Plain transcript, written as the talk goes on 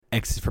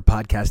X is for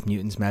Podcast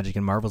Mutants, Magic,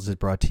 and Marvels is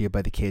brought to you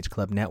by the Cage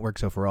Club Network.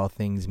 So for all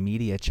things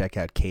media, check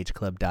out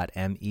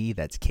cageclub.me.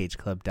 That's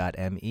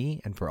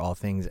cageclub.me. And for all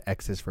things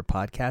X is for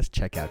Podcast,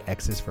 check out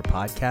X is for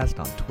Podcast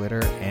on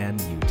Twitter and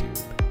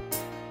YouTube.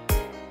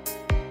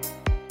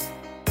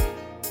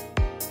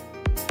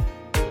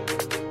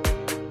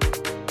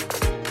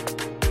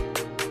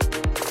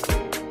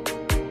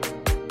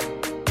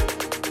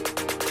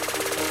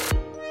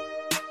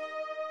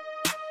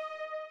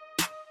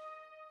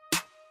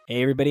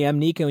 Hey everybody, I'm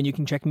Nico, and you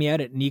can check me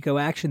out at Nico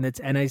Action. That's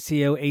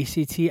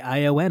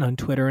NicoAction on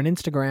Twitter and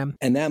Instagram.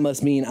 And that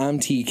must mean I'm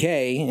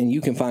TK, and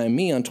you can find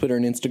me on Twitter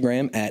and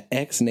Instagram at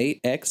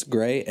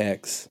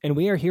XNateXGrayX. And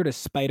we are here to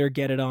Spider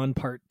Get It On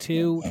Part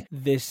 2.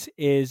 This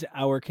is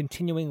our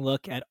continuing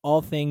look at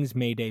all things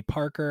Mayday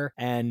Parker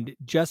and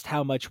just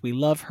how much we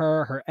love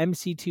her, her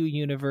MC2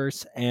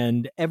 universe,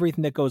 and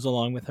everything that goes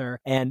along with her.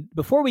 And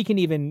before we can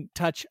even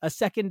touch a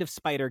second of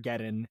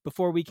Spider-Geddon,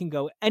 before we can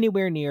go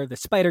anywhere near the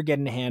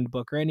Spider-Geddon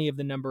handbook or any of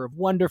the number of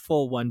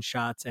wonderful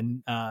one-shots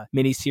and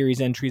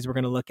mini-series entries we're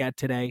going to look at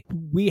today,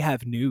 we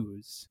have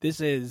news. This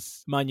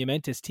is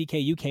monumentous.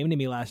 TK, you came to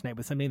me last night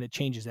with something that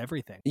changes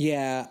everything.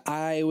 Yeah,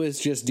 I was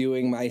just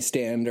doing my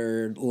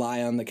standard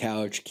lie on the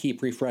couch,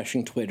 keep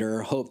refreshing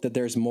Twitter, hope that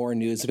there's more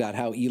news about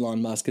how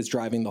Elon Musk is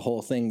driving the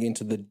whole thing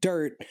into the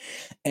dirt.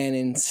 And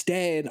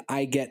instead,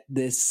 I get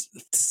this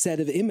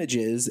set of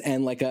images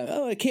and like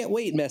I can't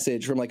wait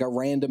message from like a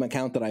random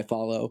account that I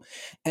follow.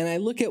 And I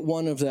look at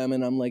one of them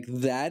and I'm like,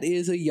 that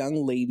is a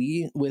young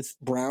lady with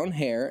brown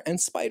hair and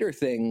spider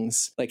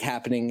things like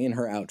happening in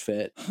her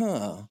outfit.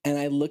 And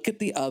I look at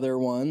the other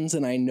ones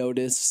and I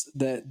notice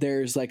that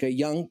there's like a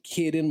young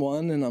kid in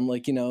one, and I'm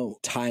like,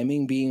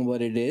 timing being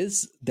what it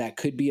is, that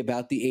could be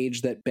about the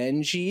age that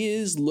Benji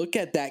is. Look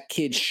at that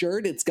kid's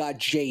shirt. It's got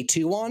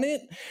J2 on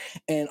it.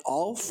 And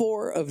all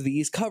four of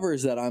these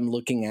covers that I'm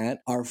looking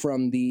at are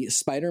from the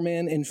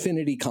Spider-Man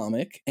Infinity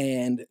comic,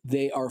 and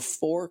they are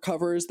four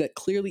covers that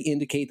clearly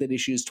indicate that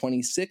issues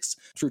 26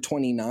 through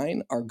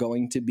 29 are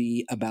going to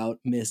be about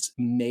Miss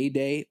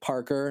Mayday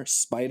Parker,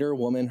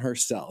 Spider-Woman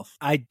herself.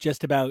 I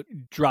just about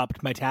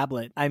dropped my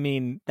tablet. I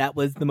mean, that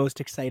was the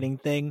most exciting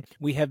thing.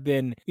 We have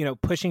been,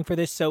 pushing for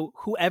this. So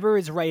whoever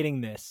is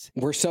writing this,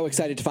 we're so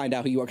excited to find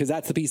out who you are, because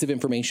that's the piece of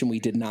information we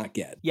did not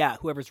get. Yeah,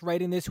 whoever's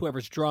writing this,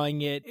 whoever's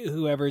drawing it,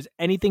 whoever's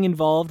anything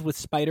involved with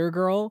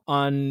Spider-Girl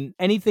on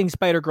anything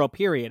Spider-Girl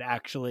period,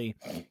 actually,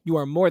 you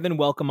are more than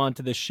welcome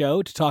onto the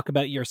show to talk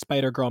about your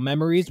Spider-Girl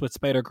memories, what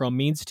Spider-Girl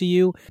means to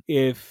you.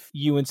 If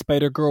you and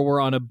Spider-Girl were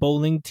on a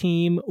bowling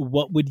team,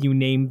 what would you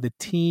name the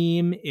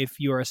team? If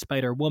you're a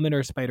Spider-Woman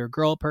or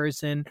Spider-Girl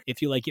person,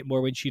 if you like it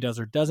more when she does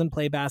or doesn't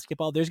play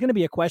basketball, there's going to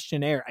be a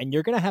questionnaire and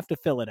you're going to have to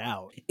fill it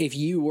out. If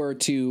you were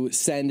to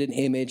send an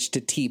image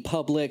to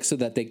TeePublic so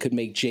that they could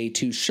make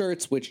J2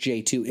 shirts, which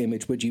J2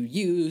 image would you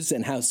use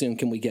and how soon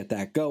can we get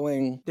that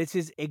going? This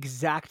is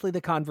exactly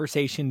the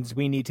conversations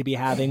we need to be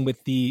having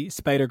with the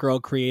Spider-Girl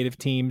creative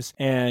teams.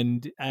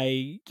 And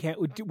I can't,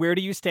 where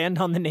do you stand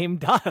on the name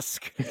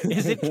Dusk?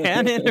 Is it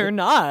canon or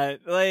not?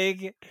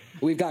 Like,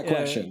 we've got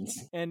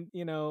questions. And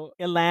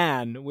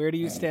Elan, where do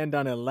you stand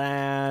on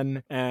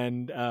Elan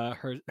and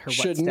her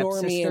should what,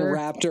 Normie and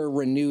Raptor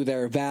renew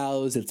their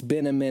vows? It's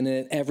been a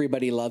minute.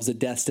 Everybody loves a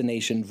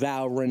destination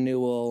vow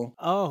renewal.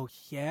 Oh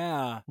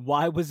yeah.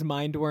 Why was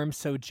Mindworm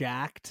so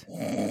jacked?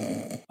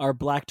 Are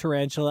Black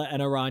Tarantula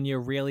and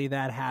Aranya really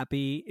that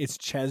happy? Is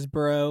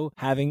Chesbro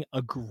having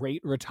a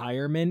great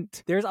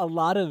retirement? There's a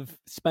lot of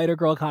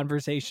Spider-Girl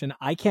conversation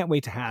I can't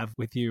wait to have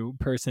with you,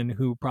 person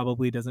who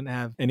probably doesn't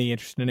have any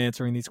interest in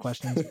answering these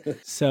questions.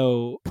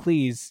 So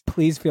please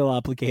feel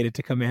obligated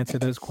to come answer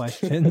those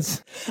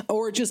questions.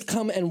 Or just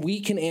come and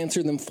we can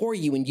answer them for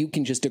you and you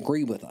can just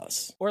agree with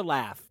us. Or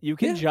laugh. You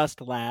can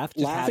just laugh.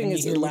 Just laughing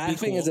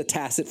is a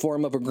tacit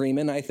form of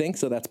agreement, I think,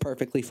 so that's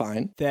perfectly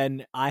fine.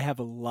 Then I have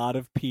a lot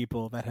of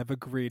people that have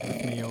agreed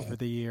with me over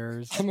the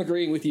years. I'm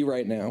agreeing with you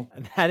right now.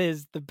 And that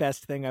is the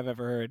best thing I've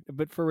ever heard.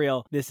 But for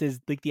real, this is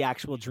like the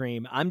actual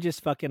dream. I'm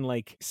just fucking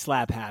like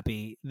slap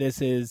happy.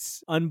 This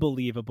is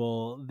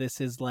unbelievable. This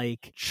is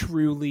like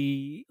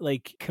truly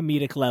like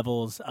comedic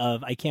levels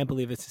of I can't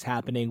believe this is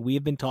happening. We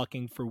have been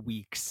talking for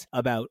weeks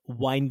about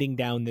winding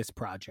down this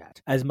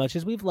project. As much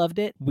as we've loved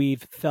it,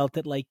 we've felt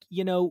that like,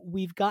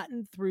 we've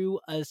gotten through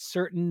a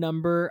certain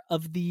number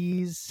of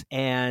these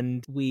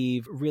and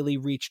we've really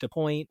reached a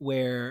point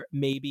where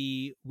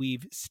maybe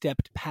we've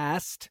stepped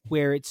past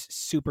where it's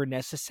super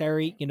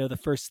necessary. The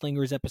first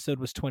Slingers episode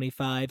was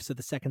 25, so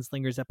the second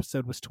Slingers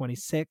episode was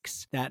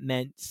 26. That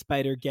meant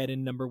Spider-Geddon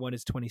number 1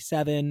 is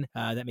 27.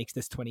 That makes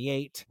this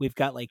 28. We've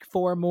got like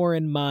 4 more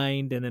in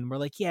mind, and then we're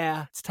like,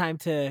 yeah, it's time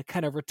to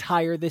kind of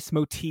retire this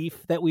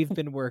motif that we've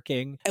been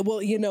working. Well,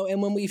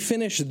 and when we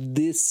finish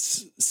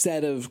this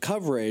set of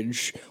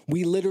coverage,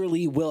 we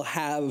literally will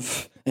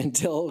have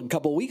until a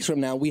couple weeks from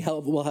now,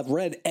 we'll have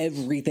read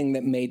everything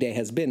that Mayday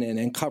has been in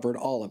and covered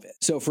all of it.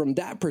 So from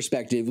that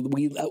perspective,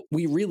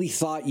 we really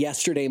thought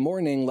yesterday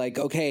morning, like,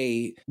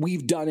 okay,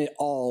 we've done it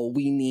all.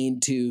 We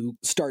need to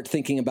start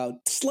thinking about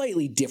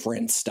slightly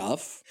different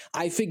stuff.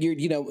 I figured,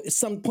 at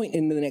some point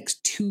in the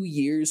next 2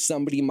 years,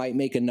 somebody might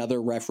make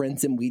another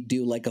reference and we'd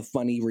do like a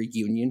funny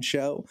reunion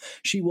show.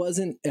 She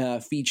wasn't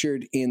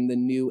featured in the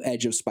new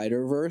Edge of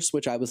Spider-Verse,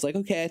 which I was like,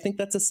 okay, I think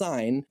that's a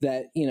sign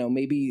that,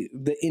 maybe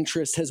the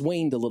interest has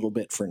waned a little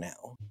bit for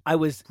now. I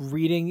was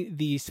reading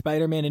the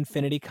Spider-Man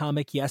Infinity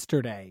comic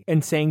yesterday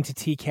and saying to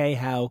TK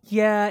how,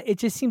 yeah, it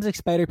just seems like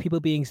spider people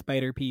being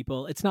spider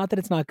people. It's not that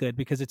it's not good,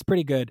 because it's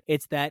pretty good.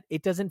 It's that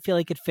it doesn't feel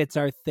like it fits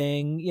our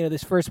thing.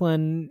 This first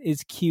one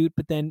is cute,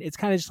 but then it's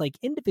kind of just like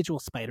individual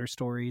spider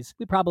stories.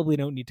 We probably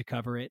don't need to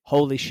cover it.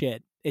 Holy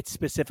shit. It's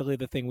specifically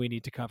the thing we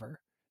need to cover.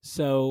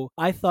 So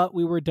I thought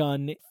we were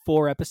done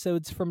 4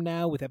 episodes from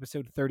now with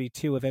episode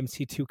 32 of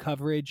MC2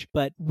 coverage,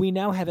 but we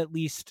now have at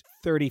least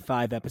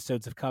 35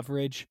 episodes of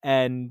coverage,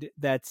 and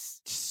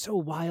that's so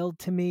wild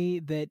to me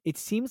that it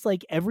seems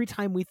like every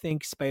time we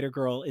think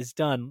Spider-Girl is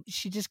done,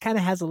 she just kind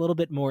of has a little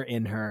bit more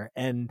in her.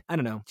 And I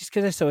don't know, just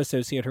because I so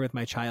associate her with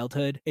my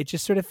childhood, it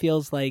just sort of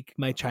feels like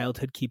my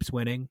childhood keeps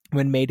winning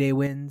when Mayday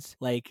wins.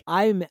 Like,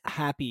 I'm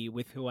happy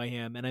with who I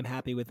am and I'm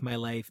happy with my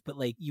life, but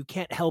like, you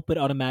can't help but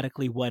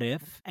automatically what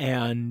if.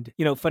 And,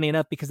 funny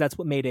enough, because that's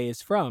what Mayday is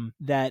from,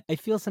 that I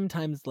feel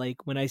sometimes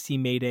like when I see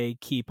Mayday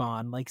keep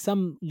on, like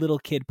some little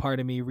kid part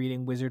of me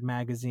reading Wizard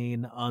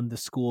magazine on the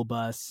school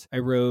bus, I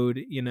rode,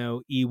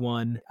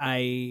 E1.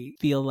 I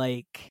feel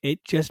like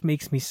it just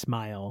makes me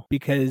smile,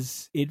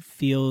 because it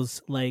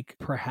feels like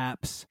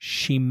perhaps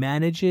she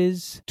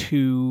manages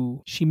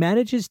to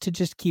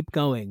just keep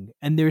going.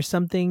 And there's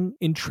something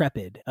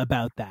intrepid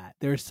about that.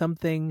 There's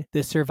something,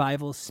 the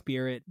survival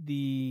spirit,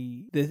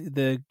 the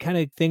kind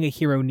of thing a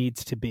hero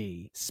needs to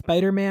be.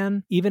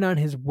 Spider-Man, even on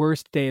his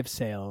worst day of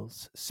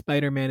sales,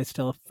 Spider-Man is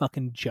still a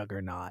fucking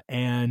juggernaut.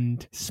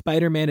 And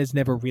Spider-Man has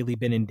never really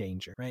been in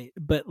danger, right?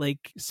 But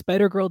like,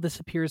 Spider-Girl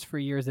disappears for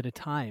years at a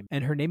time,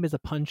 and her name is a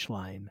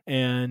punchline.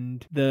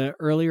 And the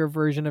earlier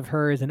version of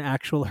her is an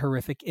actual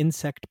horrific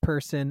insect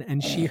person,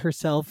 and she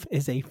herself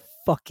is a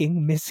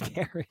fucking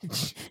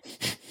miscarriage.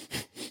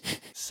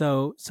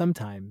 So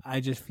sometimes I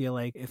just feel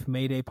like if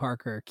Mayday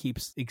Parker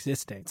keeps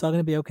existing, it's all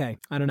going to be okay.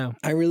 I don't know.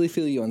 I really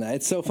feel you on that.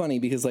 It's so funny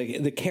because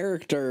like the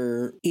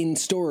character in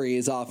story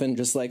is often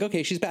just like,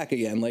 okay, she's back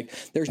again. Like,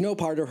 there's no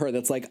part of her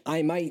that's like,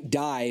 I might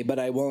die, but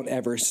I won't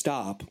ever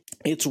stop.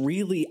 It's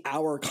really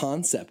our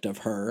concept of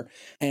her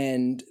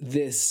and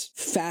this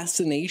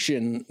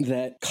fascination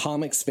that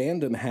comics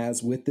fandom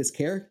has with this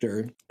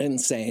character, and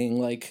saying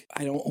like,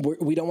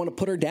 we don't want to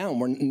put her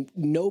down.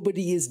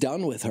 Nobody is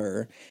done with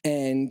her.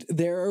 And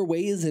there are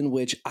ways in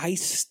which I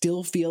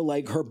still feel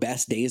like her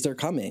best days are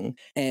coming.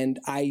 And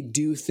I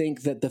do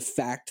think that the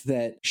fact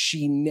that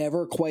she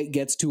never quite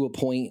gets to a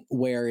point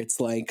where it's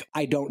like,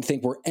 I don't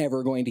think we're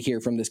ever going to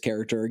hear from this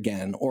character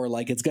again, or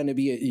like it's going to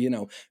be,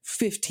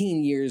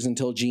 15 years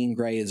until Jean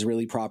Grey is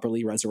really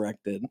properly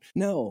resurrected.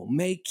 No,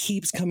 May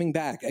keeps coming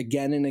back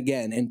again and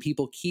again, and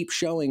people keep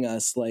showing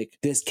us like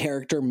this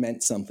character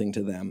meant something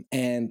to them.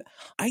 And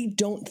I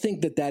don't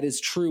think that is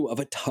true of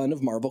a ton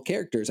of Marvel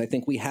characters. I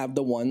think we have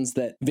the ones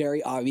that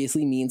very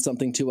obviously mean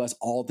something to us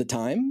all the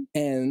time,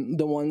 and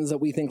the ones that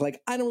we think like,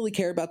 I don't really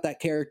care about that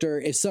character.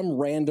 If some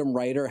random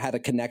writer had a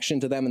connection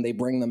to them and they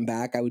bring them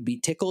back, I would be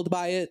tickled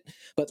by it,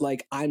 but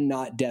like, I'm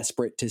not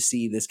desperate to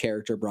see this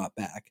character brought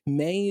back.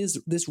 May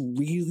is this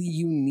really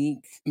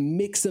unique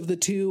mix of the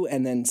two,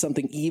 and then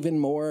something even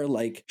more,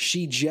 like,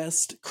 she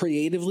just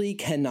creatively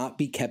cannot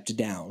be kept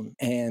down,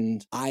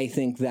 and I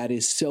think that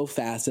is so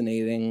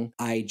fascinating.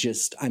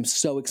 I'm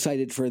so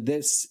excited for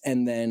this,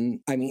 and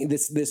then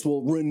this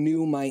will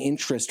renew my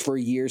interest for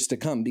years to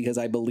come, because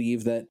I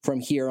believe that from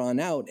here on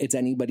out, it's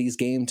anybody's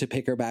game to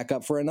pick her back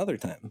up for another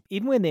time.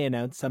 Even when they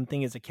announce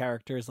something as a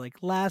character's like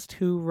last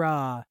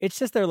hoorah, it's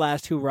just their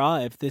last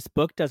hoorah if this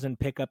book doesn't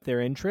pick up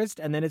their interest,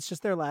 and then it's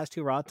just their last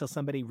hoorah till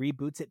somebody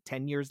reboots it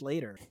 10 years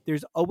later.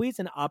 There's always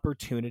an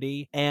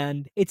opportunity,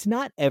 and it's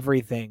not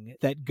everything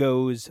that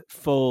goes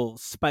full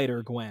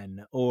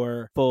Spider-Gwen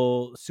or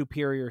full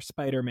Superior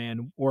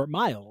Spider-Man or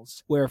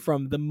Miles, where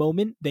from the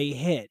moment they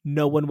hit,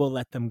 no one will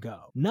let them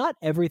go. Not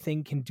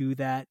everything can do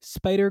that.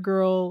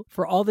 Spider-Girl,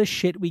 for all the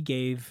shit we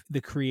gave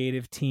the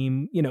creative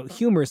team,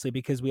 humorously,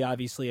 because we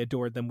obviously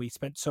adored them. We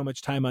spent so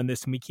much time on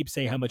this and we keep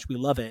saying how much we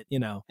love it,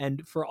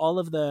 and for all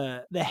of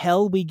the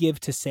hell we give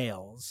to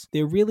sales,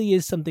 there really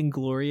is something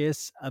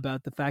glorious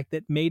about the fact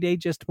that Mayday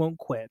just won't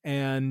quit.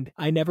 And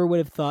I never would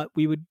have thought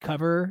we would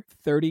cover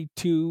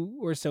 32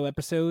 or so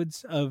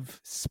episodes of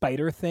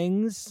Spider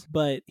things,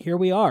 but here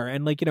we are.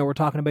 And we're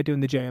talking about doing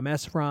the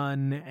JMS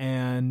run,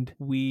 and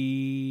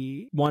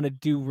we want to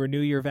do Renew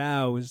Your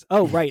Vows.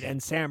 Oh, right.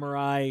 And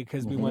Samurai,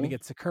 because we want to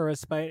get Sakura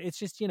Spider. It's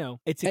just,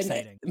 it's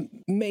exciting. And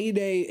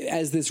Mayday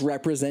as this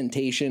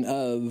representation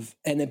of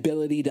an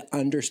ability to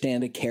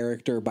understand a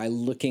character by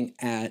looking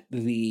at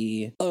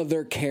the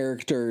other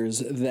characters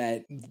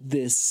that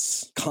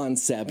this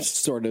concept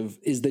sort of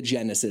is the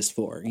genesis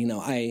for. You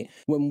know,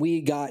 when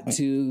we got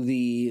to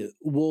the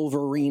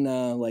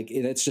Wolverina, like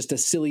it's just a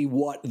silly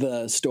what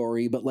the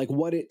story, but like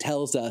what it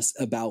tells us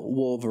about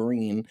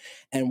Wolverine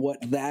and what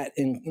that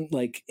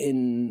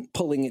in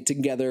pulling it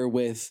together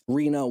with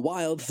Rena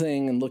Wild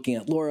Thing and looking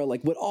at Laura,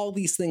 like what all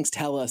these things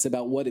tell us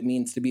about what it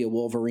means to be a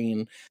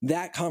Wolverine.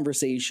 That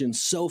conversation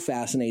so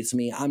fascinates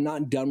me. I'm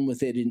not done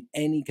with it in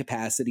any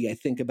capacity. I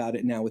think about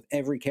it now with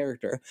every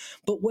character.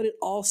 But what it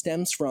all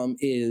stems from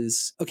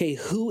is, okay,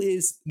 who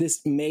is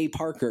this May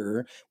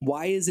Parker?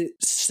 Why is it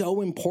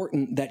so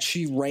important that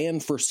she ran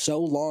for so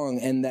long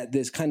and that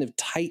this kind of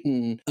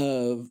titan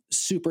of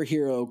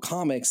superhero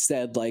comics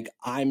said, like,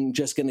 I'm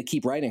just going to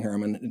keep writing her.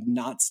 I'm going to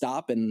not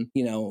stop. And,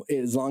 you know,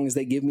 as long as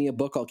they give me a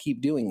book, I'll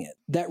keep doing it.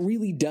 That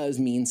really does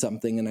mean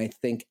something. And I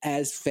think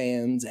as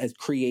fans, as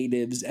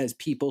creatives, as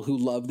people who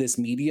love this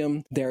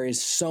medium, there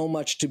is so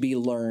much to be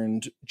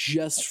learned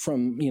just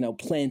from, you know,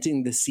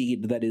 planting the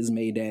seed that is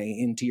Mayday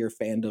into your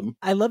fandom.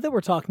 I love that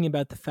we're talking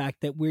about the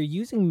fact that we're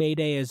using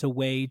Mayday as a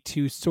way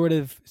to sort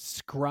of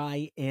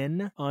scry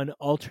in on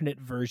alternate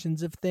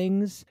versions of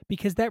things,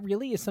 because that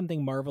really is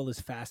something Marvel is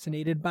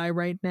fascinated by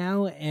right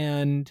now.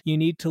 And you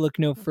need to look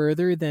no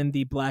further than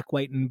the Black,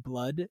 White, and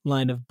Blood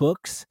line of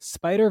books,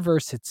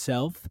 Spider-Verse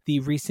itself, the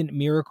recent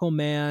Miracle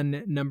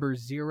Man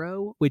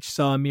 #0, which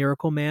saw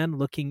Miracle Man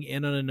looking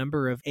in on a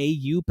number of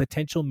AU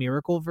potential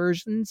miracle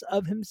versions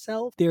of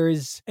himself. There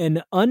is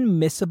an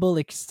unmissable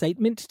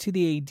excitement to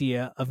the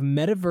idea of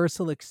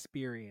metaversal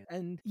experience.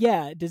 And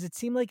yeah, does it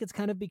seem like it's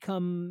kind of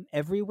become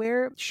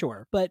everywhere?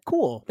 Sure, but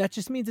cool. That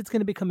just means it's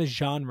going to become a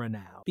genre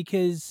now,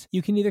 because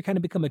you can either kind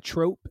of become a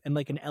trope and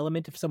like an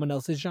element of someone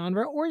else's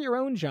genre or your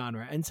own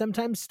genre. And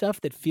sometimes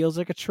stuff that feels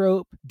like a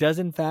trope does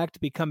in fact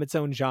become its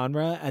own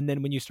genre. And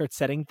then when you start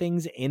setting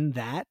things in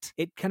that,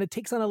 it kind of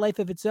takes on a life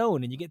of its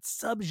own and you get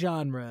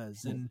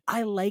subgenres. And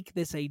I like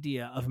this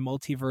idea of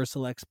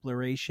multiversal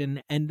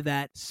exploration, and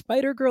that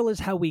Spider-Girl is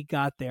how we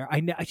got there.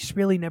 I just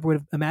really never would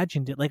have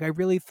imagined it. Like, I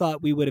really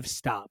thought we would have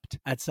stopped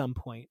at some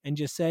point and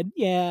just said,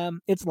 yeah,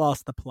 it's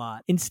lost the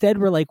plot. Instead,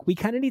 we're like, we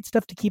kind of need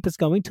stuff to keep us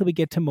going till we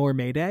get to more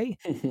Mayday.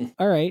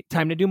 All right,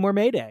 time to do more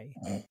Mayday.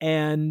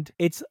 And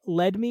it's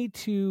led me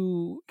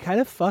to kind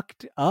of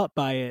fucked up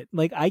by it.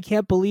 Like, I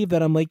can't believe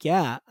that I'm like,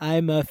 yeah,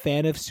 I'm a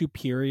fan of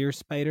Superior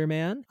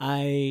Spider-Man.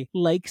 I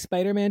like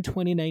Spider-Man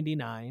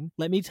 2099.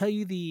 Let me tell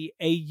you the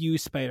AU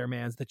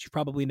Spider-Mans that you've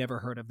probably never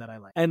heard of that I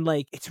like. And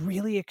like, it's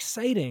really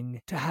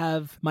exciting to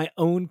have my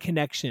own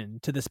connection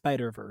to the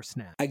Spider-Verse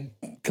now. I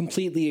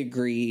completely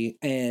agree.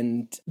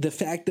 And the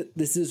fact that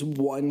this is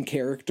one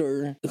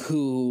character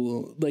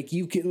who, like,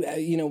 you can,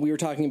 you know, we were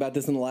talking about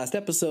this in the last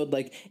episode,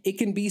 like, it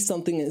can be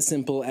something as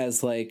simple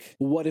as, like,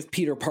 what if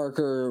Peter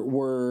Parker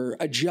were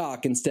a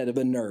jock instead of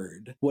a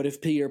nerd? What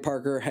if Peter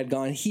Parker had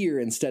gone here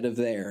instead of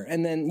there?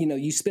 And then, you know,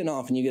 you spin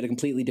off and you get a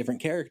completely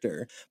different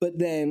character. But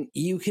then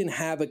you can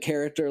have a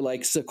character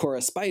like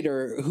Sakura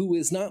Spider, who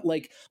is not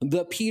like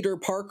the Peter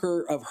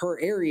Parker of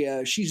her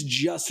area. She's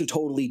just a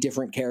totally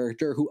different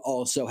character who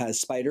also has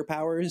spider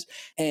powers.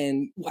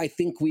 And I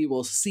think we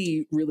will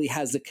see really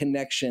has a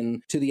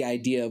connection to the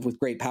idea of with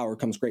great power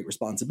comes great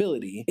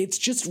responsibility. It's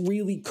just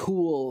really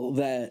cool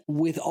that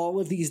with all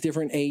of these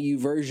different AU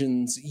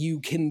versions, you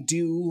can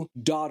do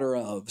daughter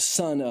of,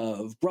 son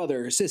of,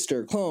 brother,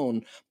 sister,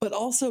 clone, but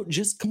also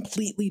just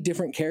completely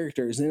different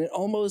characters. And it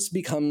almost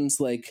becomes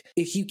like,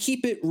 if you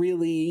keep it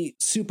really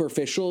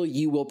superficial,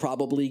 you will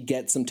probably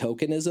get some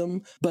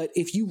tokenism. But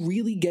if you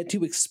really get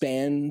to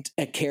expand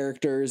at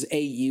characters,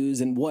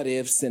 AUs, and what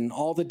ifs, and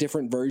all the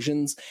different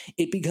versions,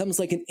 it becomes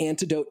like an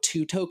antidote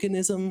to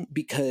tokenism,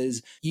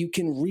 because you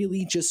can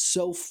really just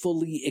so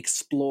fully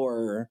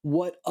explore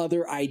what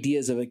other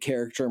ideas of a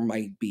character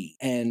might be.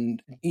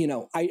 And, you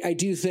know, I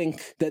do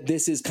think that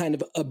this is kind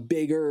of a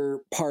bigger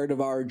part of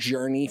our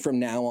journey from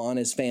now on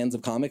as fans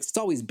of comics. It's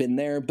always been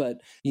there,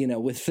 but, you know,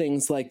 with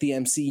things like the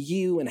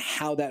MCU and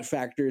how that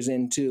factors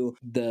into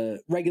the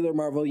regular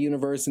Marvel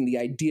universe, and the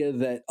idea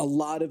that a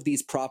lot of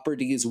these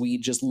properties, we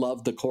just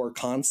love the core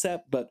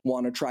concept, but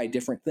want to try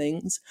different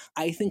things.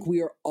 I think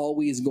we are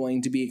always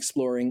going to be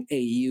exploring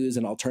AUs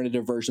and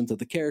alternative versions of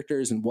the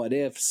characters and what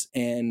ifs.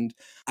 And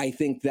I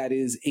think that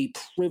is a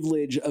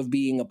privilege of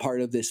being a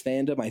part of this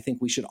fandom. I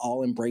think we should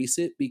all embrace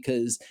it,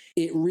 because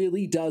it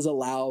really does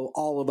allow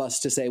all of us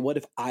to say, what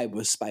if I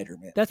was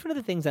Spider-Man? That's one of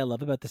the things I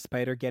love about the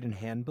Spider-Geddon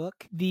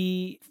handbook.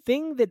 The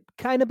thing that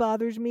kind of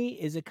bothers me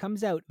is it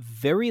comes out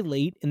very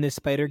late in the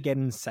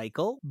Spider-Geddon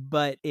cycle,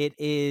 but it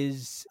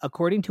is,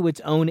 according to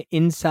its own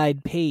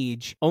inside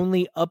page,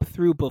 only up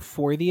through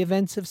before the the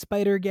events of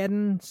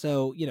Spider-Geddon.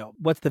 So,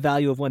 what's the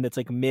value of one that's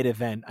like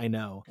mid-event? I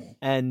know.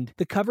 And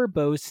the cover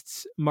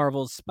boasts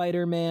Marvel's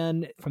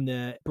Spider-Man from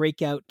the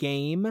Breakout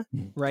game,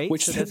 right?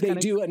 Which so they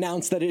do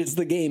announce that it's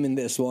the game in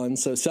this one.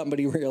 So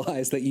somebody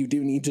realized that you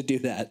do need to do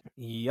that.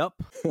 Yep.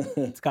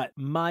 It's got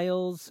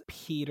Miles,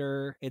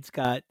 Peter, it's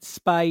got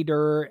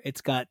Spider,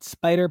 it's got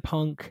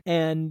Spider-Punk,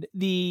 and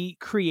the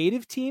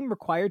creative team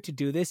required to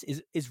do this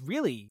is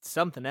really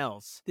something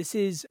else. This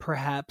is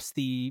perhaps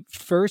the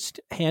first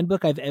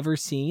handbook I've ever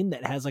seen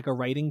that has like a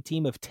writing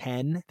team of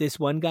 10. This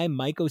one guy,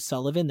 Mike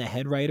O'Sullivan, the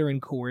head writer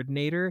and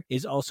coordinator,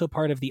 is also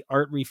part of the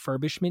art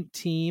refurbishment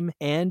team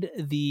and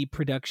the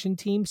production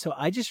team. So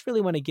I just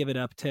really want to give it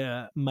up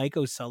to Mike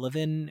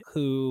O'Sullivan,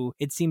 who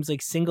it seems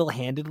like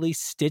single-handedly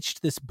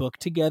stitched this book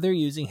together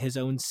using his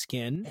own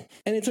skin.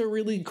 And it's a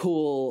really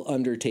cool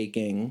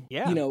undertaking.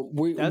 Yeah,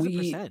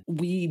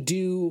 we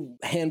do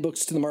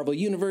handbooks to the Marvel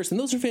Universe, and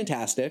those are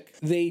fantastic.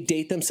 They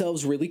date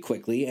themselves really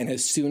quickly, and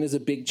as soon as a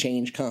big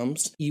change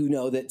comes, you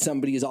know that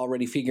somebody is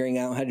already figuring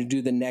out how to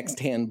do the next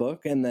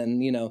handbook, and then,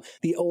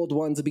 the old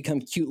ones have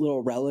become cute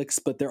little relics,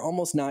 but they're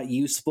almost not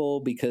useful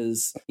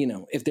because,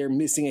 if they're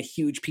missing a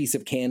huge piece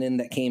of canon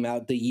that came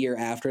out the year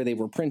after they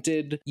were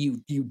printed,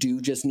 you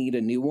do just need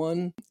a new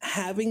one.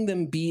 Having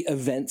them be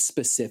event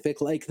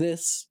specific like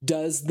this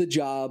does the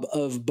job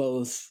of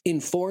both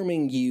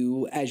informing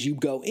you as you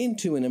go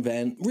into an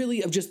event,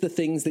 really of just the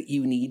things that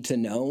you need to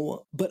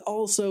know, but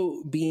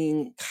also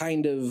being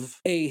kind of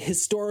a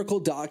historical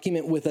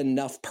document with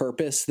enough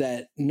purpose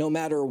that no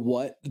matter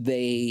what,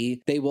 they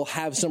will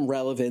have some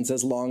relevance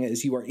as long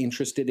as you are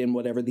interested in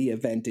whatever the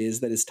event is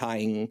that is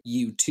tying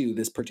you to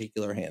this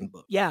particular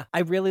handbook. Yeah, I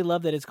really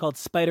love that it's called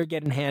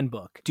Spider-Geddon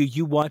Handbook. Do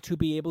you want to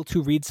be able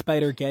to read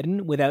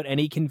Spider-Geddon without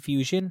any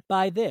confusion?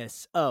 Buy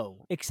this.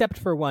 Oh, except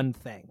for one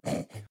thing.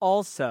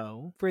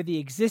 Also, for the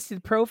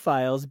existed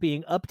profiles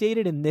being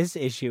updated in this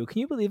issue, can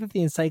you believe if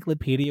the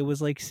encyclopedia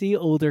was like, see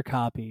older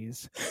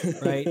copies,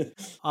 right?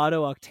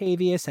 Otto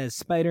Octavius as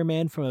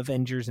Spider-Man from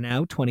Avengers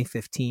Now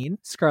 2015.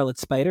 Scarlet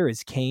Spider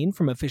is Kane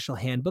from Official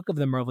Handbook of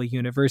the Marvel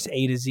Universe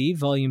A to Z,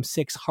 Volume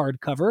 6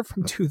 hardcover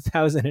from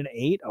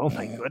 2008. Oh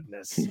my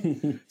goodness.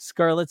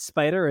 Scarlet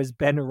Spider is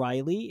Ben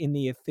Reilly in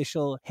the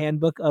Official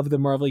Handbook of the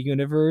Marvel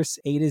Universe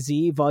A to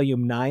Z,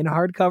 Volume 9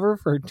 hardcover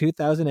for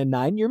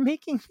 2009. You're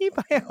making me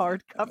buy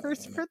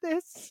hardcovers for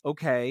this?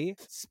 Okay.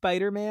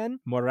 Spider-Man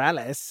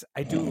Morales.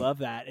 I do love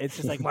that. It's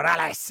just like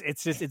Morales.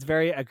 It's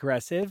very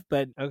aggressive,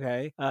 but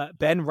okay.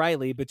 Ben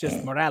Reilly, but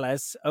just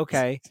Morales.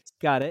 Okay.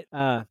 Got it.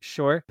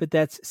 Sure. But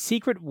that's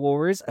Secret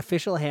Wars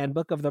Official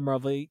Handbook of the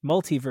Marvel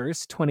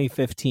Multiverse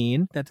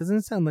 2015. That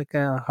doesn't sound like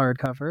a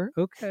hardcover.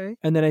 Okay.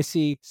 And then I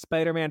see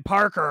Spider-Man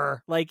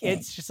Parker. Like,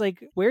 it's just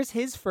like, where's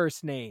his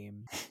first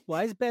name?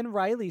 Why is Ben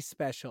Reilly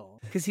special?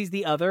 Because he's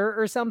the other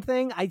or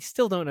something? I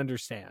still don't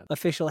understand.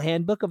 Official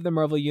Handbook of the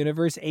Marvel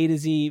Universe A to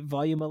Z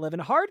Volume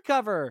 11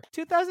 hardcover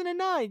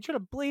 2009. Trying to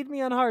bleed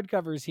me on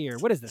hardcovers here.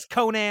 What is this,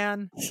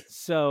 Conan?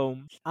 So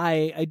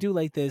I do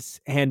like this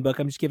handbook.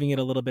 I'm just giving it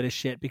a little bit of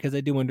shit because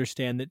I do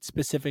understand that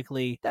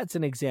specifically that's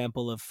an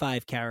example of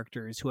 5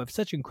 characters who have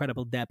such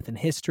incredible depth and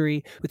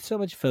history with so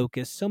much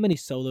focus, so many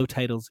solo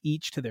titles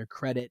each to their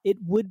credit. It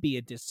would be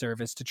a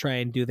disservice to try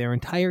and do their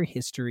entire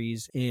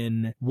histories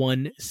in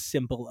one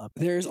simple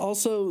update. There's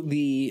also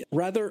the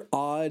rather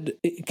odd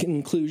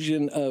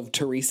conclusion of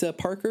Teresa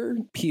Parker,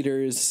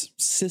 Peter's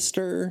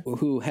sister,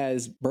 who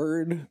has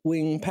bird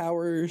wing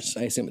powers.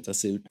 I assume it's a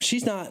suit.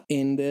 She's not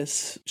in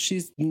this.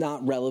 She's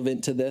not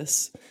relevant to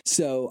this.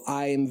 So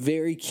I'm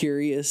very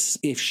curious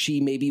if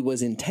she maybe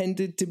was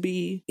intended to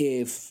be,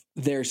 if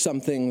there's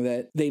something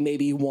that they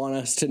maybe want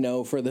us to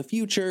know for the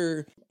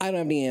future. I don't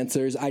have any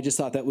answers. I just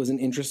thought that was an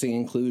interesting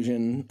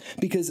inclusion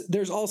because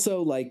there's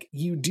also like,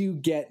 you do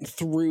get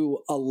through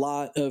a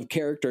lot of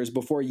characters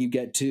before you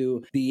get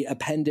to the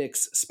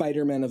appendix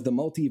Spider-Man of the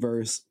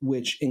Multiverse,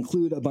 which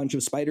include a bunch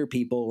of spider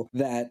people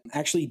that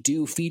actually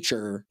do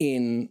feature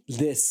in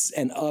this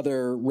and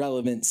other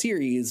relevant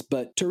series,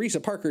 but Teresa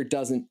Parker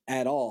doesn't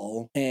at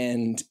all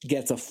and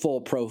gets a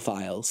full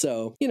profile.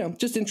 So,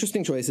 just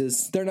interesting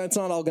choices. It's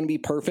not all going to be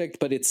perfect,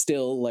 but it's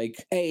still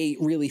like A,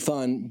 really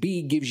fun,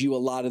 B, gives you a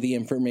lot of the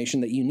information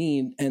that you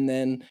need, and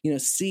then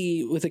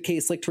C, with a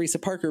case like Teresa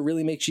Parker,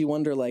 really makes you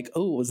wonder like,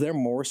 oh, was there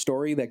more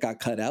story that got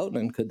cut out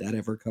and could that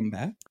ever come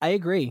back? I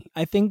agree.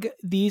 I think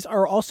these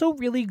are also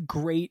really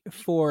great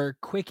for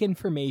quick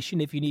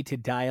information if you need to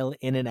dial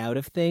in and out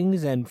of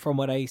things, and from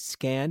what I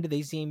scanned,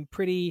 they seem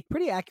pretty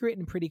accurate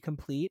and pretty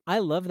complete. I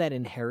love that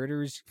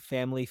Inheritors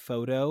family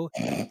photo.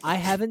 I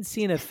haven't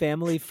seen a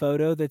family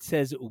photo that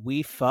says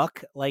 "we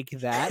fuck" like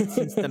that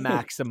since the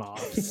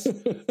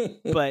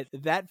Maximoffs. But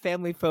that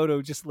family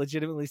photo just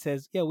legitimately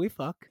says, yeah, we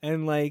fuck.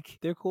 And like,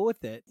 they're cool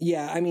with it.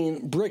 Yeah, I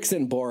mean, Brix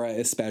and Bora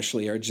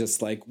especially are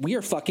just like, we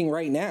are fucking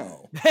right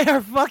now. They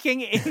are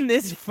fucking in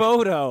this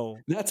photo.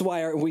 That's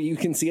why you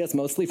can see us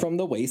mostly from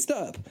the waist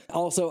up.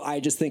 Also, I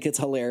just think it's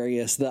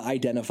hilarious, the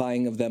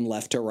identifying of them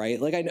left to right.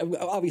 Like, I know,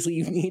 obviously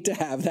you need to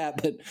have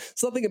that, but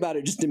something about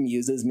it just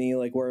amuses me.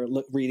 Like, we're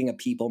reading a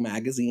People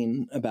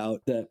magazine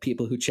about the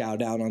people who chow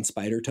down on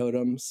spider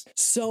totems.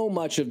 So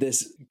much of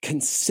this,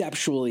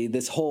 conceptually,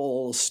 this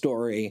whole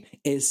story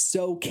is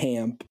so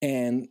camp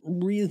and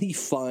really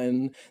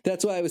fun.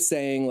 That's why I was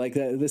saying, like,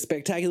 the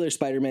Spectacular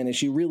Spider-Man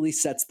issue really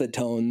sets the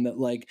tone that,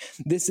 like,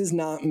 this is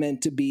not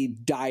meant to be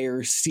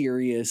dire,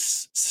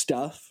 serious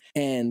stuff.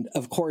 And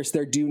of course,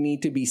 there do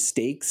need to be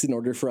stakes in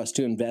order for us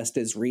to invest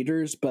as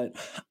readers. But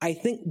I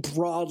think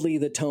broadly,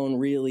 the tone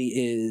really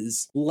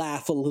is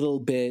laugh a little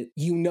bit.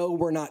 You know,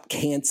 we're not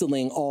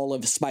canceling all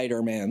of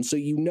Spider-Man. So,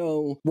 you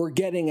know, we're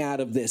getting out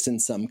of this in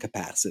some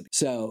capacity.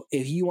 So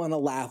if you want to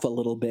laugh a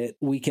little bit,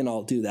 we can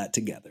all do that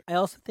together. I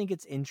also think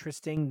it's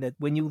interesting that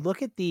when you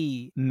look at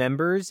the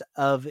members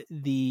of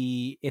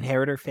the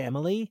Inheritor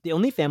family, the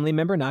only family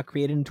member not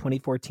created in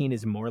 2014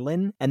 is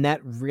Morlun. And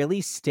that really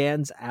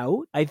stands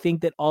out. I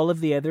think that all of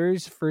the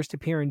others first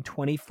appear in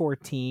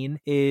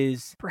 2014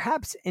 is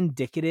perhaps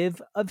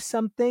indicative of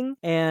something.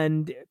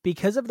 And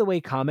because of the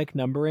way comic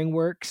numbering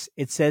works,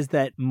 it says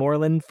that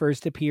Morlun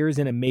first appears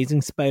in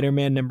Amazing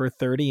Spider-Man number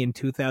 30 in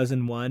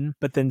 2001,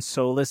 but then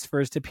Solus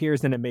first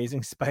appears in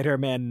Amazing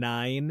Spider-Man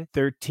 9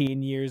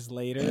 13 years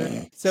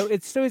later. So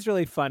it's always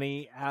really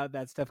funny how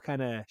that stuff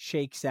kind of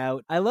shakes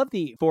out. I love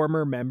the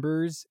former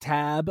members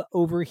tab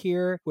over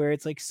here where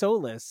it's like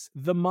Solus,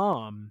 the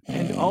mom,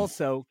 and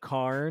also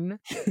Karn.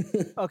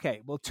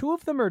 Okay, well, two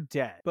of them are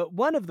dead, but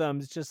one of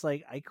them is just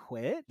like, I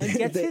quit. And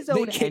gets his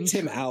own They kicked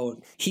him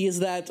out. He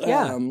is that,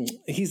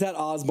 he's that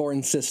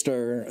Osborn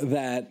sister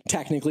that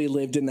technically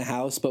lived in the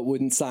house but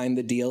wouldn't sign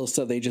the deal,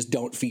 so they just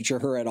don't feature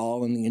her at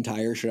all in the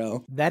entire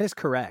show. That is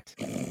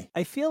correct.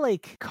 I feel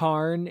like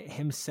Karn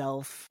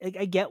himself,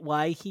 I get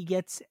why he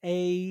gets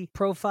a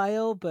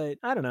profile, but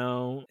I don't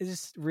know. Is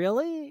this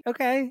really?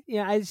 Okay.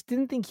 Yeah, I just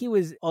didn't think he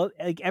was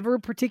like ever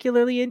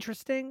particularly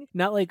interesting.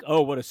 Not like,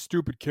 oh, what a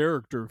stupid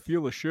character,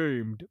 feel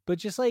ashamed. But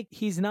just like,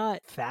 he's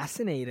not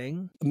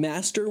fascinating.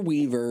 Master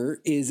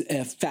Weaver is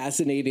a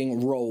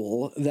fascinating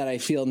role that I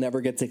feel never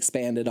gets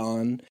expanded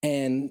on.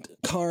 And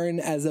Karn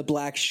as a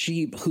black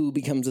sheep who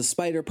becomes a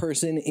spider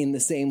person in the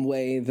same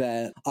way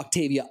that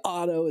Octavia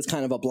Otto is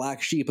kind of a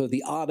black sheep of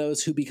the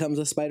Ottos who becomes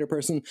a spider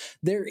person.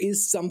 There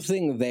is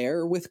something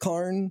there with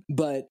Karn,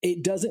 but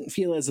it doesn't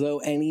feel as though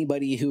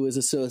anybody who is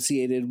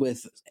associated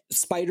with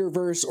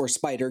Spider-Verse or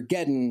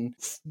Spider-Geddon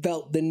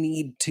felt the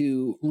need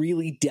to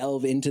really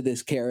delve into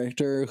this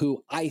character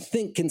who I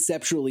think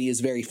conceptually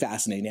is very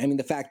fascinating. I mean,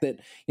 the fact that,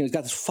 you know, he's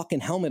got this fucking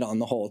helmet on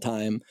the whole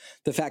time,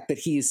 the fact that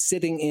he's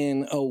sitting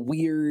in a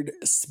weird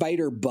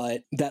spider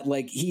butt that,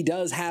 like, he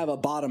does have a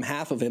bottom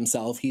half of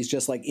himself. He's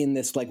just like in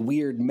this like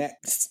weird mech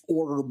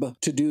orb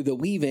to do the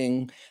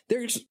weaving.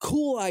 There's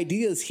cool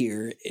ideas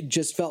here. It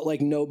just felt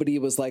like nobody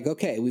was like,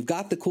 okay, we've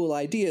got the cool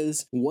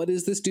ideas. What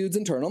is this dude's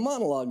internal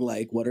monologue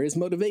like? What are his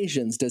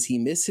motivations? Does he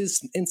miss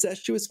his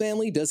incestuous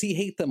family? Does he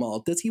hate them all?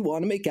 Does he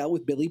want to make out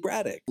with Billy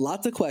Braddock?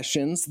 Lots of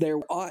questions. There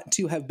ought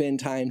to have been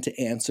time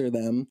to answer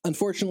them.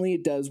 Unfortunately,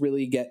 it does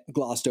really get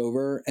glossed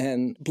over,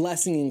 and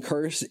blessing and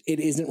curse, it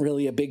isn't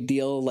really a big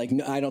deal. Like,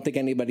 I don't think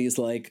anybody's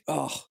like,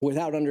 oh,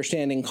 without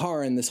understanding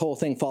Karn, this whole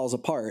thing falls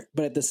apart.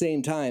 But at the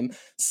same time,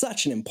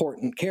 such an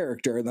important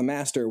character, the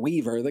Master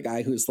Weaver, the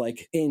guy who's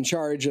like in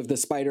charge of the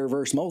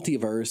Spider-Verse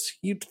multiverse,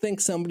 you'd think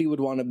somebody would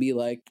want to be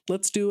like,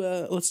 let's do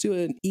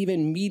an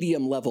even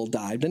medium level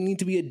dive. Doesn't need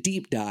to be a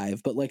deep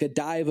dive, but like a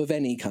dive of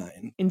any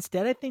kind.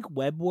 Instead, I think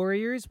Web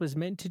Warriors was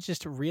meant to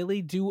just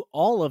really do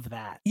all of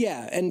that.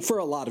 Yeah, and for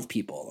a lot of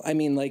people. I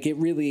mean, like, it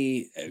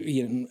really,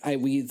 you know,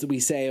 we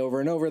say over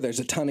and over, there's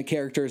a ton of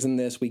characters in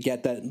this. We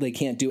get that they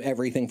can't do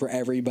everything for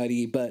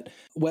everybody, but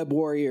Web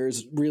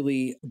Warriors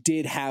really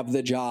did have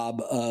the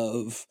job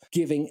of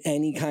giving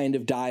any kind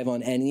of dive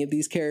on any of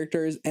these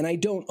characters, and I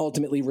don't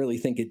ultimately really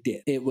think it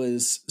did. It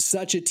was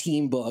such a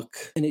team book,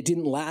 and it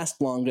didn't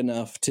last long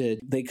enough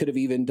they could have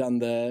even done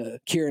the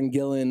Kieran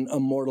Gillen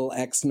Immortal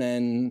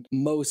X-Men,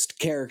 most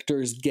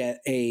characters get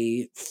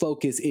a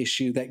focus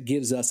issue that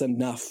gives us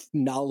enough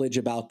knowledge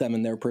about them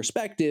and their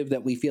perspective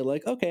that we feel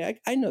like, okay,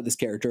 I know this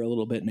character a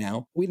little bit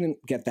now. We didn't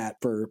get that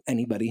for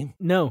anybody.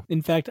 No,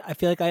 in fact, I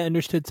feel like I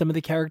understood some of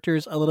the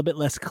characters a little bit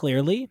less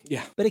clearly.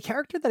 Yeah. But a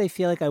character that I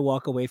feel like I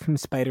walk away from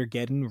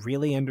Spider-Geddon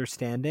really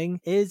understanding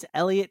is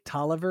Elliot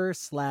Tolliver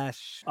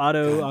 /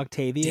 Otto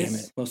Octavius. Damn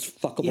it.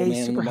 Most fuckable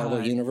man in the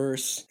Marvel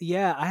Universe.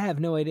 Yeah, I have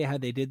no idea how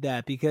they did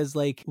that, because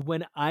like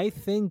when I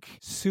think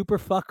super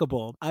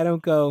fuckable, I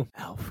don't go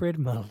Alfred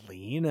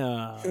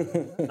Molina.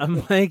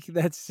 I'm like,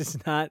 that's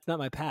just not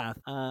my path.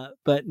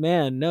 But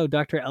man, no,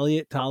 Dr.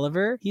 Elliot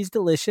Tolliver, he's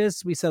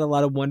delicious. We said a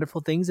lot of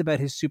wonderful things about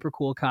his super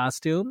cool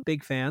costume.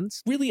 Big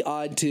fans. Really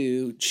odd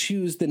to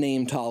choose the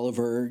name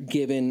Tolliver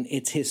given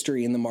its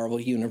history in the Marvel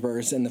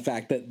Universe and the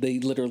fact that that they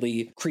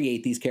literally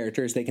create these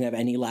characters. They can have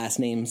any last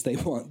names they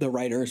want, the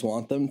writers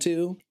want them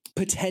to.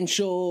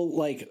 Potential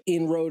like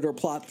inroad or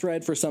plot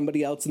thread for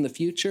somebody else in the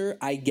future,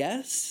 I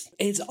guess.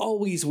 It's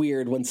always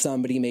weird when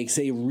somebody makes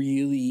a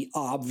really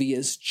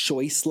obvious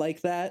choice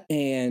like that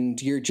and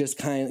you're just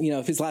kind of,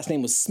 if his last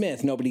name was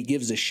Smith, nobody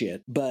gives a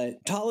shit.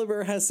 But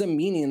Tolliver has some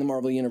meaning in the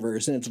Marvel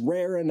Universe, and it's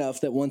rare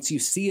enough that once you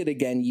see it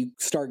again, you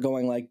start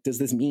going like, does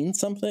this mean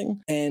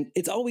something? And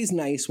it's always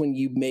nice when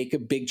you make a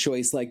big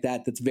choice like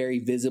that that's very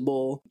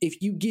visible.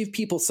 If you give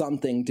people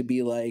something to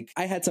be like,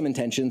 I had some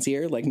intentions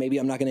here, like maybe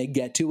I'm not going to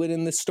get to it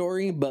in this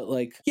story, but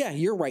like, yeah,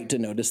 you're right to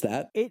notice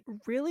that. It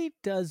really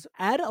does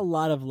add a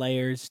lot of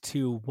layers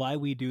to why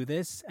we do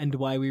this and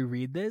why we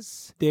read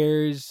this.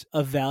 There's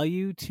a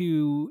value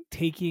to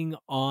taking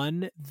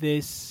on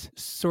this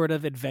sort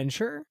of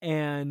adventure,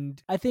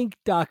 and I think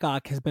Doc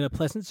Ock has been a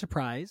pleasant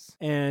surprise,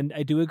 and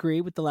I do agree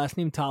with the last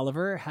name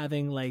Tolliver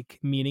having like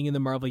meaning in the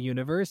Marvel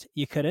Universe.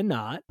 You could have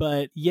not,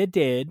 but you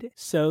did,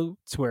 so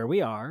it's where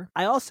we are.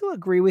 I also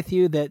agree with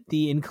you that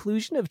the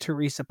inclusion of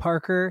Teresa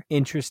Parker,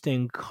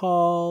 interesting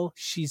call.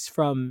 She's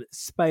from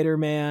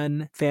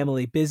Spider-Man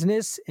Family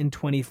Business in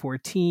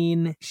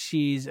 2014.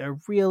 She's a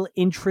real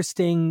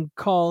interesting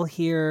call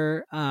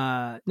here.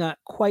 Not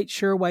quite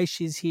sure why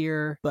she's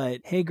here,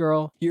 but hey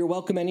girl. You're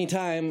welcome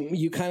anytime.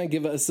 You kind of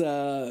give us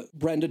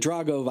Brenda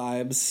Drago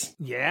vibes.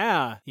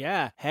 Yeah.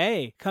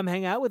 Hey, come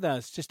hang out with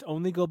us. Just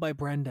only go by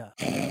Brenda.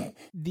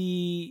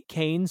 The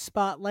Kane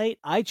Spotlight,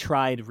 I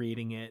tried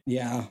reading it.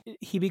 Yeah.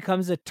 He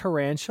becomes a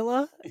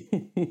tarantula.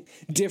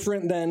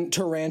 Different than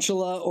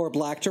tarantula or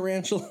black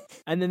tarantula.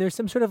 And then there's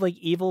some sort of like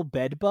evil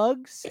bed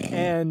bugs.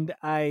 And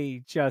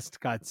I just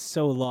got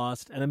so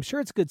lost. And I'm sure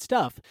it's good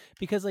stuff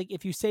because like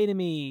if you say to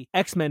me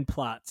X-Men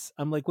plots,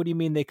 I'm like, what do you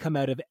mean they come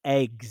out of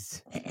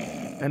eggs?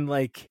 And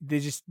like they're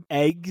just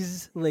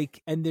eggs,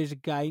 like, and there's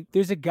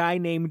a guy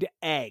named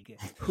Egg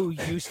who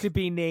used to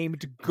be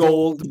named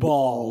Gold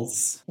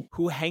Balls,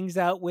 who hangs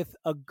out with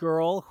a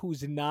girl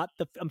who's not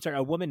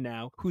a woman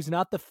now, who's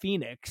not the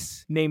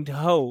Phoenix, named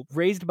Hope,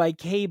 raised by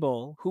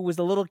Cable, who was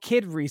a little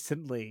kid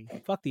recently.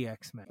 Fuck the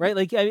X-Men, right?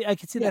 Like I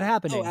could see that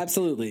happening. Oh,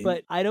 absolutely.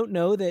 But I don't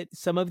know that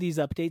some of these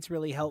updates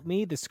really help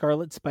me. The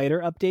Scarlet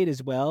Spider update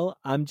as well.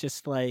 I'm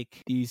just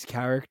like, these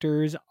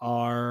characters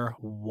are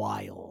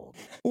wild.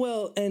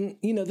 Well, and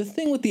the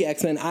thing with the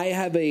X-Men, I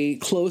have a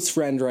close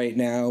friend right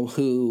now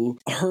who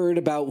heard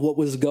about what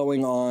was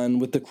going on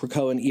with the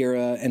Krakoan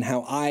era and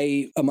how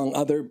I, among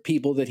other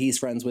people that he's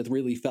friends with,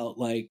 really felt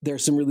like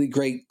there's some really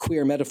great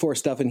queer metaphor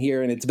stuff in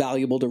here and it's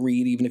valuable to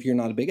read even if you're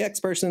not a big X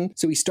person.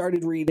 So he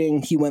started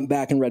reading. He went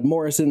back and read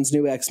Morrison's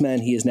new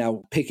X-Men. He is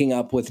now picking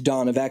up with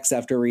Dawn of X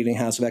after reading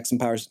House of X and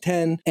Powers of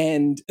 10.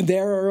 And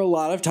there are a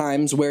lot of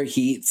times where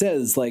he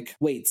says like,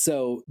 wait,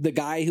 so the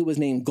guy who was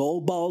named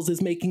Gold Balls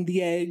is making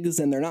the eggs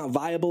and they're not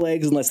viable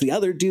eggs unless the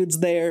other dude's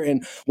there.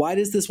 And why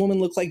does this woman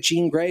look like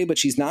Jean Grey, but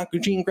she's not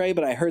Jean Grey,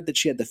 but I heard that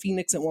she had the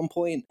Phoenix at one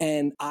point.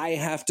 And I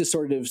have to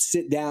sort of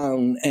sit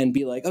down and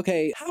be like,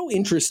 okay, how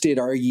interested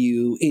are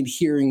you in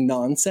hearing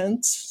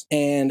nonsense?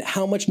 And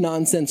how much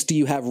nonsense do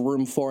you have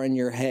room for in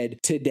your head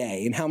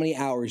today? And how many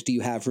hours do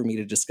you have for me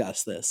to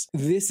discuss this?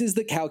 This is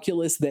the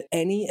calculus that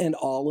any and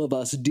all of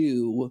us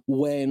do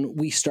when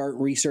we start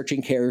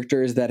researching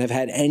characters that have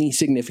had any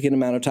significant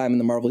amount of time in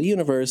the Marvel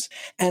Universe.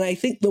 And I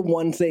think the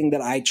one thing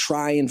that I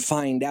try and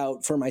find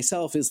out for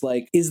myself is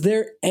like, is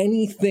there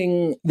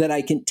anything that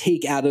I can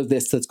take out of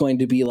this that's going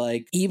to be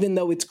like, even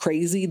though it's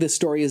crazy, this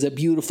story is a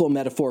beautiful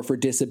metaphor for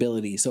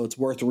disability, so it's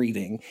worth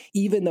reading.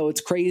 Even though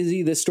it's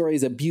crazy, this story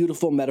is a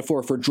beautiful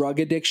metaphor for drug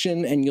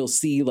addiction. And you'll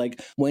see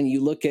like when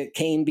you look at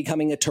Kane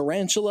becoming a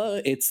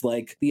tarantula, it's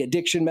like the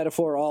addiction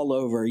metaphor all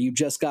over. You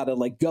just got to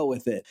like go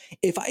with it.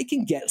 If I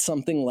can get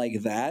something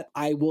like that,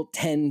 I will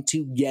tend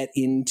to get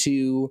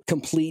into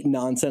complete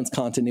nonsense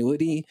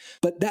continuity.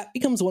 But that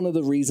becomes one of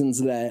the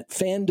reasons that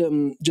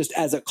fandom, just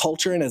as a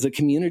culture and as a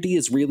community,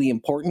 is really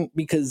important,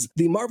 because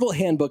the Marvel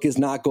Handbook is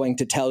not going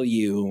to tell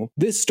you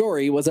this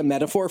story was a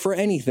metaphor for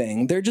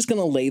anything. They're just going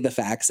to lay the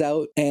facts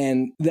out.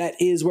 And that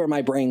is where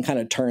my brain kind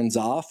of turns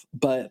off.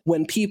 But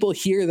when people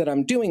hear that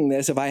I'm doing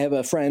this, if I have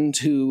a friend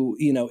who,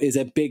 is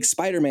a big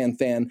Spider-Man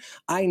fan,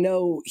 I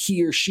know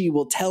he or she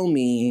will tell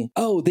me,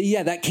 oh,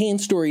 that Kane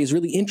story is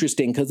really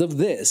interesting because of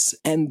this.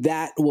 And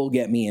that will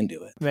get me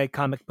into it. Right.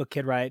 Comic Book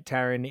Kid Riot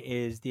Taran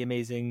is the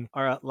amazing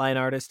line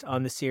artist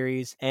on the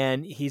series.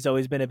 And he's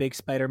always been a big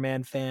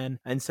Spider-Man fan.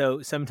 And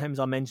so sometimes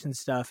I'll mention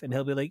stuff and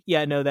he'll be like,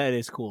 yeah, no, that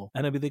is cool.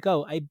 And I'll be like,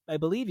 oh, I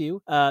believe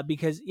you.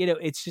 Because,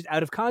 it's just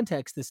out of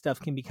context. This stuff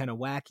can be kind of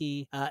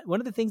wacky. One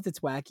of the things that's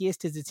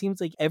wackiest is it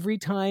seems like every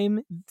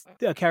time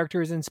a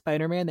character is in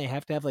Spider-Man, they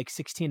have to have like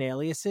 16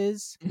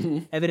 aliases. Mm-hmm.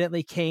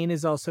 Evidently, Kane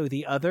is also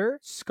the other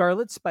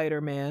Scarlet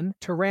Spider-Man,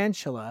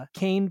 Tarantula,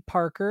 Kane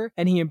Parker,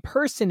 and he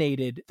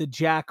impersonated the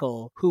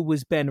Jackal, who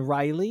was Ben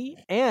Reilly,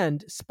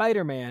 and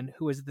Spider-Man,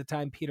 who was at the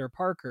time Peter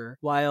Parker,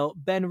 while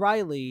Ben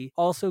Reilly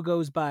also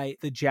goes by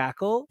the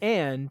Jackal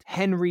and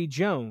Henry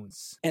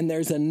Jones. And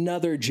there's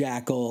another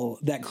Jackal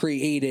that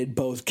created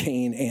both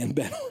Kane and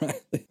Ben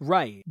Reilly.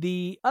 Right.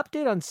 The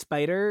update on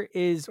Spider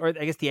is, or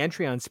I guess the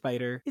entry on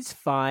Spider is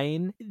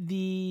fine.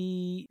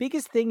 The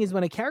biggest thing is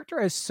when a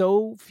character has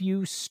so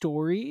few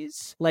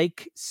stories,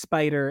 like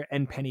Spider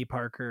and Penny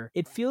Parker,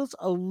 it feels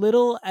a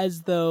little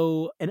as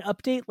though an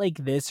update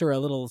like this or a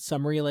little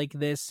summary like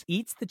this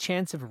eats the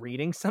chance of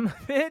reading some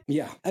of it.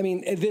 Yeah. I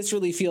mean, this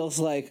really feels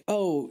like,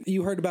 oh,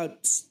 you heard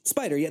about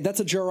Spider. Yeah, that's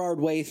a Gerard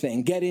Way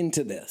thing. Get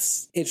into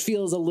this. It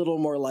feels a little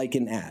more like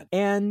an ad.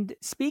 And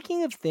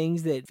speaking of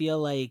things that feel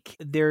like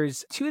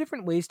there's two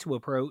different ways to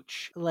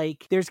approach,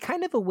 like there's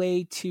kind of a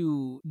way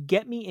to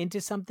get me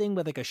into something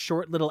with like a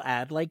short little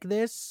ad like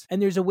this,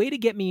 and there's a way to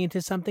get me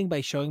into something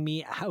by showing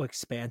me how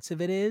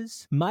expansive it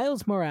is.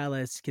 Miles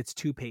Morales gets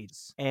 2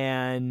 pages,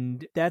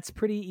 and that's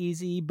pretty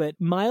easy, but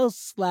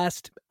Miles'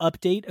 last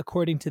update,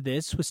 according to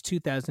this, was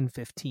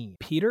 2015.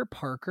 Peter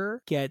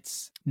Parker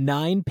gets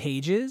 9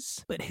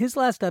 pages, but his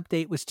last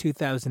update was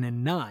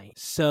 2009.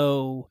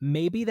 So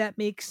maybe that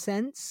makes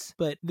sense,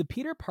 but the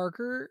Peter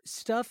Parker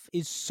stuff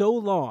is so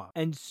long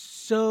and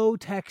so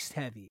text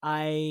heavy.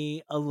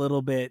 I a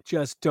little bit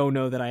just don't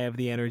know that I have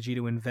the energy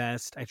to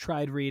invest. I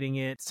tried reading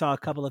it, saw a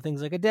couple of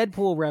things like a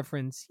Deadpool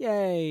reference,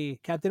 yay,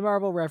 Captain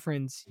Marvel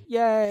reference,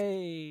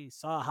 yay,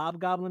 saw a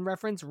Hobgoblin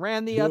reference,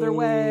 ran the other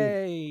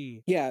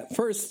way. Yeah,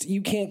 first,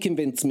 you can't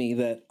convince me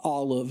that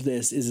all of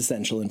this is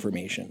essential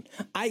information.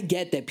 I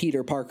get that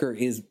Peter Parker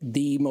is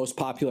the most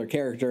popular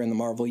character in the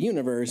Marvel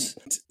Universe.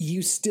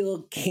 You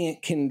still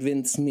can't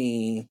convince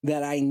me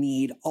that I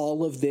need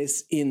all of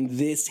this in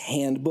this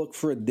handbook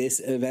for this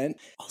event.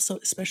 Also,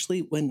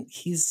 especially when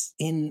he's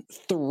in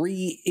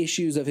 3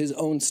 issues of his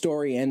own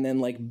story and then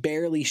like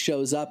barely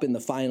shows up in the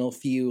final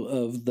few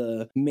of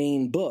the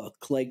main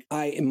book. Like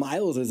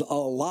Miles is a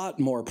lot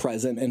more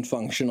present and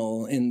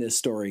functional in this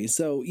story.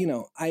 So, you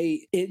know,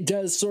 it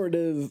does sort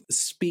of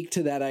speak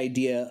to that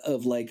idea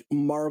of like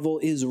Marvel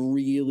is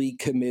really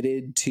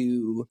committed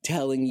to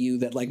telling you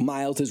that like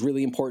Miles is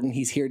really important.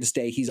 He's here to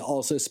stay. He's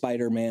also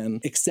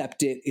Spider-Man.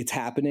 Accept it. It's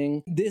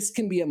happening. This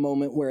can be a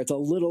moment where it's a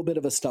little bit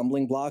of a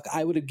stumbling block.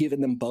 I would have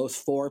given them both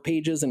 4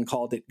 pages and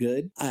called it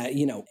good.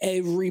 You know,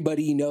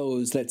 everybody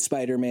knows that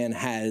Spider-Man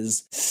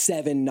has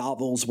 7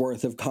 novels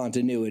worth of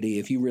continuity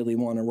if you really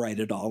want to write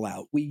it all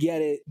out. We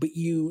get it, but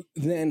you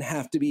then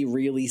have to be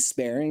really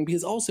sparing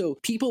because also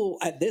people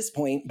at this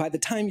point, by the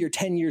time you're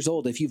 10 years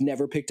old, if you've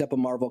never picked up a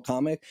Marvel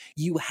comic,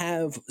 you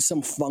have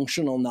some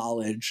functional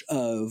knowledge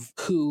of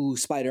who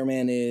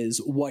Spider-Man is,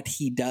 what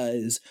he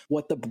does,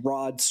 what the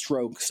broad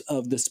strokes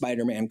of the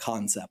Spider-Man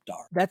concept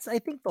are. That's, I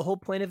think, the whole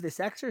point of this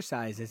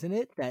exercise, isn't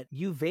it? That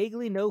you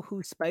vaguely know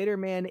who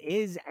Spider-Man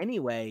is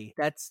anyway.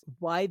 That's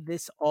why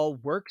this all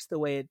works the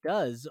way it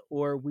does,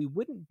 or we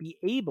wouldn't be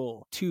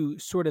able to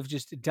sort of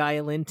just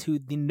dial into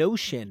the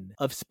notion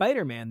of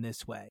Spider-Man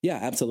this way. Yeah,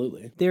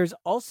 absolutely. There's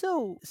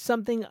also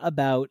something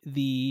about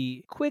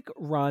the quick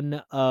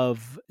run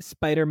of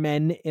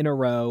Spider-Men in a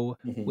row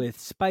with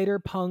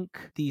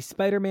Spider-Punk, the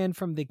Spider-Man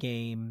from the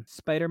game,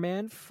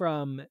 Spider-Man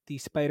from the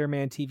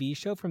Spider-Man TV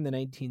show from the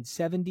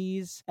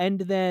 1970s,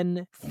 and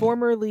then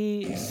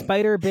formerly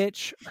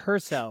Spider-Bitch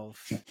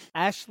herself,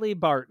 Ashley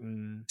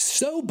Barton.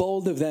 So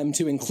bold of them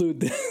to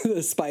include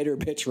the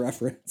Spider-Bitch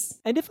reference.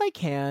 And if I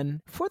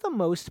can, for the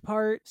most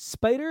part,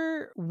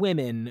 Spider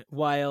women,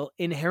 while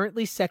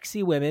inherently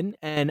sexy women,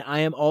 and I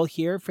am all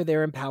here for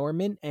their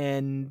empowerment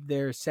and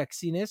their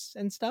sexiness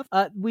and stuff,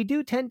 we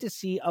do tend to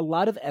see a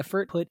lot of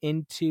effort put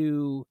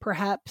into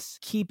perhaps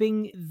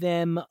keeping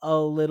them a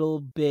little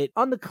bit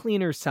on the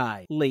cleaner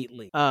side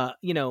lately.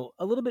 You know,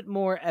 a little bit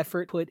more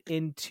effort put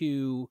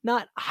into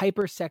not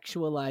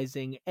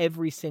hypersexualizing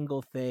every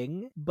single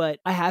thing, but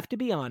I have to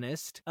be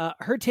honest,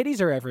 her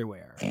titties are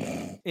everywhere.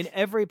 In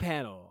every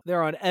panel.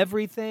 They're on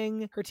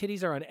everything. Her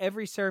titties are on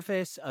every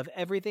surface of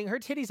everything. Her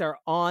titties are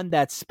on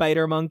that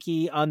spider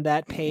monkey on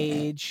that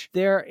page.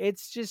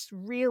 It's just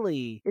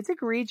really, it's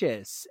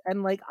egregious.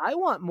 And like, I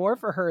want more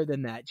for her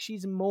than that.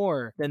 She's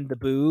more than the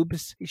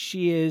boobs.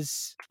 She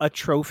is a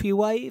trophy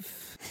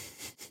wife.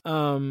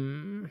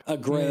 A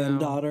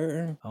granddaughter.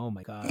 You know. Oh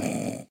my God.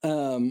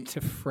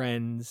 To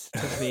friends, to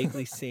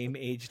vaguely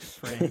same-aged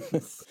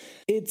friends.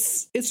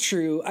 It's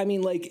true. I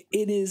mean, like,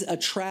 it is a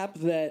trap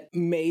that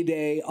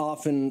Mayday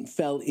often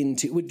fell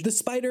into. With the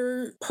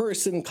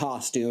Spider-Person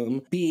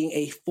costume being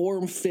a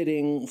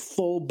form-fitting,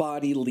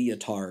 full-body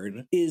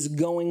leotard is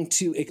going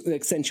to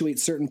accentuate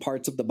certain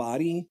parts of the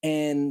body,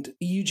 and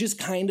you just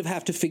kind of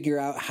have to figure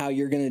out how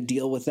you're going to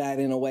deal with that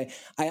in a way.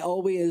 I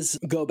always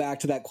go back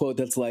to that quote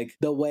that's like,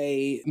 the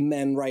way way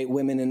men write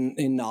women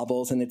in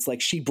novels, and it's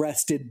like she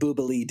breasted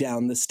boobily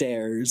down the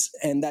stairs.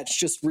 And that's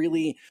just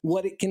really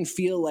what it can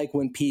feel like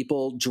when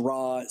people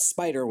draw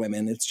spider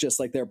women. It's just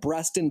like they're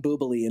breast and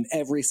boobily in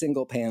every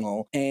single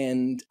panel.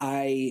 And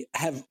I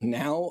have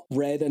now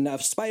read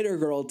enough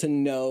Spider-Girl to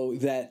know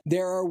that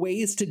there are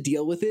ways to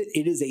deal with it.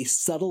 It is a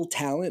subtle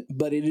talent,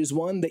 but it is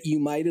one that you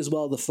might as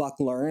well the fuck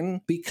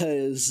learn,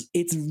 because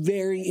it's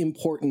very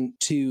important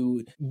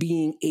to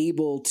being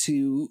able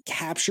to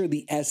capture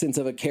the essence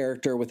of a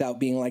character without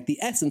being like, the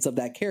essence of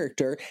that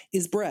character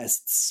is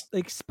breasts.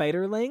 Like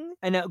Spiderling.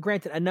 And now,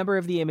 granted, a number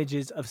of the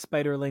images of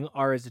Spiderling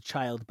are as a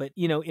child, but,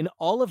 you know, in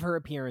all of her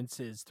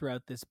appearances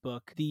throughout this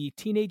book, the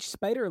teenage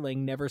Spiderling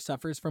never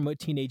suffers from what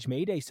Teenage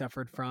Mayday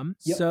suffered from.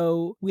 Yep.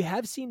 So we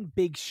have seen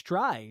big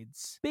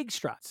strides.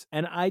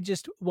 And I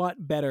just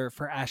want better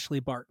for Ashley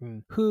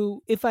Barton,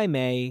 who, if I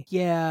may,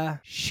 yeah,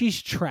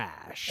 she's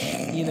trash.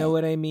 You know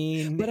what I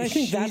mean? But I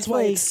think that's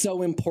why it's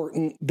so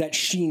important that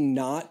she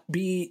not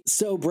be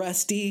so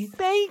breasty.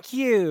 Thank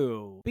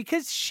you.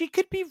 Because she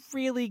could be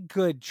really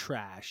good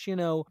trash. You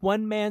know,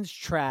 one man's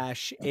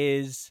trash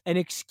is an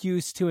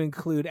excuse to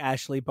include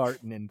Ashley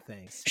Barton in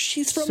things.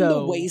 She's from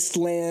the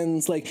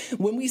wastelands. Like,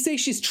 when we say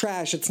she's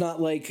trash, it's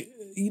not like,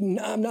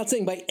 I'm not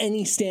saying by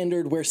any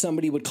standard where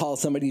somebody would call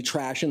somebody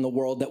trash in the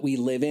world that we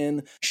live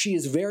in. She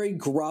is very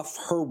gruff.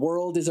 Her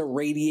world is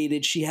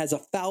irradiated. She has a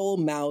foul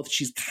mouth.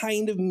 She's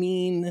kind of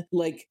mean.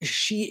 Like,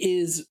 she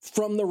is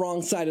from the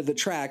wrong side of the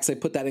tracks. I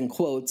put that in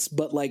quotes,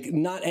 but like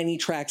not any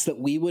tracks that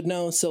we would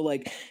know. So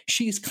like,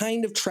 she's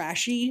kind of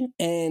trashy,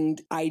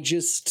 and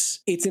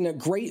it's in a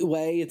great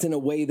way. It's in a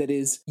way that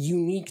is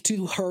unique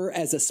to her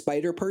as a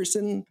spider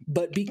person.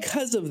 But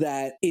because of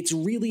that, it's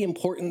really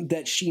important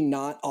that she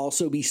not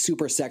also be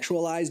super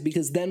sexualized,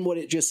 because then what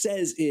it just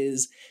says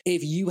is,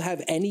 if you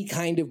have any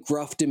kind of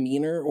gruff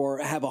demeanor or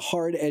have a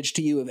hard edge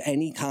to you of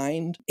any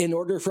kind, in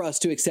order for us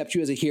to accept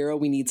you as a hero,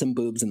 we need some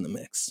boobs in the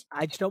mix.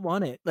 I just don't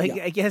want it. Like,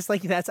 yeah. I guess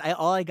like that's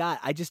all I got.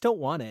 I just don't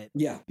want it.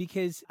 Yeah.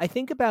 Because I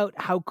think about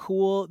how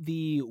cool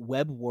the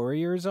web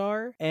warriors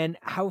are and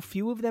how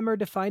few of them are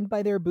defined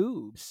by their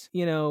boobs.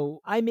 You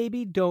know, I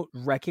maybe don't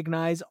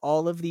recognize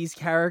all of these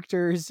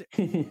characters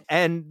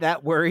and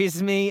that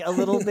worries me a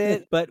little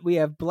bit, but we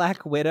have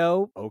Black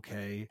Widow.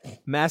 Okay.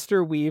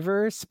 Master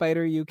Weaver,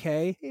 Spider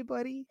UK. Hey,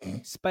 buddy.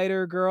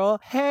 Spider Girl.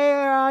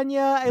 Hey,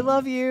 Anya. I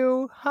love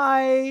you.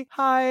 Hi.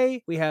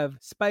 We have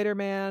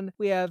Spider-Man.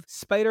 We have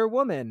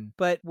Spider-Woman.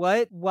 But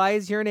what? Why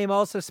is your name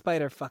also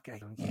Spider? Fuck, I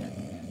don't get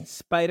it.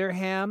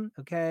 Spider-Ham.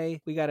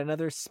 Okay. We got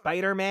another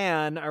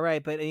Spider-Man. All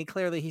right. But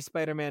clearly he's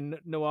Spider-Man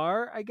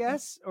Noir, I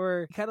guess.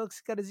 Or he kind of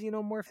looks got a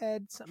xenomorph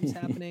head. Something's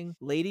happening.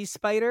 Lady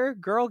Spider.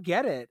 Girl,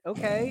 get it.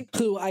 Okay.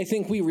 Who I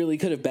think we really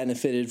could have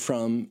benefited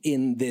from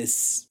in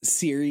this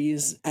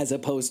series as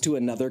opposed to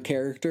another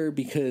character,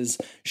 because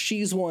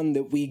she's one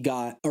that we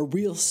got a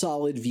real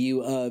solid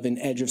view of in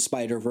Edge of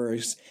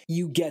Spider-Verse.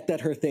 You get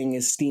that her thing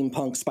is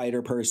steampunk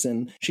spider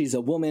person. She's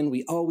a woman.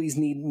 We always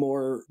need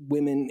more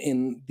women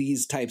in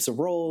these types of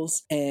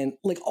roles. And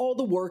like, all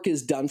the work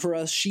is done for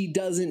us. She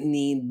doesn't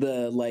need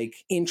the like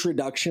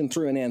introduction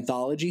through an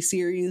anthology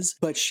series,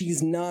 but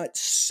she's not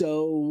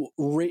so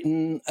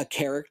written a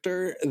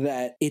character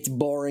that it's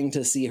boring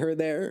to see her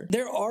there.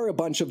 There are a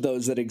bunch of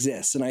those that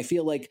exist, and I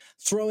feel like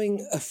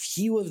throwing a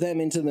few of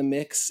them into the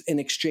mix in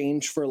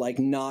exchange for like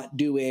not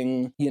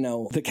doing, you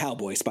know, the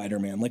Cowboy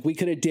Spider-Man. Like, we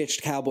could have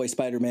ditched Cowboy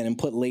Spider-Man and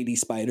put Lady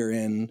Spider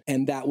in,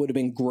 and that would have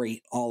been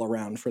great all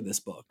around for this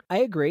book. I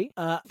agree.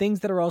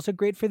 Things that are also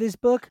great for this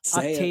book.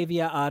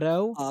 Octavia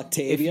Otto.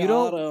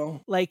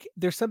 Otto. Like,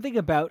 there's something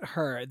about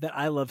her that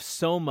I love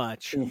so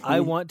much. Mm-hmm. I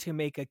want to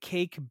make a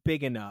cake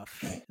big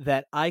enough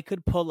that I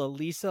could pull a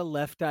Lisa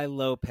Left Eye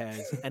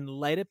Lopez and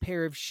light a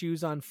pair of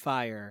shoes on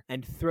fire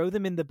and throw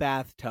them in the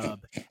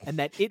bathtub, and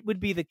that it would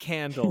be the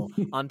candle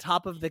on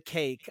top of the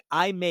cake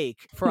I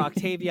make for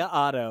Octavia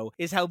Otto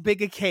is how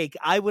big a cake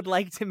I would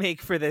like to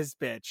make for this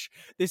bitch.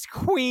 This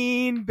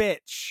queen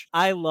bitch.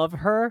 I love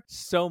her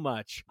so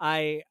much.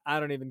 I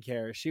don't even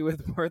care. She was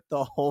worth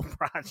the whole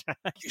project.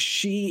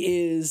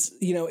 She is,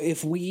 you know,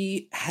 if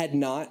we had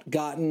not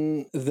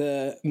gotten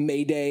the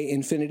Mayday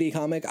Infinity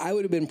comic, I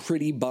would have been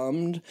pretty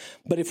bummed.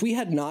 But if we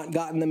had not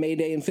gotten the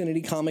Mayday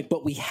Infinity comic,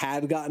 but we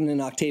had gotten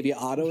an Octavia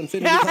Otto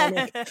Infinity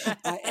comic,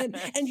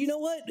 and you know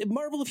what,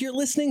 Marvel, if you're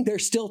listening,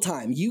 there's still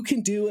time. You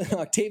can do an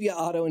Octavia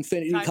Otto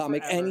Infinity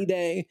comic forever. Any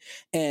day,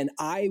 and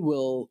I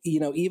will, you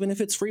know, even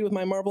if it's free with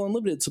my Marvel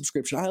Unlimited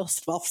subscription, I'll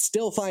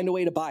still find a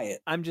way to buy it.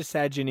 I'm just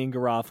sad Janine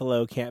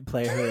Garofalo can't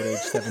play her at age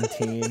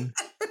 17.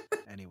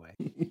 Anyway,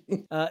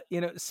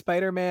 you know,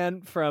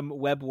 Spider-Man from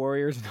Web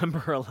Warriors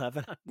number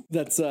 11.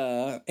 That's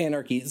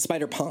Anarchy,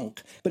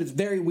 Spider-Punk. But it's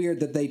very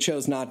weird that they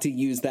chose not to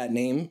use that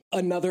name.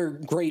 Another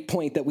great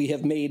point that we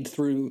have made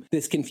through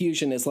this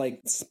confusion is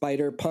like,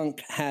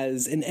 Spider-Punk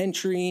has an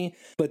entry,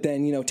 but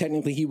then, you know,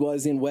 technically he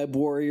was in Web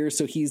Warriors,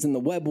 so he's in the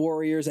Web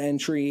Warriors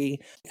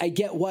entry. I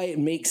get why it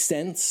makes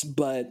sense,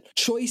 but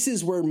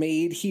choices were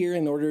made here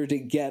in order to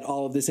get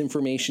all of this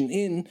information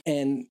in.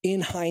 And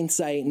in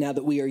hindsight, now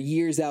that we are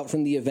years out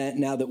from the event,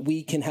 now that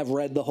we can have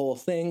read the whole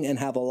thing and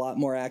have a lot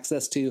more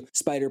access to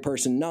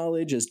Spider-Person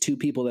knowledge as two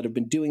people that have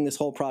been doing this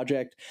whole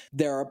project,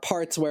 there are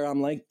parts where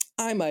I'm like,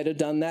 I might have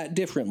done that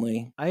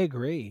differently. I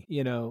agree.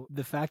 You know,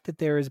 the fact that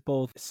there is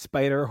both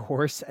Spider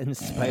Horse and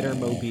Spider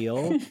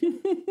Mobile,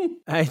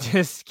 I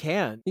just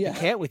can't. Yeah. I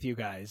can't with you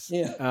guys.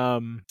 Yeah.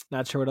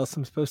 Not sure what else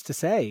I'm supposed to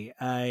say.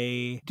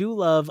 I do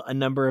love a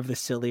number of the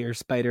sillier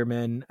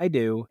Spider-Men. I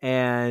do.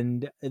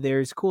 And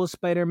there's cool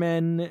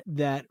Spider-Men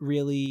that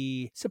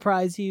really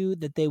surprise you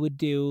that they would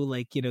do,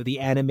 like, you know, the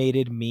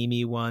animated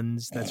meme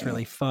ones. That's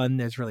really fun.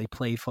 That's really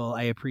playful.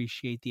 I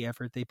appreciate the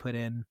effort they put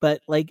in.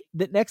 But like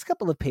the next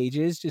couple of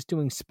pages, just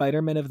doing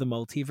Spider-Man of the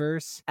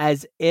Multiverse,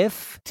 as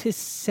if to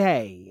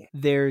say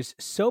there's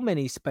so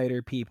many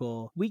Spider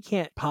people, we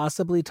can't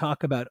possibly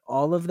talk about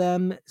all of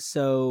them.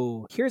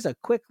 So here's a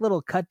quick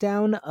little cut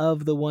down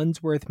of the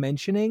ones worth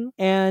mentioning.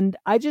 And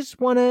I just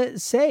want to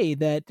say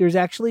that there's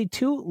actually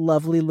two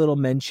lovely little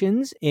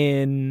mentions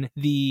in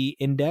the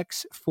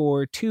index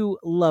for two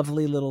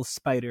lovely little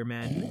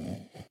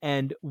Spider-Men.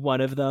 And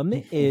one of them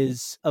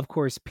is, of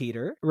course,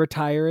 Peter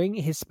retiring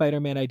his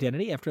Spider-Man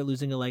identity after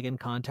losing a leg in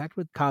combat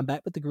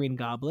with the Green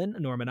Goblin,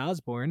 Norman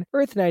Osborn.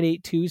 Earth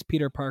 982's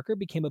Peter Parker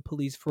became a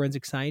police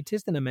forensic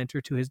scientist and a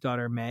mentor to his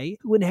daughter May,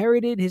 who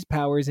inherited his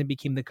powers and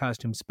became the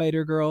costume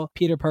Spider-Girl.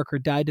 Peter Parker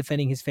died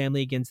defending his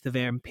family against the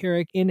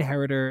vampiric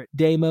inheritor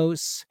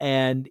Deimos,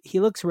 and he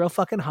looks real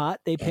fucking hot.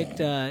 They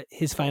picked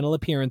his final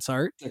appearance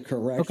art. The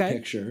correct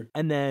picture.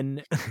 And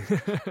then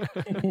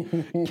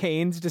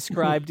Kane's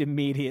described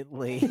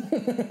immediately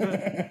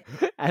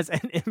as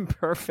an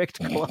imperfect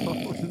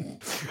clone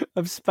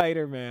of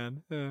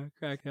Spider-Man.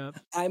 Crack up.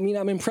 I mean,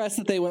 I'm impressed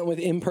that they went with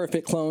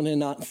imperfect clone and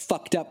not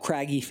fucked up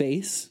craggy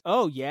face.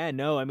 Oh, yeah,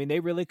 no. I mean, they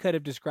really could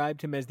have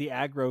described him as the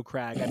aggro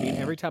crag. I mean,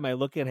 every time I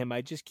look at him,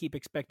 I just keep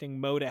expecting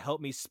Mo to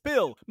help me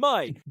spill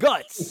my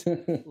guts.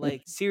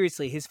 Like,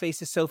 seriously, his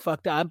face is so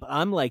fucked up.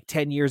 I'm like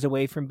 10 years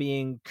away from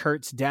being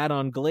Kurt's dad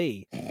on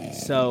Glee.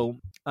 So,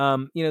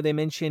 you know, they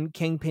mentioned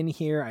Kingpin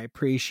here. I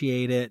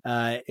appreciate it.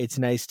 It's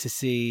nice to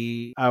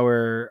see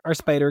our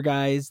Spider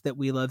guys that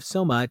we love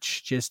so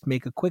much just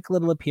make a quick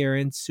little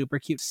appearance. Super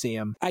cute to see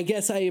them. I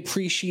guess I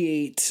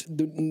appreciate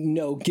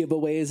no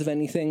giveaways of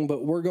anything,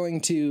 but we're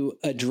going to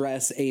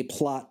address a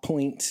plot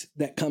point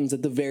that comes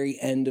at the very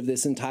end of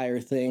this entire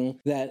thing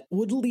that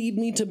would lead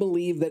me to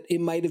believe that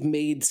it might have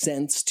made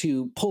sense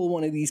to pull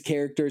one of these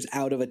characters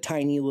out of a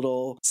tiny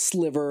little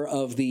sliver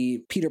of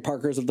the Peter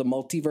Parkers of the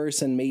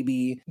multiverse and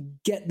maybe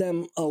get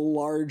them a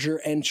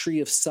larger entry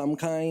of some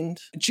kind,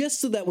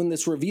 just so that when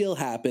this reveal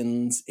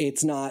happens,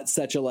 it's not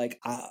such a like,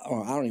 I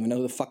don't even know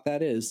who the fuck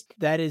that is.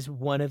 That is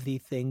one of the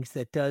things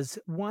that does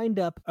wind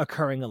up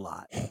occurring a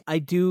lot. I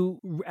do,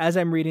 as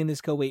I'm reading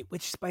this, go, wait,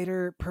 which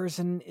Spider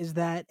person is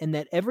that? And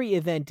that every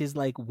event is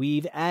like,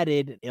 we've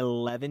added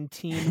 11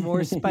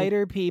 more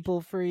Spider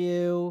people for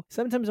you.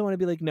 Sometimes I want to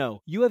be like,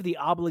 no, you have the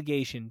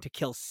obligation to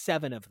kill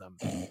 7 of them.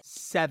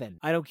 7.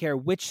 I don't care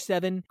which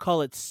 7.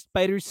 Call it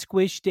Spider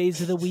Squish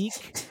days of the week.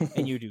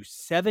 And you do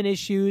 7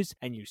 issues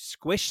and you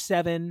squish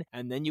 7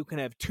 and then you can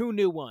have 2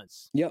 new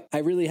ones. Yep, I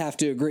really have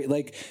to agree.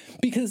 Like,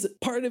 because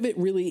part of it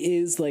really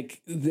is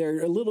like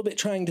they're a little bit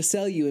trying to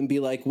sell you and be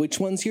like, which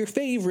one's your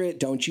favorite?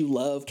 Don't you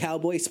love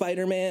Cowboy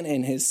Spider-Man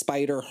and his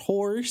Spider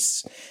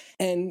Horse?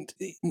 And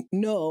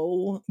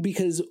no,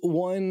 because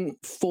one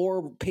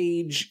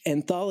 4-page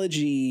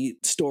anthology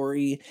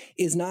story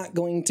is not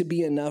going to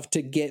be enough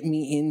to get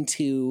me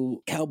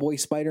into Cowboy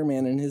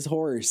Spider-Man and his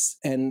horse.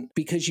 And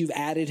because you've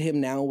added him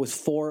now with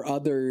 4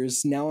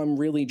 others, now I'm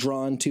really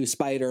drawn to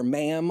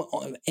Spider-Man,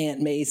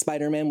 Aunt May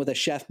Spider-Man with a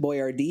Chef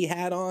Boyardee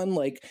hat on.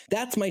 Like,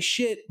 that's my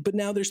shit. But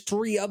now there's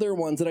 3 other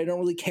ones that I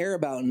don't really care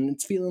about. And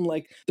it's feeling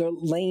like the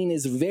lane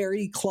is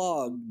very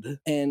clogged.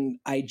 And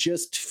I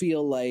just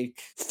feel like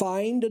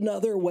find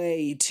another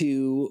way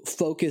to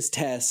focus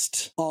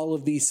test all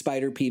of these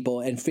Spider people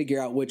and figure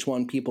out which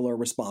one people are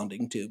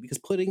responding to, because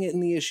putting it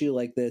in the issue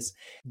like this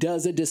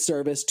does a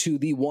disservice to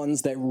the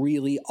ones that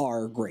really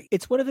are great.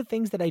 It's one of the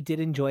things that I did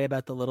enjoy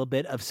about the little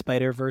bit of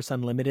Spider-Verse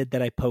Unlimited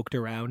that I poked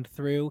around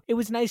through. It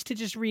was nice to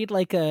just read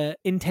like a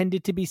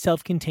intended to be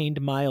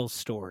self-contained Miles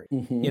story.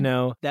 Mm-hmm. You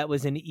know, that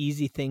was an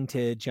easy thing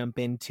to jump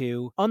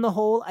into. On the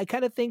whole, I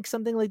kind of think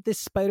something like this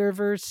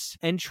Spider-Verse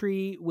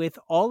entry with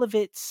all of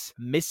its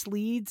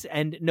misleads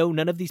and no,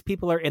 none of these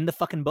people are in the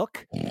fucking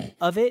book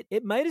of it,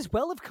 it might as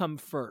well have come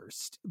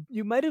first.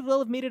 You might as well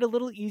have made it a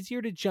little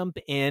easier to jump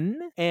in,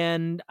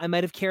 and I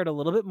might have cared a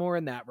little bit more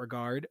in that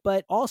regard.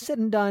 But all said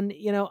and done,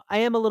 you know, I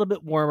am a little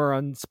bit warmer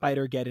on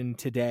Spider-Geddon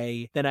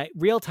today than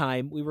real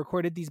time. We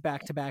recorded these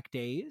back-to-back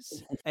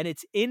days, and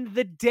it's in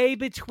the day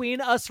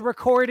between us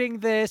recording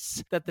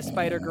this that the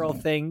Spider-Girl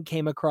thing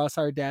came across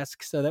our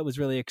desk, so that was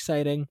really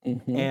exciting.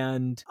 Mm-hmm.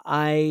 And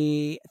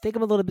I think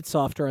I'm a little bit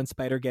softer on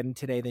Spider-Geddon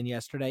today than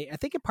yesterday. I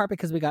think in part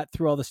because we got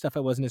through all the stuff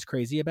I wasn't as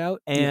crazy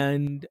about.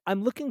 And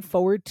I'm looking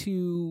forward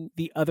to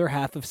the other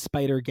half of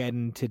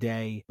Spider-Geddon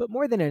today. But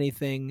more than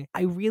anything,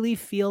 I really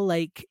feel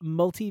like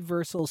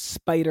multiversal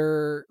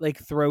spider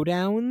like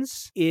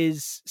throwdowns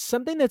is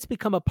something that's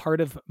become a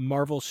part of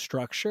Marvel's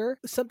structure.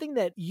 Something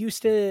that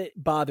used to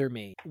bother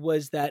me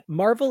was that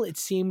Marvel, it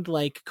seemed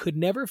like, could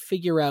never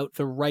figure out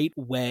the right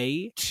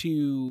way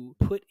to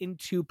put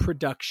into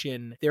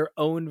production their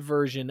own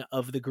version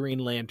of the Green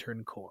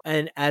Lantern Corps.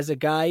 And as a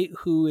guy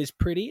who is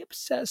pretty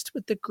obsessed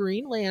with the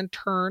Green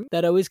Lantern,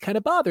 that always kind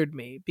of bothered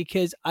me,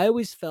 because I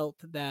always felt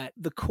that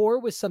the Corps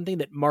was something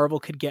that Marvel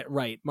could get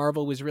right.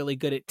 Marvel was really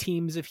good at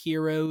teams of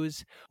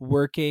heroes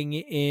working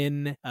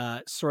in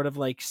sort of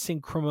like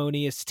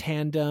synchronous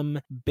tandem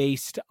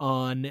based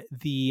on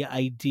the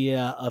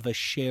idea of a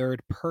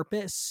shared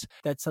purpose.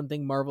 That's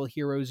something Marvel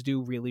heroes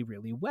do really,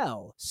 really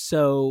well.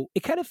 So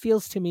it kind of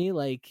feels to me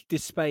like,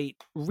 despite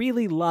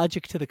really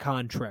logic to the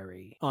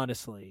contrary,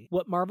 honestly,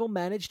 what Marvel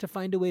managed to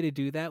find a way to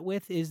do that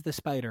with is the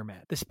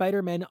Spider-Men. The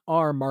Spider-Men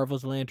are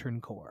Marvel's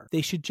Lantern Corps.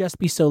 They should just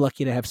be so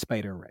lucky to have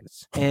spider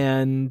rings.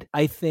 And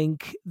I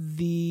think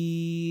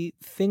the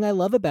thing I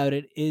love about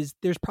it is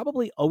there's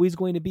probably always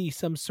going to be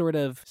some sort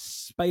of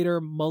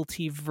spider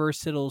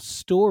multiversal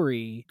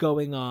story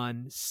going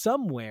on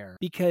somewhere,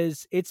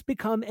 because it's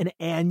become an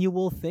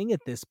annual thing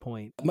at this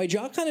point. My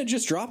jaw kind of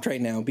just dropped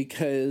right now,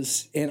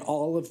 because in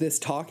all of this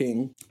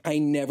talking, I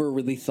never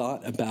really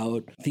thought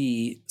about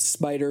the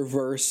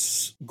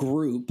Spider-Verse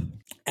group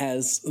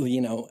as,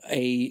 you know,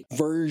 a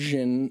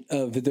version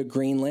of the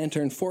Green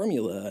Lantern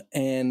formula.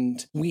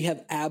 And we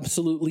have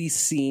absolutely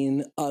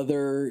seen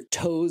other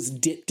toes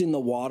dipped in the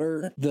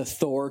water. The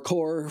Thor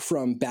Corps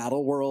from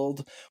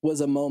Battleworld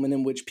was a moment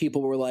in which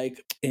people were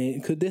like,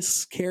 could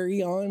this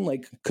carry on?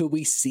 Like, could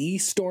we see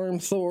Storm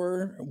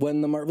Thor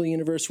when the Marvel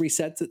Universe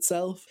resets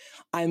itself?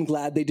 I'm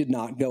glad they did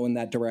not go in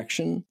that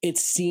direction. It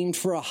seemed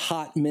for a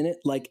hot minute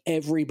like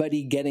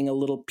everybody getting a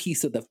little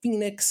piece of the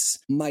Phoenix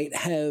might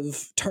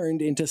have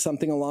turned into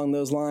something along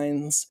those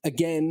lines.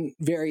 Again,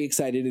 very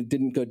excited it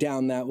didn't go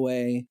down that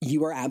way.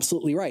 You are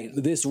absolutely right.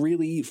 This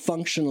really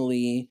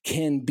functionally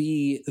can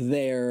be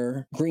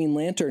their Green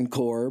Lantern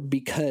Corps,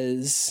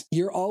 because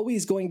you're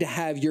always going to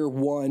have your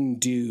one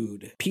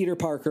dude. Peter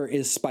Parker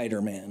is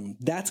Spider-Man.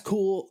 That's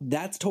cool.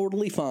 That's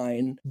totally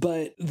fine.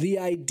 But the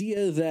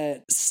idea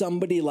that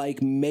somebody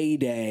like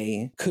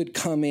Mayday could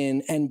come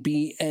in and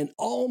be an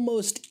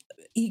almost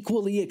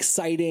equally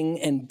exciting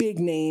and big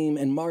name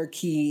and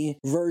marquee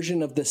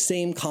version of the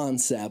same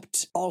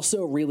concept,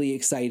 also really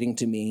exciting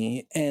to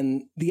me.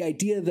 And the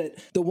idea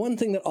that the one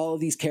thing that all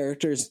of these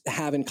characters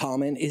have in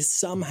common is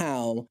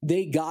somehow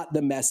they got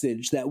the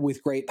message that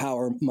with great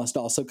power must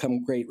also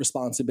come great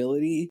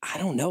responsibility. I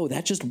don't know,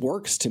 that just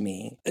works to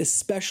me,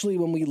 especially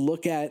when we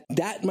look at,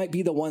 that might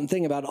be the one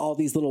thing about all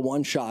these little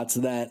one shots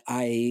that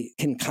I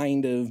can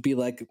kind of be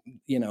like,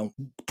 you know,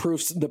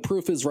 the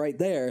proof is right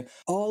there.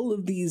 All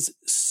of these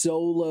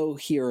solo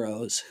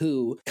heroes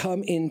who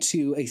come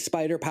into a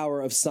spider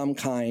power of some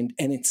kind,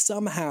 and it's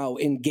somehow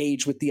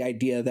engaged with the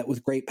idea that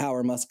with great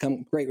power must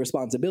come great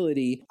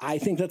responsibility. I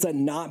think that's a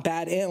not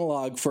bad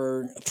analog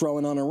for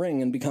throwing on a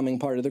ring and becoming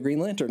part of the Green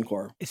Lantern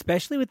Corps.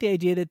 Especially with the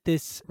idea that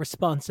this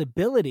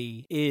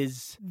responsibility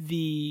is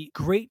the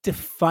great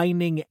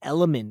defining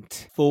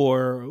element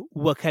for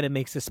what kind of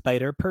makes a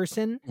spider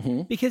person.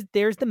 Mm-hmm. Because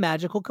there's the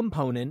magical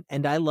component,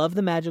 and I love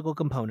the magical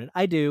component.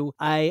 I do.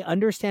 I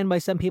understand why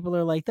some people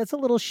are like, that's a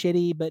little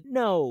shitty, but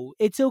no,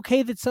 it's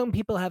okay that some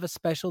people have a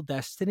special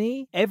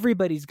destiny.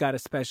 Everybody's got a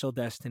special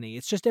destiny.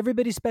 It's just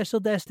everybody's special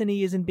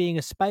destiny isn't being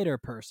a spider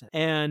person.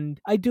 And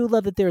I do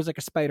love that there's like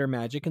a spider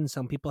magic, and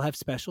some people have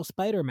special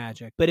spider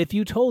magic. But if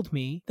you told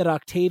me that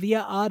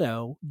Octavia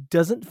Otto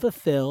doesn't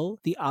fulfill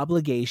the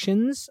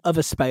obligations of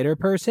a spider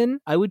person,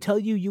 I would tell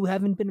you you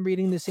haven't been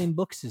reading the same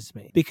books as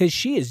me, because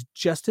she is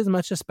just as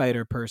much a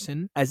spider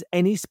person as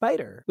any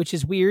spider, which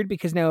is weird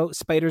because now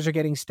spiders are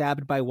getting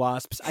stabbed by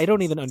wasps. I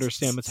don't even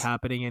understand what's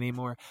happening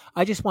anymore.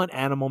 I just want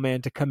Animal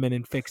Man to come in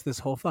and fix this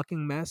whole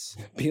fucking mess.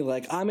 Be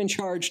like, I'm in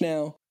charge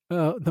now.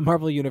 The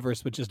Marvel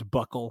Universe would just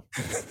buckle.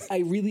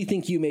 I really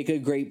think you make a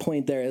great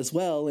point there as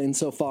well,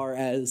 insofar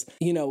as,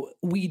 you know,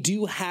 we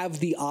do have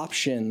the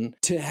option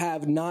to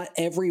have not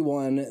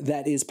everyone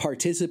that is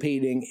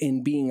participating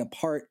in being a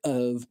part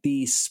of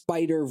the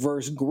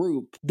Spider-Verse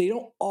group. They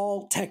don't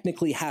all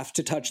technically have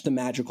to touch the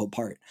magical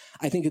part.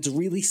 I think it's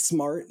really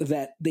smart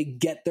that they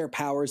get their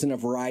powers in a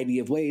variety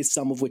of ways,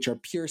 some of which are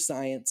pure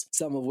science,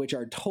 some of which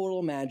are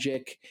total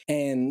magic.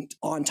 And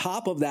on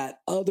top of that,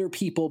 other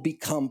people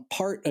become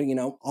part, you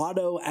know,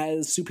 Otto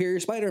as Superior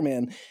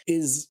Spider-Man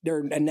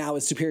and now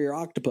as Superior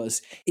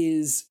Octopus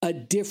is a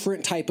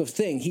different type of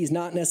thing. He's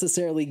not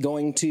necessarily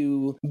going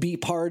to be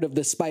part of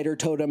the Spider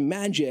Totem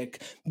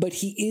magic, but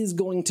he is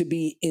going to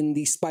be in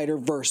the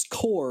Spider-Verse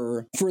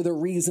core for the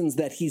reasons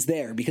that he's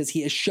there, because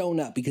he has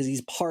shown up, because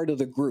he's part of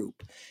the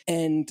group.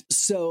 And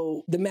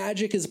so the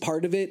magic is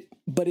part of it,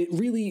 but it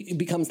really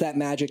becomes that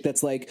magic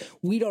that's like,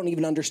 we don't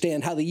even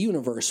understand how the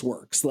universe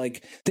works.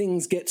 Like,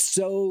 things get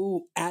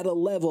so at a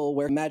level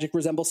where magic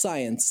resembles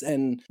science months,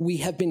 and we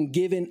have been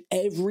given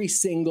every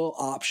single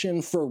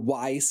option for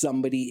why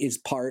somebody is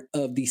part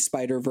of the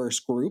Spider-Verse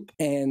group.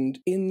 And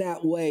in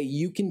that way,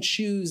 you can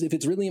choose, if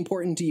it's really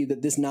important to you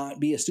that this not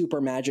be a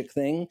super magic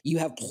thing, you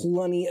have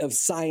plenty of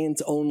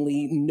science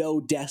only, no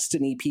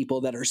destiny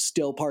people that are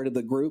still part of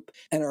the group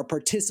and are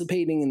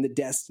participating in the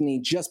destiny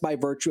just by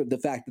virtue of the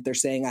fact that they're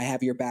saying, I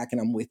have your back and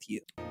I'm with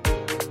you.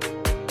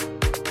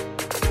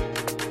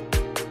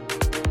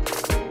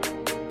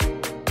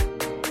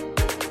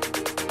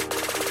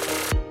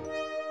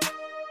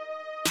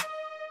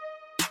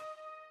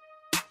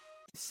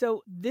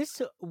 So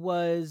this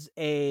was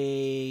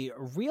a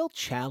real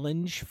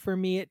challenge for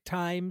me at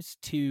times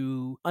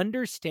to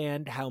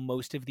understand how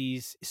most of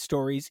these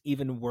stories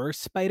even were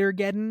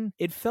Spider-Geddon.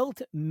 It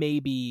felt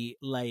maybe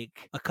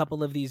like a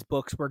couple of these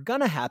books were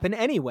gonna happen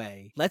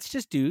anyway. Let's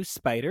just do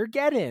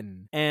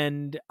Spider-Geddon.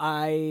 And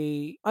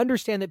I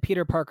understand that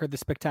Peter Parker, the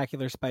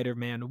Spectacular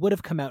Spider-Man, would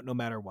have come out no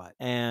matter what.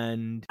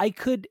 And I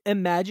could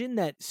imagine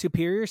that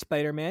Superior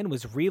Spider-Man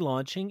was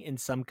relaunching in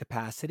some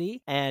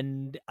capacity.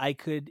 And I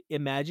could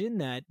imagine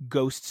that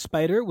Ghost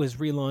Spider was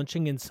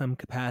relaunching in some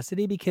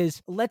capacity,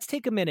 because let's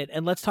take a minute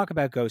and let's talk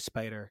about Ghost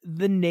Spider.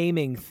 The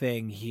naming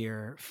thing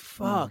here,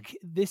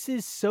 this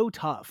is so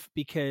tough,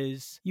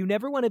 because you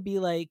never want to be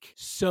like,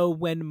 so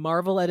when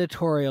Marvel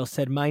editorial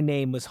said my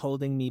name was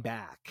holding me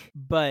back,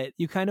 but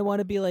you kind of want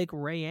to be like,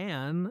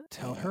 Rayanne,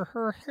 tell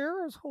her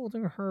hair is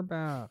holding her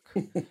back.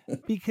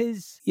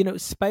 Because, you know,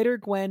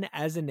 Spider-Gwen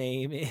as a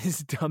name is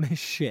dumb as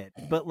shit,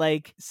 but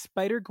like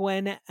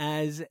Spider-Gwen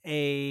as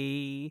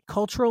a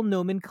cultural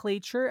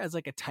nomenclature, as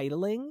like a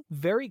titling,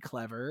 very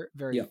clever,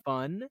 very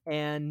fun.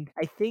 And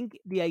I think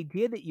the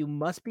idea that you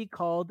must be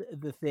called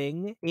the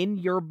Thing in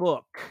your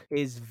book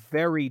is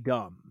very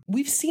dumb.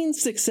 We've seen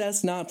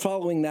success not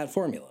following that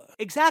formula.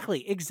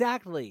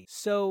 Exactly.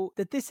 So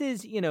that this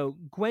is, you know,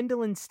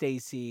 Gwendolyn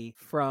Stacy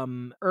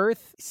from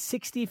Earth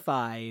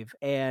 65,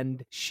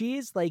 and she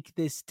is like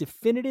this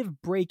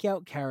definitive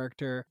breakout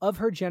character of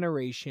her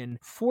generation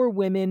for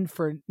women,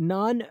 for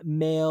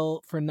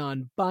non-male, for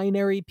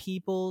non-binary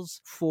peoples,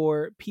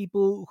 for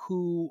people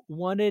who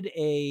wanted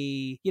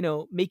a, you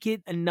know, make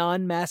it a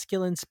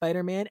non-masculine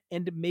Spider-Man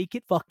and make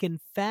it fucking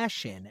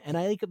fashion. And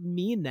I like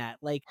mean that,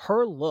 like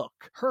her look,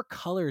 her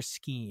color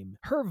scheme,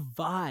 her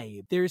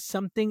vibe, there's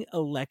something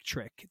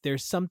electric.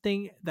 There's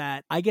something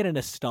that I get a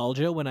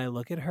nostalgia when I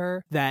look at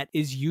her that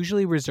is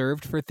usually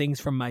reserved for things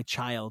from my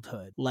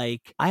childhood.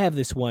 Like, I have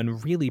this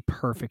one really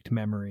perfect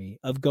memory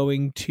of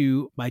going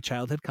to my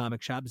childhood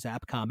comic shop,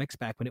 Zap Comics,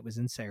 back when it was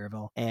in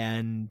Sayreville,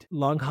 and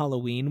Long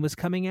Halloween was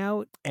coming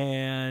out,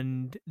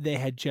 and they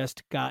had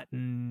just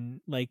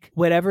gotten like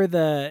whatever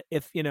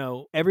if you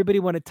know, everybody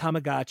wanted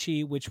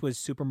Tamagotchi, which was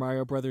Super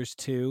Mario Brothers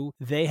 2,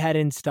 they had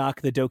in stock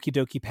the Doki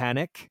Doki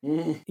Panic.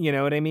 You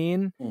know what I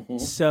mean?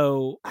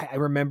 So I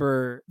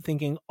remember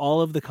thinking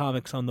all of the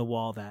comics on the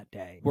wall that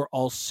day were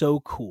all so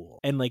cool.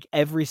 And like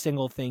every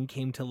single thing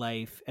came to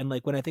life. And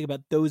like when I think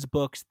about those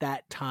books,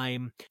 that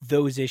time,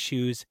 those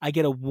issues, I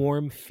get a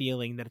warm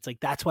feeling that it's like,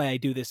 that's why I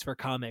do this for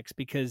comics,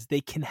 because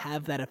they can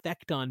have that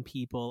effect on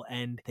people.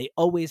 And they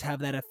always have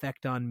that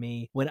effect on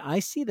me. When I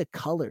see the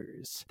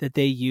colors that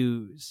they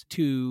use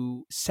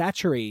to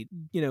saturate,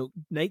 you know,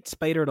 Night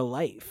Spider to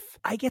life,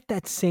 I get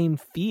that same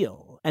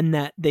feel. And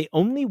that they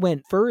only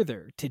went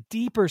further to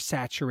deeper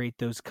saturate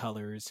those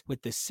colors,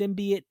 with the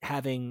symbiote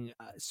having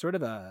sort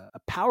of a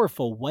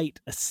powerful white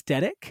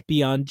aesthetic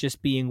beyond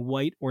just being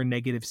white or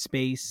negative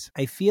space.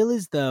 I feel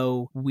as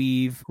though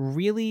we've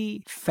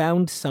really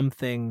found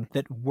something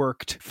that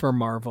worked for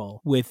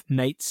Marvel with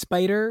Night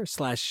Spider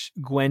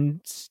 /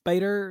 Gwen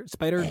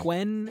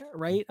Spider-Gwen,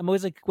 right? I'm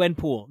always like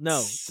Gwenpool. No,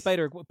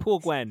 Spider-Pool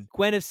Gwen.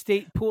 Gwen of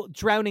State Pool,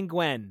 Drowning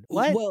Gwen.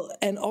 What? Well,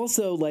 and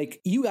also, like,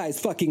 you guys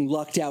fucking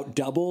lucked out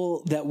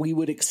double that we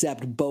would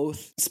accept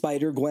both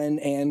Spider-Gwen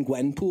and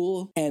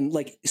Gwenpool, and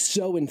like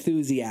so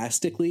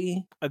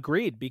enthusiastically.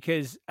 Agreed,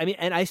 because I mean,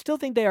 and I still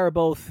think they are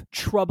both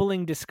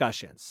troubling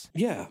discussions.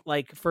 Yeah.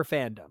 Like for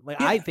fandom.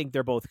 Like I think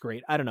they're both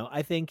great. I don't know.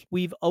 I think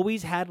we've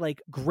always had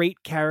like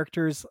great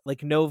characters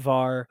like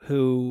Noh-Varr,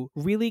 who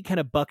really kind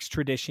of bucks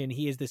tradition.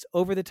 He is this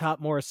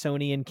over-the-top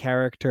Morrisonian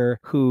character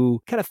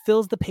who kind of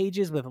fills the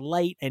pages with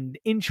light and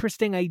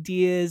interesting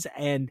ideas,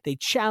 and they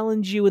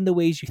challenge you in the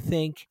ways you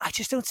think. I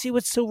just don't see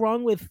what's so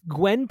wrong with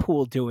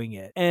Gwenpool doing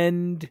it.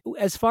 And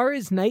as far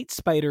as Night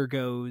Spider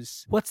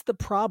goes, what's the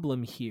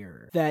problem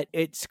here? That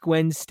it's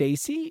Gwen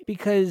Stacy?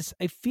 Because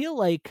I feel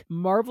like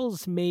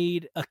Marvel's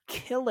made a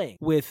killing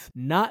with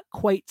not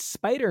quite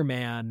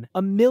Spider-Man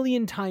a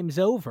million times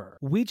over.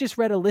 We just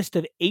read a list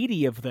of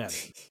 80 of them.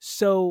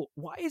 So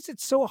why is it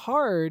so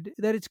hard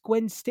that it's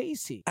Gwen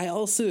Stacy? I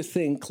also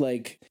think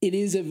like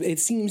it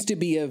seems to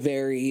be a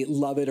very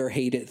love it or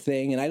hate it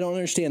thing. And I don't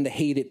understand the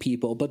hate it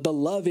people, but the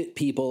love it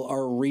people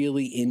are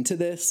really into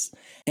this.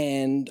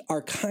 and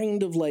are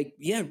kind of like,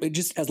 yeah,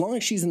 just as long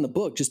as she's in the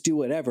book, just do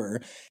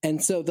whatever.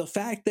 And so the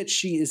fact that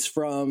she's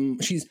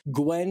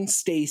Gwen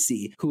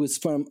Stacy, who is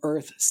from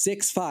Earth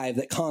 6-5,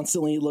 that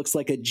constantly looks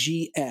like a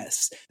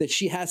GS, that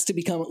she has to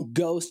become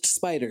Ghost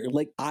Spider.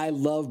 Like, I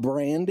love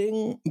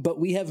branding, but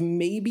we have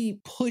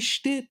maybe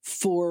pushed it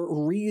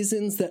for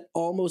reasons that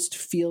almost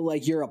feel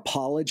like you're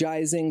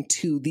apologizing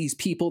to these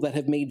people that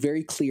have made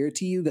very clear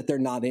to you that they're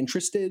not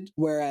interested.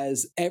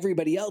 Whereas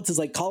everybody else is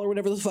like, call her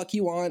whatever the fuck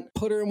you want,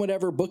 put her in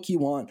whatever book you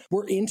want.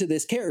 We're into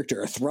this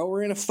character. Throw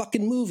her in a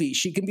fucking movie.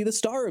 She can be the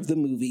star of the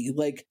movie.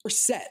 Like, we're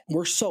set.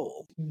 We're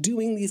sold.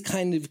 Doing these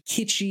kind of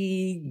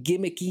kitschy,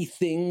 gimmicky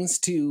things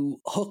to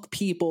hook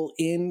people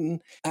in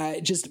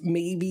just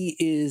maybe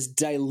is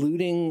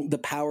diluting the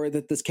power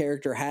that this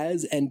character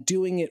has and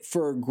doing it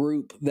for a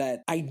group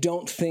that I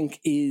don't think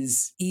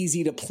is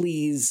easy to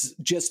please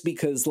just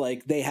because,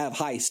 like, they have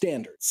high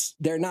standards.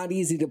 They're not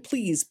easy to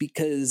please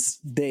because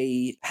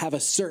they have a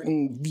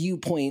certain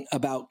viewpoint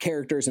about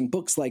characters in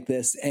books like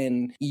this,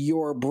 and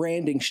your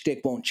branding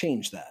shtick won't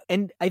change that.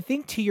 And I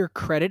think, to your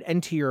credit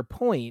and to your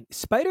point,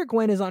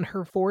 Spider-Gwen is on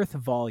her 4th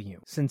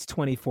volume since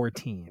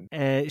 2014.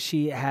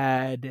 She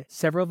had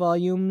several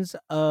volumes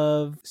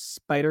of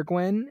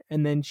Spider-Gwen,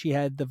 and then she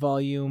had the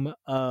volume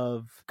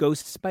of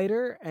Ghost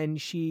Spider, and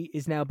she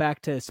is now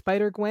back to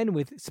Spider-Gwen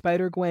with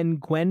Spider-Gwen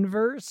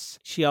Gwenverse.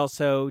 She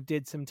also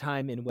did some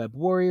time in Web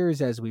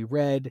Warriors, as we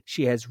read.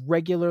 She has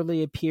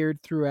regularly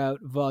appeared throughout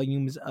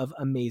volumes of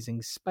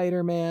Amazing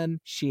Spider-Man.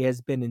 She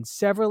has been in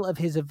several of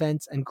his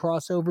events and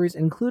crossovers,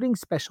 including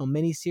special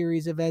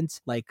miniseries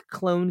events like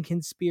Clone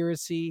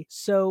Conspiracy.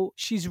 So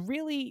she's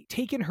really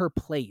taken her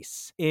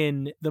place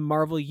in the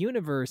Marvel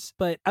Universe.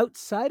 But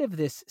outside of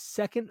this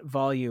 2nd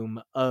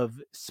volume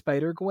of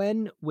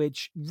Spider-Gwen,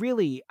 which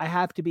really, I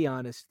have to be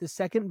honest, the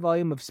 2nd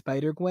volume of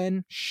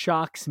Spider-Gwen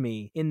shocks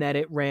me in that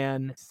it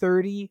ran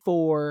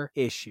 34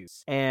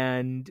 issues.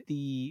 And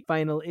the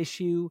final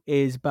issue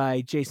is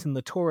by Jason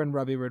Latour and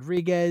Robbie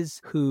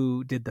Rodriguez,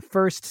 who did the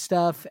first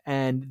stuff,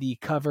 and the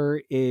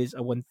cover is a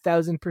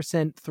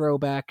 1000%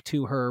 throwback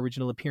to her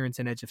original appearance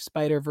in Edge of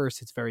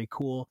Spider-Verse. It's very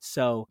cool.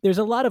 So there's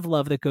a lot of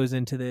love that goes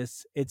into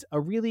this. It's a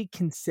really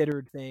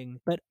considered thing,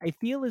 but I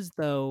feel as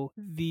though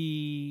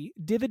the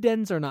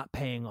dividends are not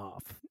paying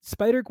off.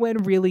 Spider-Gwen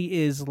really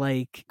is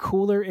like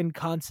cooler in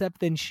concept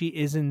than she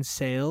is in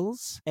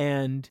sales.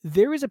 And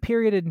there is a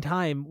period in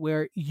time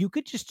where you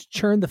could just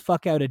churn the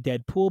fuck out a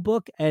Deadpool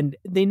book, and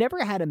they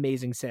never had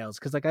amazing sales.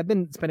 Cause like, I've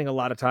been spending a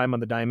lot of time on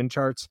the Diamond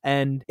charts,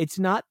 and it's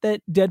not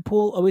that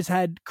Deadpool always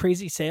had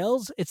crazy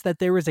sales. It's that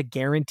there was a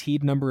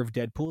guaranteed number of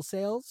Deadpool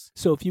sales.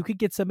 So if you could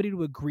get somebody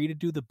to agree to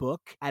do the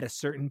book at a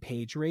certain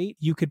page rate,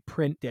 you could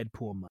print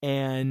Deadpool money.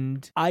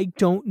 And I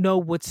don't know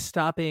what's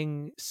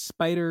stopping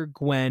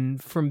Spider-Gwen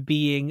from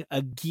being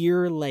a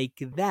gear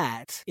like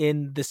that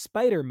in the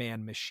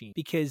Spider-Man machine,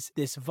 because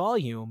this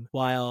volume,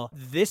 while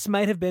this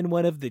might have been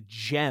one of the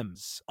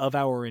gems of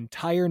our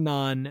entire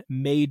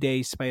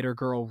non-Mayday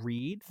Spider-Girl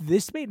read,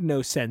 this made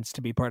no sense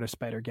to be part of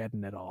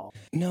Spider-Geddon at all.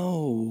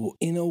 No,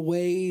 in a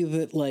way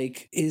that,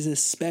 like, is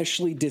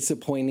especially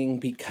disappointing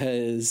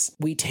because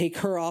we take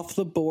her off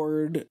the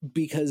board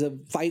because of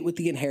Fight with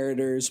the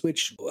Inheritors,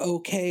 which,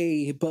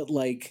 okay, but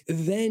like,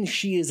 then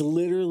she is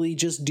literally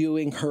just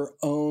doing her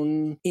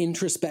own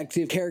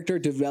introspective character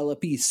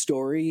developy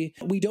story.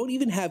 We don't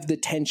even have the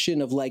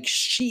tension of like,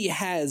 she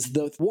has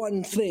the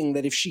one thing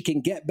that if she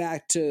can get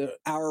back to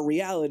our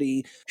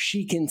reality,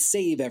 she can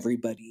save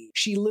everybody.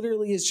 She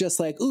literally is just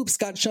like, oops,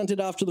 got shunted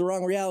off to the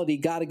wrong reality,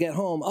 gotta get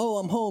home. Oh,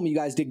 I'm home. You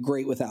guys did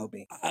great without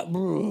me.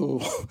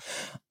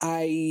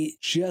 I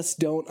just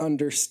don't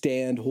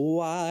understand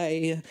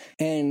why.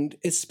 And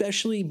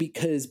especially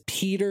because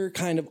Peter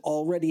kind of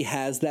already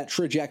has that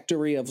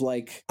trajectory of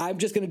like, I'm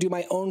just going to do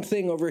my own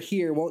thing over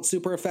here. Won't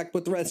super affect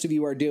what the rest of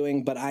you are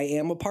doing, but I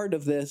am a part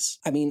of this.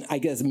 I mean, I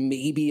guess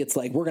maybe it's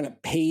like, we're going to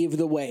pave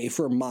the way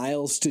for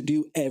Miles to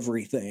do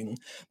everything.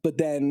 But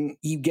then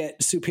you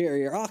get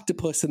Superior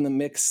Octopus in the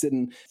mix,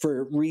 and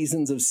for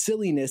reasons of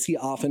silliness, he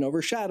often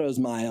overshadows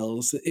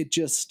Miles. It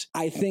just,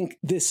 I think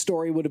this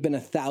story would have been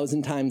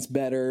 1,000 times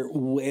better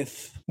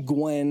with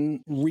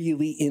Gwen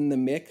really in the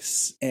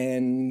mix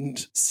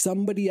and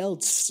somebody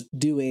else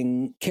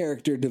doing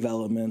character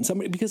development.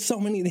 Because so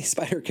many of these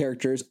Spider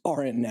characters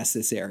aren't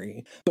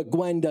necessary, but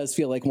Gwen does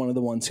feel like one of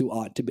the ones who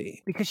ought to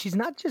be. Because she's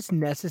not just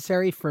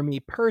necessary for me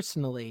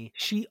personally,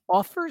 she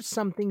offers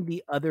something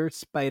the other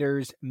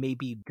Spiders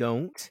maybe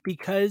don't.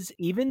 Because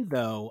even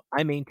though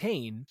I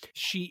maintain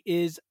she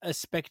is a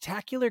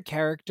spectacular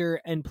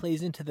character and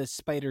plays into the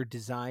Spider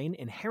design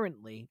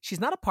inherently, she's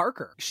not a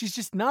Parker. She's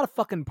just not a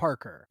fucking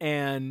Parker.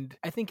 And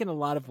I think in a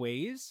lot of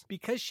ways,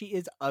 because she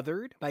is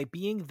othered by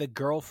being the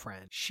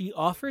girlfriend, she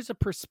offers a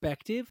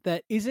perspective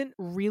that isn't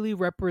really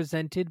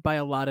represented by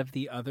a lot of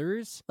the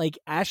others. Like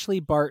Ashley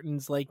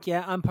Barton's like, like,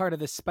 yeah, I'm part of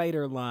the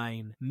Spider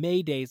line.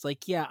 Mayday's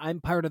like, yeah,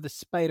 I'm part of the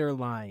Spider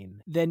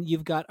line. Then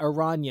you've got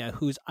Aranya,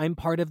 who's I'm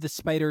part of the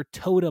Spider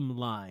Totem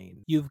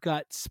line. You've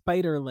got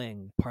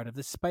Spiderling, part of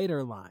the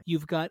Spider line.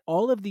 You've got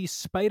all of these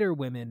Spider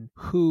women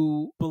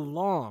who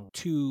belong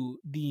to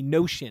the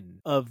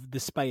notion of the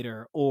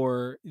Spider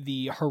or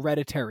the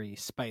hereditary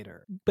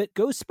Spider. But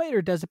Ghost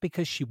Spider does it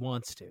because she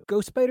wants to.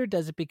 Ghost Spider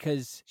does it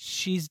because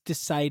she's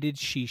decided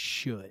she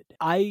should.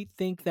 I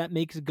think that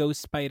makes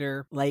Ghost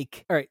Spider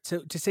like, all right,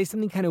 so to say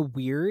something kind of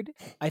weird,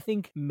 I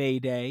think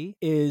Mayday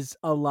is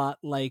a lot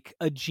like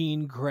a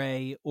Jean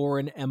Grey or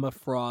an Emma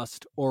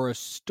Frost or a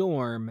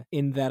Storm,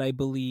 in that I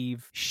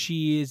believe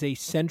she is a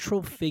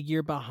central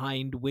figure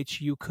behind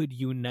which you could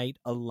unite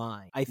a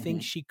line. I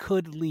think she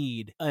could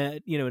lead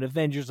an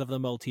Avengers of the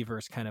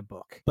Multiverse kind of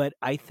book. But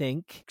I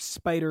think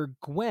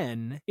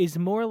Spider-Gwen is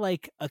more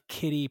like a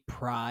Kitty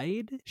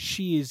Pryde.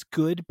 She is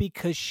good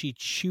because she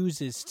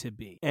chooses to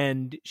be.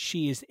 And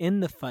she is in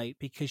the fight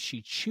because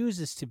she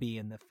chooses to be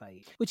in the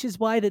fight. Which is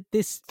why that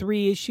this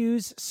 3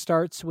 issues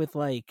starts with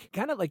like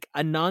kind of like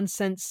a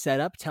nonsense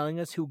setup telling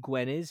us who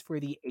Gwen is for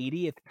the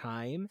 80th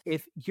time.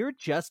 If you're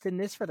just in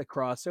this for the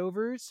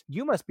crossovers,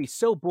 you must be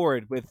so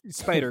bored with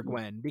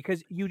Spider-Gwen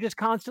because you just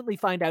constantly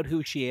find out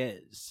who she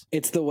is.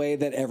 It's the way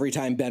that every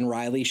time Ben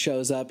Reilly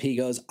shows up, he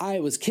goes, I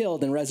was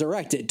killed and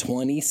resurrected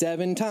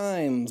 27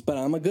 times, but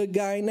I'm a good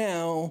guy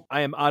now.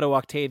 I am Otto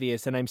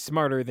Octavius and I'm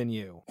smarter than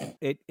you.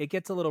 It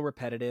gets a little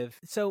repetitive.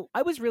 So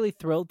I was really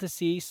thrilled to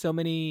see so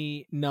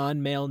many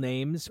non-male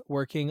names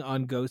working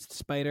on Ghost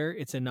Spider.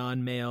 It's a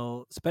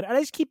non-male Spider. And I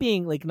just keep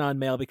being like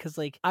non-male because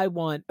like I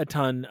want a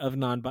ton of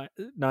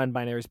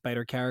non-binary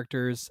Spider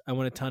characters. I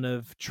want a ton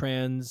of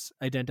trans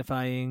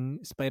identifying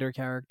Spider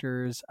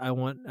characters. I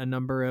want a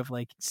number of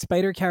like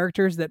Spider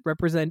characters that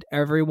represent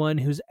everyone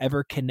who's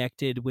ever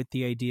connected with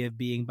the idea of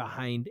being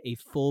behind a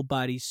full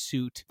body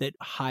suit that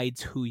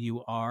hides who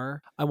you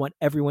are. I want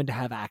everyone to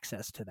have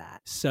access to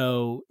that.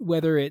 So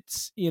whether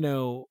it's,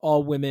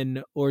 all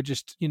women or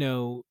just,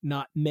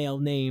 not male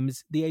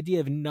names, the idea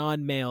of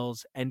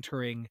non-males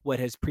entering what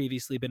has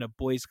previously been a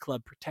boys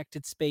club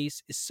protected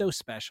space is so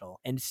special.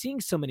 And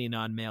seeing so many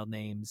non-male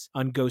names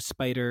on Ghost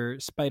Spider,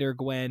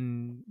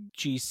 Spider-Gwen,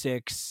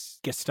 G6,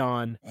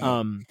 Gaston,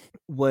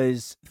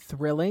 was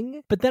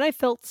thrilling. But then I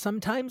felt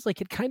sometimes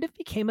like it kind of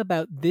became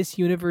about this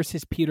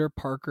universe's Peter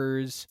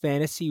Parker's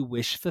fantasy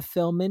wish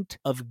fulfillment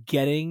of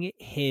getting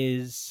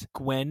his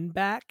Gwen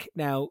back.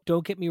 Now,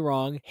 don't get me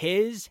wrong,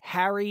 his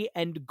Harry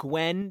and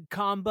Gwen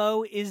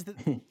combo is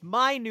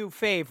my new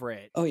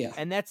favorite. Oh, yeah.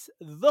 And that's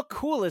the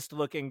coolest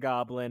looking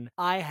goblin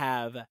I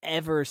have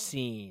ever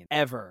seen.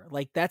 Ever.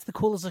 Like, that's the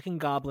coolest looking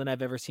goblin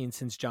I've ever seen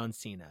since John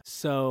Cena.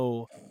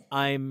 So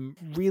I'm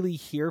really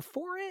here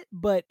for it,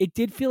 but it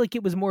did feel like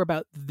it was more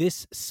about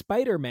this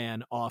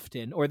Spider-Man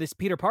often, or this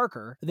Peter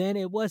Parker, than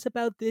it was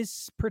about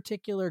this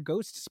particular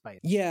Ghost Spider.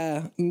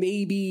 Yeah,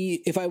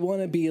 maybe if I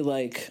want to be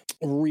like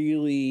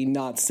really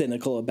not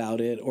cynical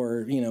about it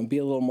or, be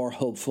a little more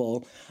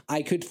hopeful,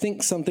 I could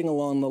think something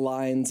along the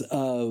lines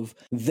of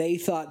they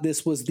thought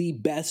this was the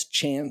best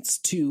chance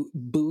to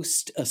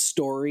boost a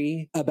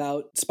story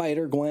about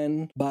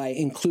Spider-Gwen by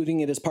including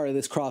it as part of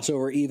this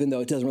crossover, even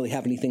though it doesn't really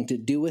have anything to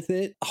do with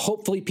it.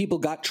 Hopefully people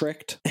got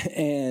tricked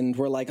and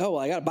were like, oh,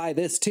 well, I got to buy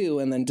this too,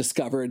 and then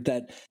discovered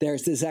that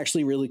there's this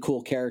actually really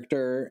cool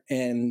character.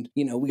 And,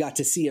 we got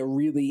to see a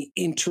really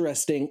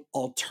interesting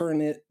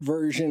alternate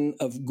version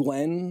of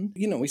Gwen.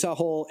 We saw a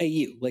whole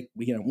AU, like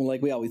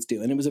we always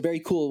do. And it was a very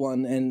cool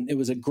one, and it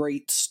was a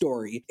great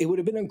story. It would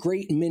have been a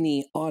great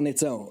mini on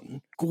its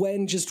own.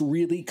 Gwen just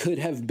really could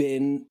have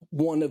been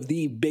one of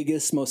the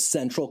biggest, most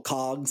central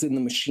cogs in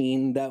the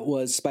machine that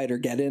was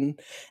Spider-Geddon.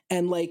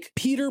 And like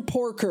Peter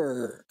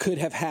Porker could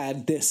have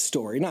had this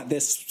story, not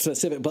this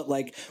specific, but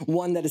like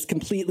one that is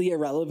completely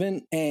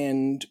irrelevant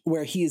and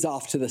where he's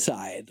off to the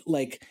side.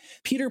 Like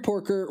Peter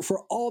Porker,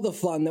 for all the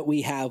fun that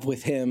we have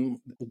with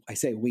him, I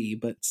say we,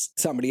 but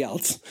somebody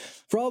else,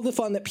 for all the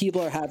fun that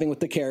people are having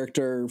with the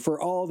character,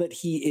 for all that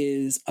he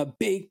is a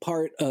big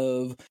part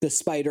of the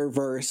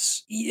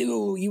Spider-Verse,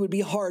 you would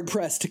be hard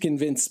pressed to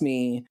convince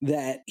me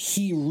that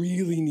he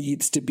really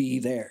needs to be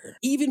there.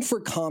 Even for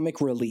comic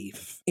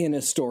relief in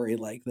a story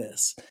like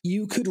this,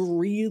 you could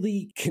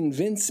really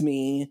convince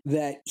me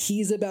that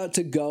he's about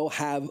to go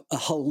have a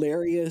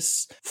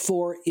hilarious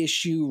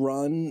 4-issue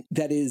run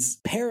that is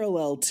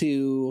parallel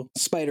to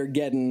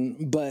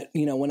Spider-Geddon, but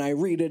when I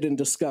read it and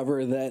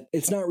discover that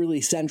it's not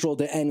really central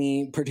to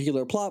any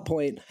particular plot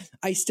point,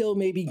 I still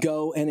maybe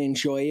go and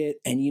enjoy it.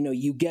 And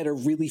you get a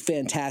really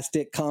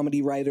fantastic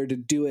comedy writer to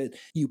do it.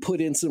 You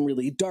put in some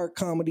really dark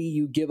comedy.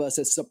 You give us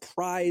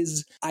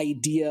surprise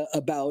idea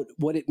about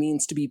what it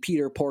means to be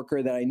Peter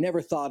Porker that I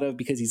never thought of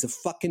because he's a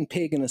fucking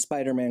pig in a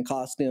Spider-Man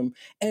costume.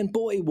 And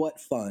boy, what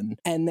fun.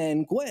 And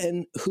then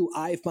Gwen, who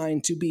I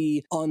find to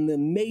be on the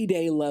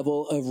Mayday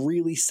level of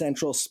really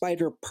central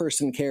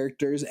Spider-Person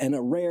characters and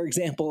a rare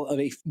example of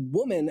a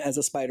woman as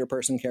a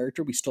Spider-Person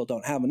character, we still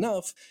don't have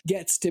enough,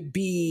 gets to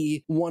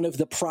be one of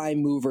the prime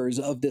movers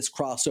of this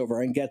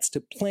crossover and gets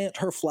to plant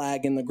her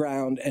flag in the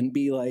ground and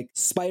be like,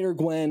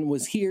 Spider-Gwen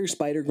was here,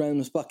 Spider-Gwen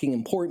was fucking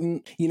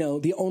important. You know,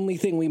 the only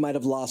thing we might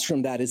have lost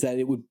from that is that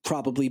it would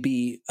probably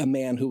be a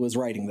man who was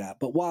writing that.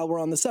 But while we're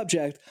on the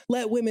subject,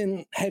 let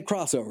women head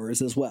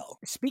crossovers as well.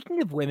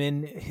 Speaking of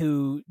women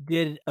who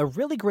did a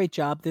really great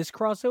job this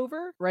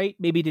crossover, right?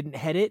 Maybe didn't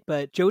head it,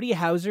 but Jodie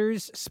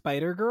Houser's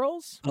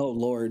Spider-Girls. Oh,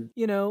 Lord.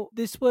 You know,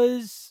 this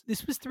was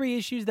 3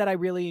 issues that I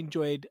really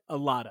enjoyed a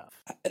lot of.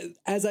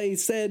 As I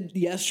said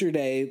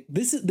yesterday,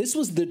 this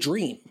was the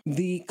dream.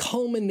 The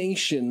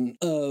culmination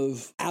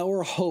of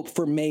our hope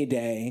for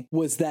Mayday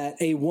was that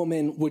a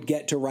woman would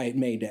get to write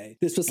Mayday.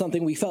 This was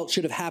something we felt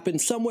should have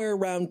happened somewhere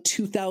around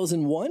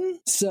 2001.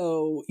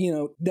 So, you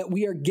know, that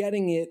we are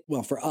getting it,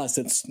 well, for us,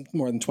 it's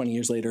more than 20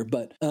 years later,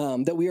 but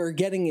that we are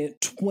getting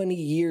it 20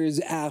 years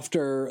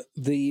after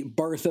the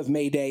birth of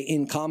Mayday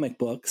in comic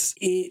books,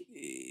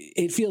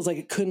 it feels like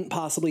it couldn't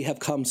possibly have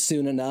come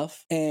soon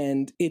enough.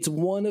 And it's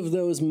one of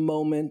those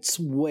moments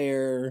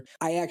where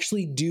I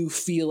actually do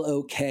feel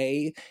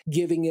okay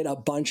giving it a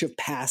bunch of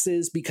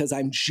passes because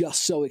I'm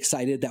just so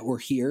excited that we're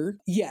here.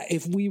 Yeah,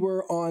 if we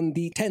were on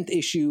the 10th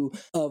issue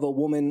of a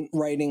woman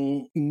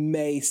writing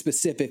May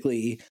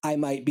specifically, I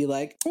might be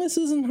like, this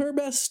isn't her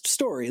best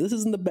story. This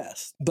isn't the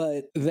best.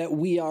 But that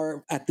we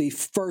are at the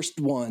first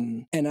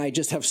one, and I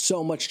just have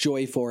so much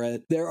joy for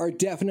it. There are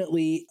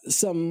definitely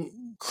some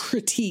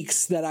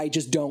critiques that I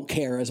just don't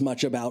care as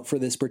much about for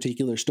this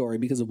particular story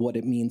because of what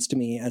it means to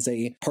me as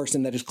a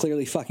person that is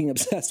clearly fucking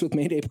obsessed with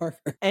Mayday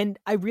Parker. And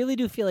I really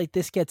do feel like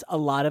this gets a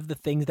lot of the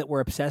things that we're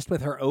obsessed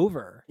with her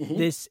over. Mm-hmm.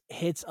 This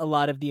hits a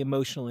lot of the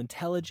emotional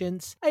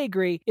intelligence. I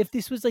agree. If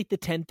this was like the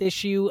 10th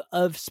issue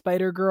of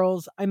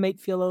Spider-Girls, I might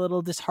feel a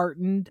little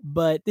disheartened,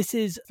 but this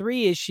is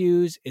 3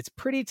 issues. It's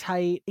pretty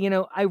tight. You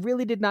know, I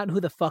really did not know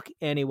who the fuck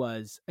Annie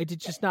was. I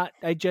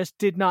just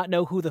did not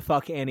know who the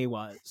fuck Annie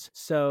was.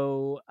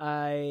 So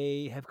I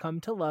have come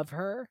to love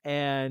her,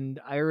 and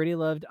I already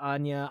loved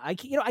Anya. I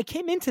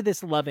came into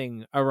this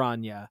loving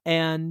Aranya,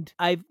 and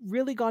I've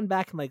really gone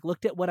back and like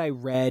looked at what I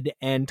read,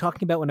 and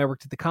talking about when I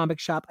worked at the comic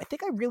shop, I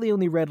think I really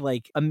only read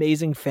like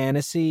Amazing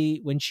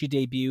Fantasy when she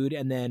debuted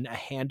and then a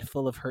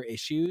handful of her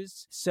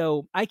issues.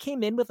 So I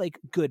came in with like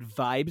good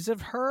vibes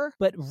of her,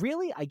 but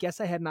really I guess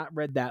I had not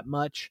read that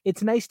much.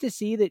 It's nice to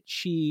see that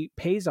she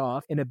pays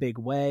off in a big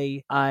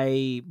way.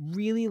 I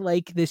really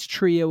like this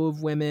trio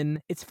of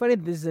women. It's funny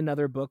that this is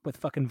another book with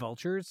fucking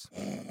vultures.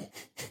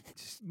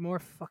 Just more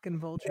fucking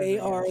vultures. They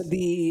are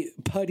the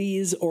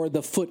Putties or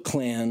the Foot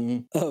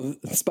Clan of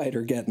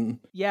Spider-Geddon.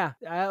 Yeah.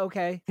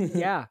 Okay.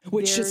 Yeah.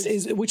 which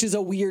is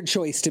a weird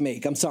choice to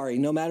make. I'm sorry.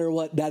 No matter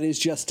what, that is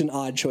just an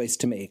odd choice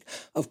to make.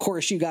 Of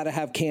course, you got to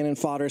have cannon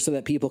fodder so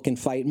that people can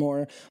fight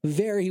more.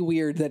 Very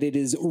weird that it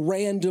is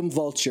random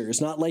vultures,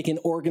 not like an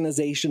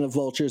organization of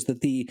vultures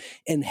that the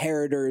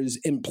inheritors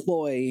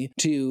employ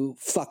to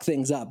fuck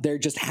things up. There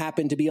just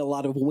happen to be a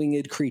lot of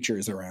winged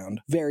creatures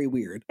around. Very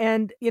weird.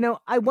 And, you know,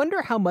 I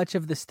wonder how much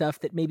of the stuff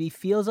that maybe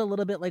feels a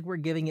little bit like we're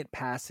giving it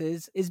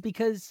passes is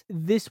because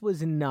this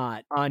was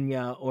not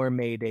Anya or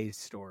Mayday's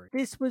story.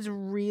 This was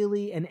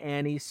really an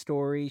Annie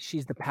story.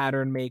 She's the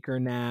pattern maker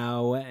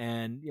now,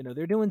 and, you know,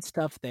 they're doing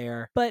stuff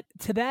there. But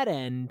to that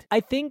end, I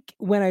think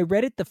when I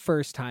read it the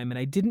first time and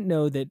I didn't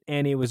know that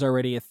Annie was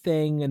already a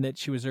thing and that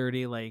she was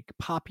already like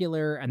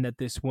popular and that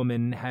this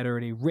woman had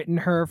already written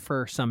her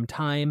for some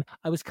time,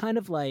 I was kind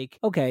of like,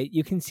 okay,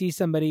 you can see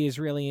somebody is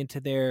really into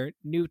their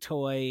new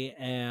toy,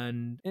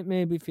 and it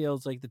maybe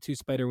feels like the 2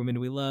 Spider-Women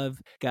we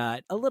love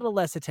got a little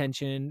less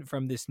attention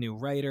from this new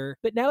writer.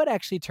 But now it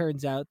actually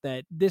turns out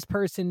that this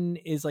person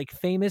is like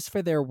famous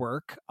for their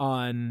work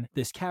on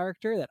this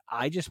character that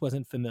I just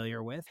wasn't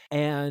familiar with.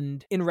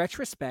 And in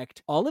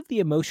retrospect, all of the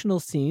emotional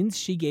scenes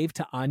she gave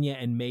to Anya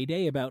and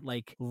Mayday about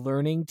like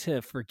learning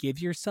to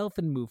forgive yourself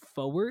and move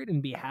forward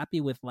and be happy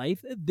with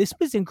life, this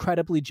was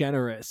incredibly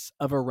generous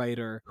of a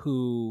writer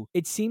who,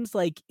 it seems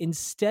like,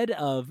 instead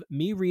of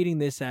me reading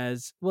this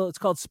as, well, it's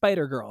called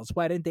Spider-Girls,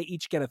 why didn't they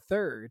each get a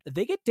third?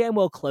 They get damn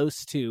well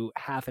close to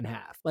half and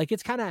half. Like,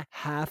 it's kind of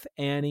half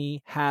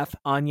Annie, half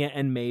Anya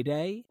and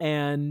Mayday.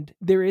 And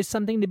there is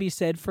something to be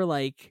said for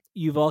like,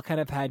 you've all kind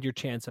of had your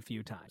chance a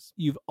few times.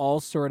 You've all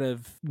sort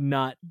of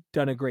not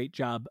done a great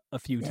job a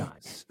few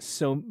times.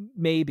 So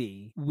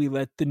maybe we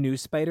let the new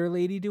Spider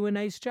Lady do a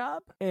nice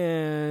job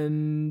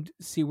and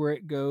see where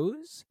it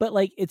goes. But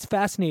like, it's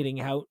fascinating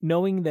how,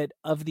 knowing that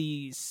of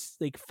these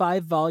like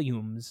 5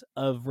 volumes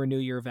of Renew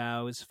Your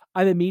Vows,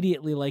 I'm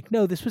immediately like,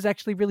 no, this was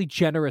actually really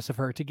generous generous of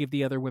her to give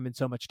the other women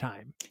so much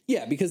time.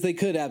 Yeah, because they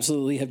could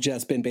absolutely have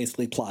just been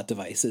basically plot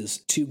devices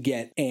to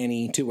get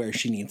Annie to where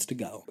she needs to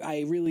go.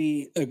 I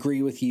really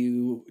agree with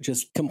you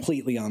just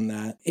completely on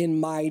that. In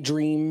my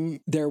dream,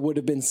 there would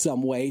have been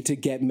some way to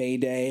get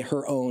Mayday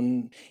her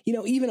own,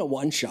 even a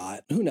one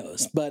shot, who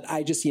knows? But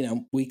I just,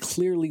 we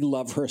clearly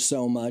love her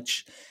so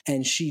much,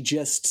 and she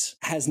just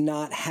has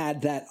not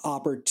had that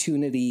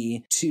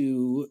opportunity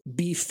to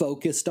be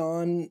focused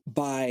on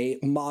by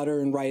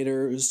modern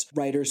writers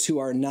who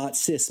are not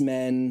cis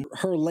men.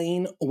 Her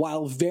lane,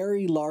 while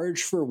very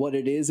large for what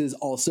it is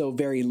also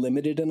very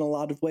limited in a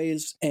lot of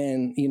ways.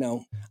 And,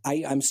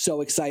 I'm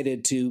so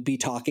excited to be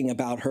talking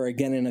about her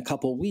again in a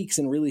couple weeks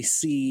and really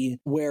see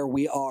where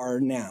we are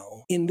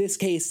now. In this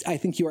case, I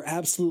think you are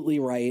absolutely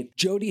right.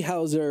 Jody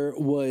Houser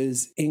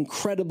was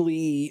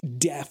incredibly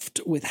deft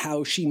with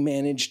how she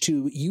managed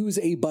to use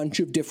a bunch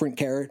of different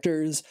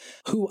characters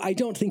who I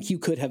don't think you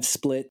could have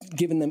split,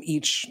 given them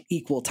each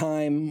equal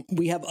time.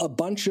 We have a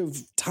bunch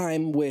of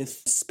time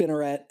with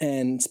Spinneret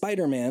and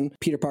Spider-Man,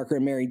 Peter Parker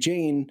and Mary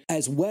Jane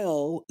as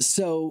well.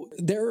 So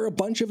there are a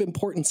bunch of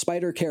important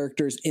Spider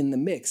characters in the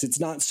mix. It's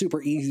not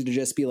super easy to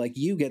just be like,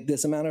 you get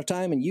this amount of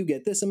time and you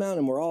get this amount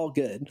and we're all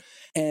good.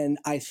 And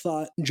I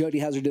thought Jody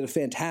Houser did a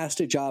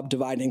fantastic job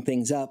dividing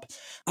things up.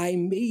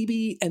 And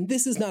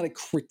this is not a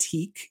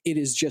critique, it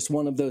is just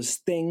one of those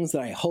things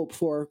that I hope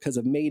for because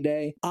of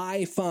Mayday.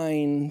 I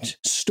find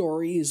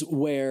stories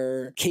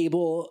where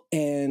Cable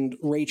and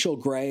Rachel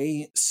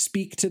Gray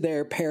speak to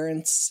their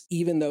parents,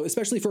 even though,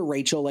 especially for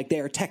Rachel, like they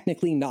are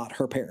technically not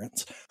her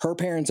parents. Her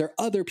parents are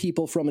other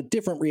people from a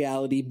different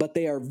reality, but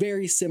they are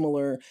very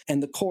similar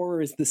and the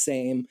core is the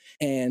same.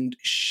 And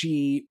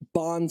she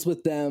bonds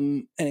with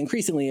them, and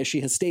increasingly as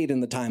she has stayed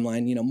in the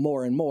timeline,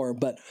 more and more.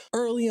 But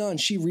early on,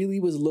 she really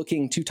was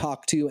looking to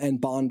talk to and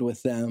bond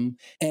with them.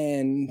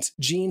 And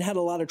Jean had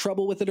a lot of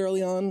trouble with it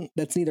early on.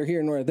 That's neither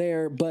here nor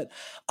there. But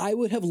I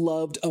would have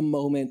loved a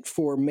moment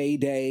for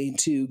Mayday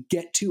to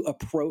get to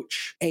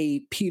approach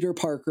a Peter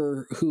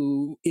Parker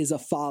who is a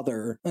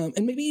father, and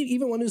maybe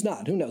even one who's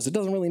not. Who knows? It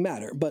doesn't really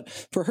matter. But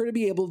for her to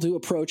be able to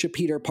approach a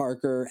Peter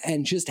Parker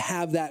and just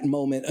have that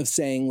moment of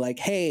saying like,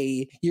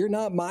 hey, you're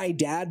not my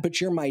dad, but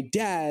you're my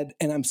dad.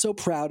 And I'm so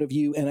proud of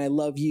you and I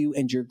love you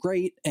and you're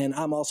great. And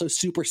I'm also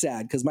super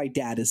sad because my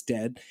dad is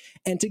dead.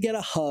 And to get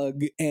a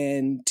hug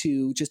and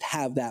to just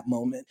have that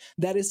moment,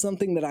 that is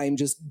something that I'm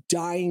just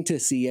dying to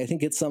see. I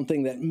think it's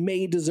something that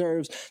May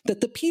deserves,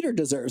 that the Peter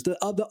deserves, the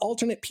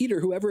alternate Peter,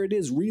 whoever it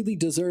is, really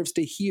deserves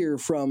to hear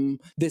from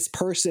this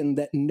person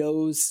that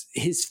knows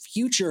his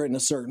future in a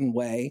certain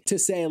way, to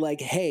say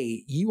like,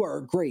 hey, you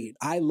are great.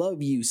 I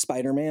love you,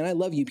 Spider-Man. I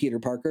love you, Peter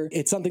Parker.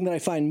 It's something that I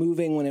find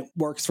moving when it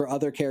works for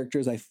other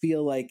characters. I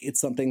feel like it's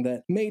something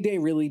that Mayday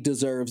really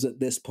deserves at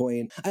this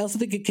point. I also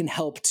think it can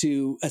help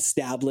to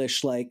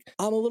establish like,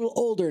 I'm a little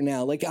older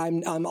now. Like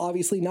I'm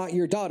obviously not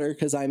your daughter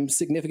because I'm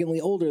significantly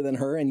older than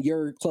her and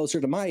you're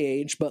closer to my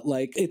age, but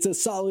like it's a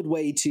solid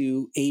way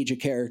to age a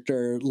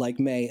character like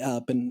May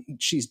up, and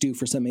she's due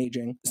for some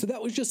aging. So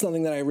that was just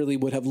something that I really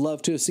would have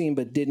loved to have seen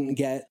but didn't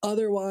get.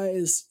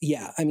 Otherwise,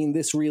 yeah, I mean,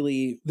 this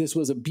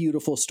was a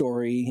beautiful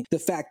story. The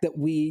fact that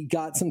we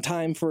got some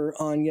time for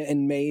Anya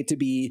and May to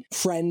be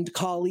friend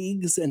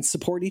colleagues and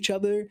support each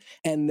other,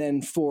 and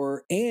then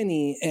for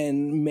Annie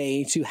and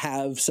May to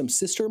have some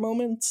sister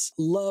moments,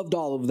 loved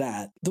all of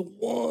that. The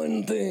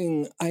one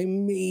thing I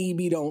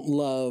maybe don't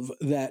love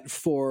that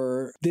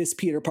for this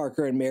Peter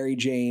Parker and Mary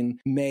Jane,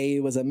 May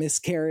was a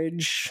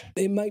miscarriage.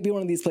 It might be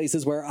one of these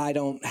places where I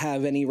don't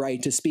have any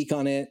right to speak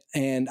on it,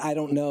 and I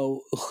don't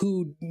know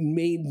who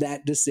made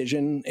that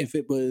decision, if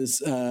it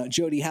was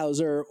Jody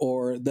Houser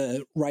or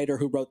the writer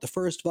who wrote the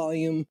first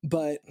volume,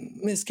 but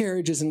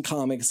miscarriages in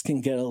comics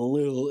can get a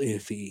little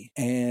iffy.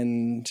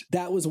 And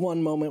that was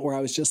one moment where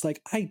I was just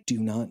like, I do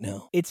not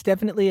know. It's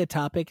definitely a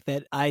topic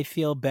that I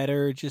feel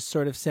better just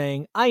sort of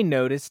saying, I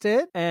noticed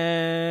it,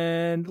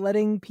 and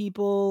letting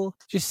people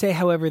just say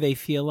however they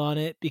feel on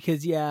it.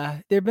 Because, yeah,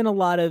 there have been a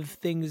lot of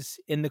things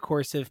in the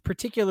course of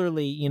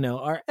particularly,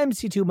 our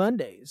MC2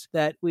 Mondays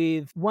that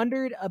we've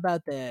wondered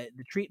about the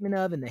treatment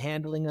of and the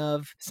handling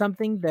of.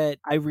 Something that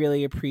I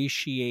really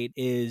appreciate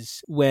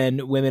is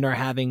when women are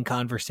having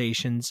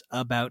conversations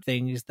about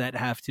things that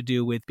have to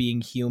do with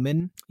being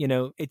human.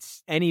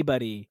 It's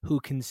anybody who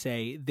can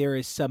say, there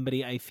is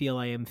somebody I feel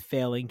I am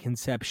failing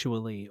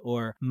conceptually,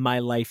 or my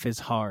life is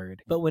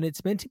hard. But when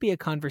it's meant to be a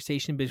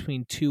conversation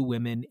between two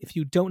women, if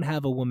you don't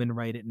have a woman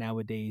write it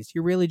nowadays,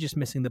 you're really just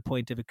missing the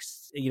point of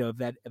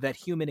that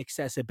human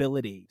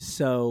accessibility.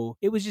 So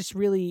it was just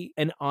really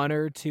an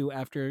honor to,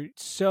 after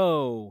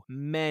so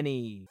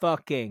many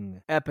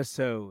fucking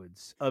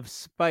episodes of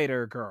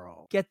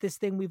Spider-Girl, get this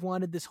thing we've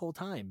wanted this whole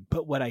time.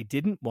 But what I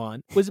didn't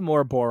want was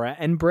more Bora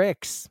and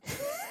Bricks.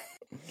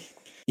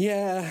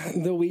 Yeah,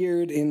 the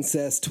weird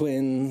incest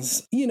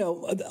twins. You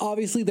know,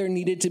 obviously there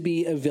needed to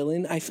be a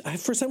villain. I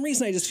for some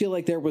reason, I just feel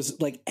like there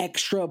was like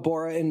extra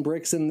Bora and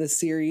Bricks in this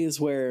series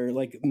where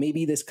like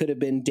maybe this could have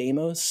been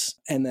Deimos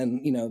and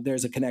then, you know,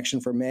 there's a connection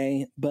for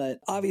May. But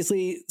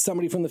obviously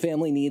somebody from the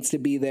family needs to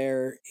be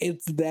there.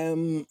 It's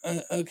them.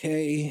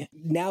 Okay.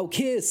 Now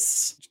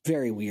kiss.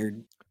 Very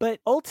weird. But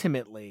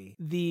ultimately,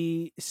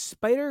 the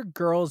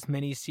Spider-Girls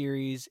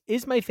miniseries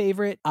is my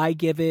favorite. I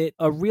give it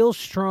a real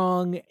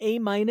strong A-,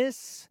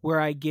 where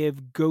I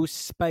give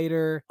Ghost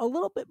Spider a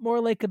little bit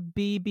more like a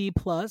B+.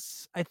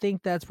 I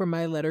think that's where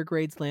my letter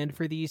grades land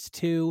for these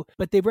two.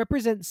 But they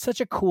represent such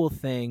a cool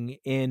thing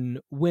in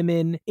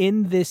women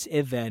in this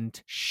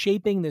event,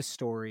 shaping this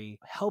story,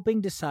 helping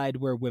decide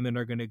where women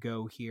are going to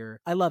go here.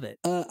 I love it.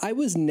 I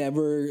was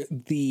never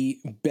the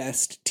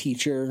best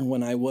teacher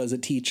when I was a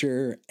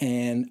teacher,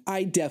 and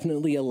I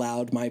definitely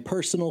allowed my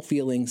personal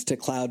feelings to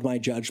cloud my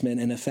judgment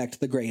and affect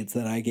the grades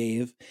that I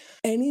gave.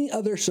 Any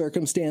other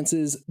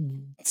circumstances,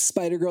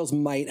 Spider-Girls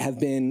might have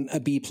been a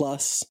B+.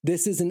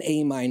 This is an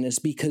A-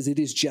 because it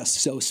is just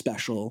so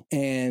special,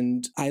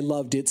 and I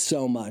loved it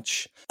so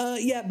much.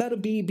 Yeah, about a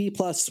B+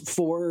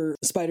 for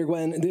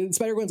Spider-Gwen.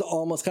 Spider-Gwen's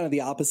almost kind of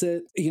the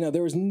opposite. You know,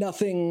 there was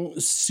nothing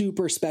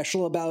super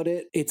special about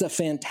it. It's a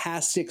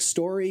fantastic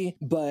story,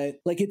 but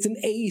like it's an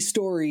A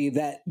story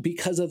that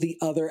because of the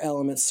other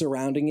elements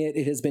surrounding it,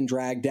 it has been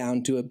dragged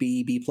down to a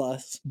B+.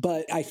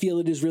 But I feel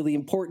it is really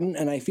important,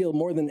 and I feel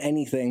more than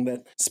anything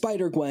that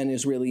Spider-Gwen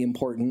is really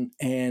important,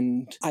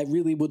 and I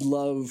really would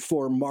love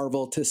for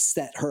Marvel to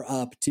set her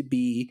up to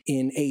be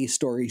in A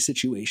story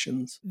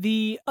situations.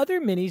 The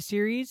other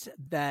miniseries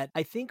that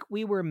I think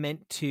we were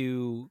meant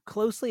to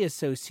closely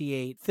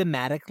associate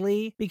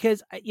thematically,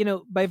 because, you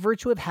know, by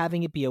virtue of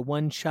having it be a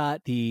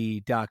one-shot,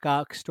 the Doc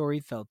Ock story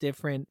felt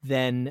different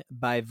than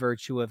by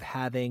virtue of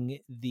having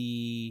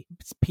the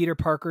Peter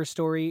Parker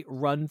story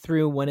run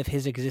through one of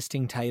his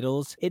existing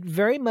titles. It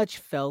very much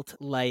felt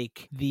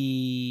like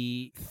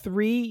the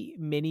three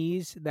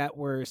minis that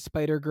were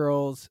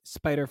Spider-Girls,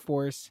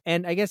 Spider-Force,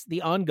 and I guess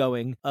the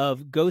ongoing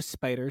of Ghost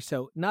Spider,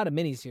 so not a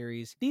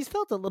miniseries. These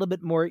felt a little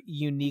bit more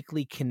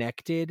uniquely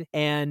connected,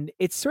 and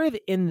it's sort of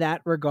in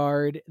that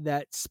regard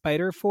that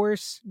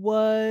Spider-Force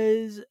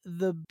was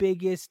the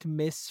biggest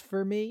miss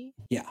for me.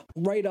 Yeah,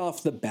 right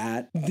off the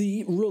bat,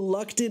 the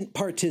reluctant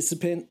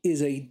participant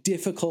is a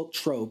difficult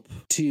trope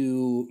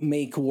to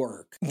make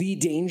work. The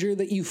danger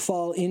that you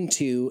fall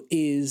into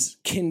is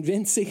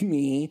convincing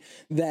me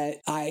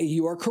that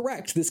you are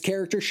correct. This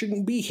character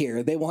shouldn't be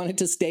here. They wanted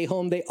to stay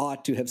home. They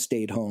ought to have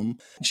stayed home.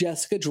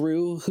 Jessica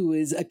Drew, who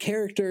is a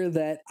character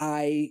that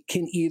I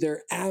can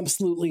either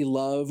absolutely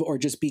love or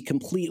just be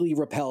completely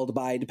repelled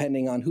by,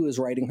 depending on who is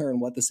writing her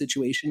and what the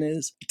situation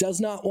is, does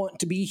not want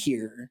to be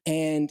here.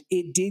 And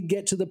it did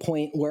get to the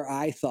point where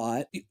I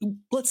thought,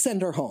 let's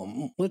send her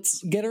home.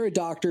 Let's get her a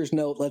doctor's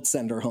note. Let's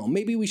send her home.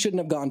 Maybe we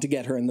shouldn't have gone to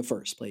get her in the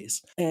first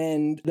place.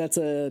 And that's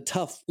a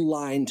tough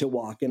line to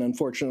walk. And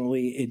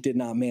unfortunately, it did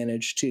not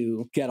manage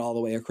to get all the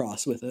way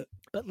across with it.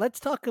 But let's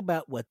talk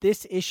about what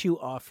this issue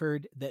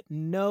offered that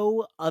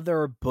no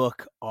other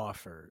book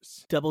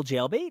offers. Double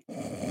jailbait?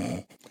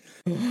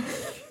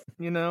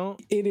 You know?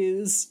 It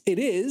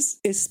is,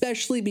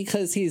 especially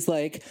because he's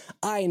like,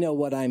 I know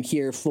what I'm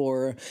here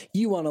for.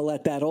 You want to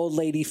let that old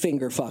lady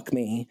finger fuck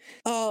me.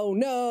 Oh,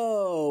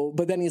 no.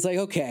 But then he's like,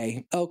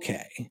 okay.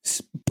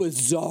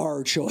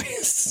 Bizarre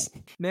choice.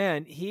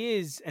 Man, he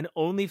is an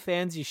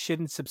OnlyFans you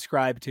shouldn't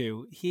subscribe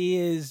to. He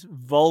is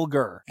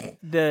vulgar.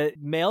 The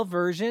male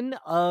version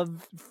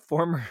of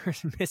former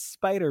Miss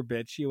Spider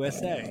Bitch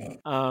USA.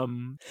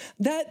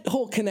 That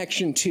whole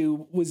connection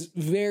too was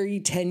very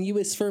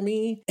tenuous for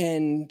me,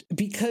 and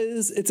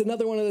because it's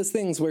another one of those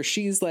things where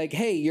she's like,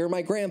 hey, you're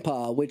my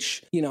grandpa,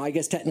 which, you know, I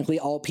guess technically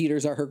all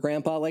Peters are her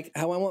grandpa, like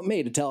how I want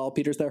May to tell all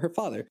Peters they're her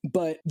father.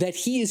 But that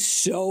he is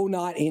so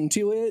not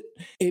into it,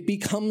 it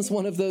becomes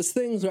one of those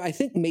things where I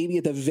think maybe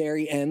at the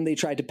very end they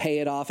tried to pay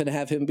it off and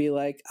have him be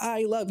like,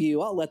 I love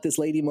you, I'll let this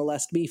lady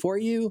molest me for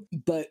you.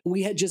 But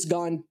we had just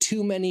gone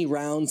too many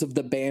rounds of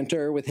the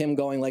banter with him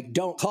going like,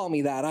 don't call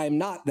me that, I'm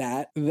not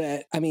that.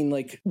 That, I mean,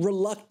 like,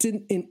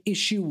 reluctant in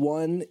issue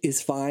 1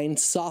 is fine,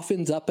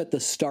 softens up at the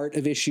start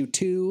of issue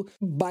 2.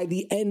 By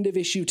the end of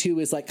issue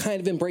 2 is like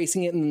kind of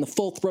embracing it, and then the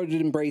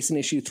full-throated embrace in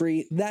issue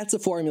 3. That's a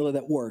formula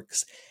that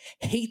works.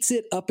 Hates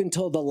it up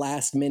until the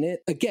last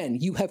minute. Again,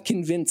 you have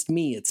convinced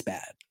me it's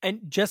bad.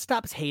 And just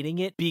stops hating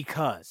it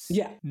because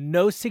yeah,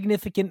 no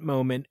significant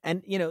moment.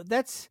 And, you know,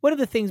 that's one of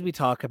the things we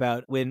talk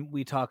about when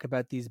we talk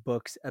about these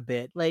books a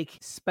bit. Like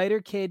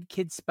Spider Kid,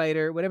 Kid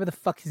Spider, whatever the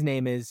fuck his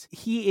name is,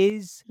 he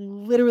is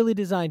literally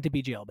designed to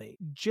be jailbait.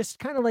 Just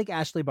kind of like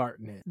Ashley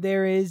Barton is.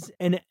 There is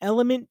an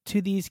element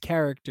to these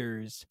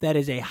characters that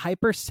is a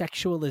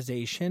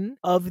hypersexualization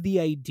of the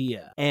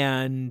idea.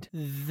 And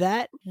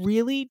that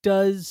really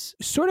does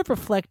sort of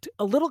reflect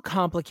a little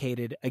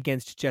complicated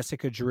against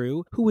Jessica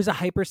Drew, who was a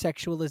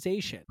hypersexualization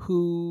civilization,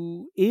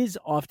 who is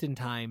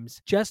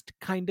oftentimes just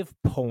kind of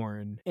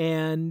porn.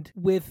 And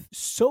with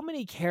so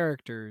many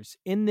characters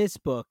in this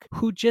book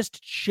who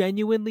just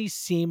genuinely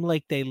seem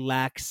like they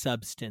lack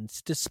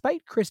substance,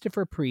 despite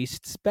Christopher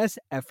Priest's best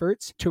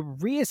efforts to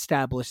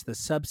reestablish the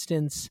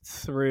substance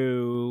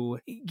through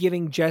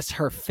giving Jess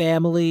her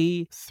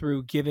family,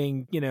 through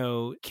giving,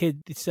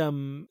 kid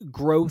some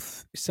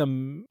growth,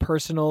 some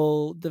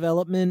personal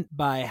development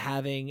by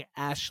having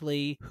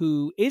Ashley,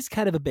 who is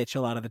kind of a bitch a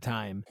lot of the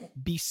time,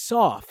 be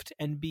soft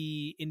and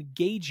be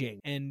engaging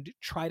and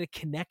try to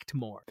connect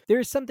more. There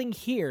is something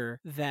here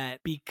that,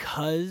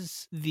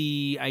 because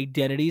the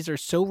identities are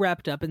so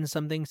wrapped up in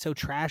something so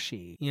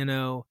trashy,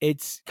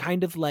 it's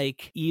kind of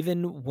like,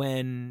 even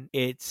when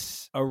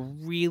it's a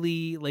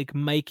really like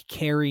Mike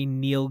Carey,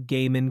 Neil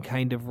Gaiman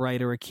kind of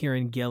writer, or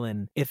Kieran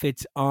Gillen, if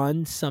it's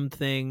on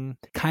something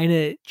kind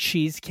of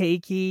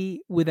cheesecakey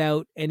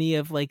without any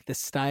of like the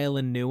style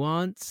and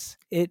nuance,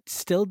 it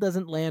still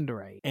doesn't land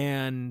right.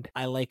 And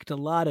I liked a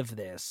lot of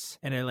this,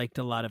 and I liked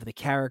a lot of the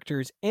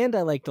characters, and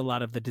I liked a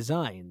lot of the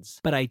designs,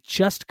 but I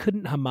just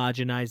couldn't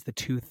homogenize the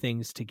two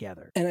things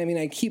together. And I mean,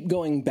 I keep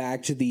going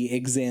back to the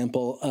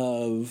example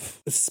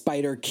of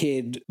Spider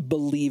Kid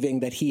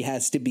believing that he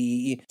has to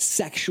be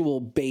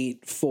sexual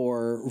bait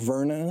for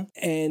Verna.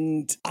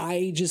 And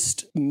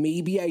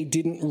maybe I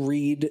didn't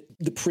read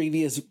the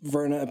previous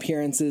Verna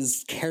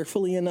appearances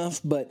carefully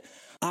enough, but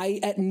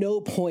I at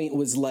no point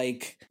was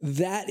like,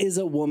 that is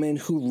a woman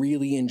who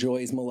really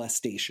enjoys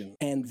molestation.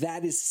 And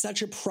that is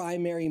such a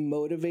primary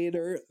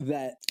motivator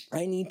that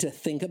I need to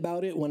think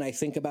about it when I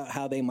think about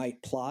how they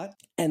might plot.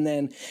 And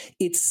then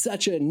it's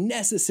such a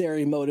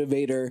necessary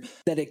motivator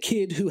that a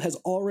kid who has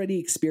already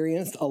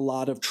experienced a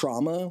lot of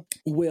trauma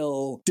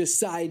will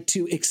decide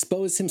to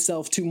expose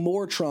himself to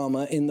more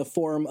trauma in the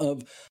form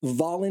of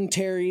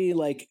voluntary,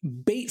 like,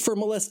 bait for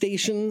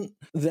molestation.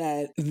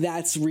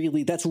 That's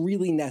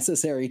really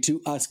necessary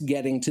to us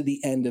getting to the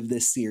end of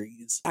this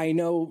series. I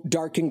know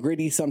dark and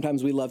gritty,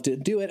 sometimes we love to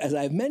do it. As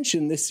I've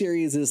mentioned, this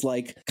series is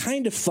like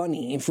kind of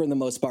funny for the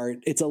most part.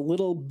 It's a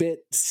little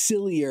bit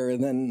sillier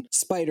than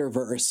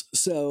Spider-Verse.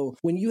 So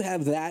when you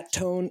have that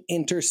tone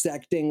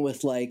intersecting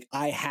with like,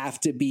 I have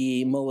to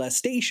be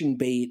molestation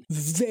bait,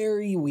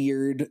 very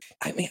weird.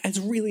 I mean, it's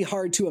really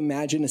hard to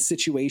imagine a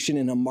situation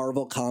in a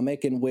Marvel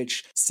comic in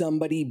which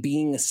somebody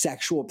being a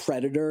sexual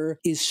predator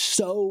is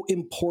so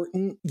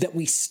important that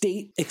we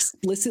state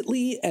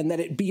explicitly, and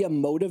that it be a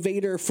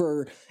motivator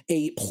for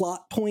a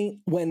plot point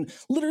when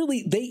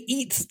literally they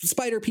eat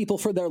spider people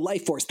for their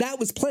life force. That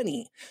was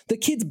plenty. The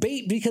kid's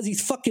bait because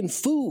he's fucking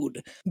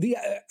food.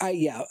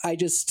 I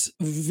just,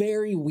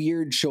 very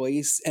weird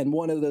choice. And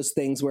one of those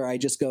things where I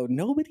just go,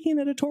 nobody in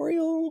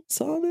editorial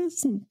saw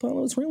this and thought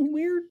it was really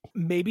weird.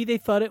 Maybe they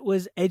thought it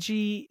was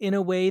edgy in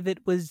a way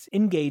that was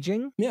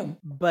engaging. Yeah.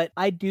 But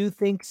I do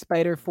think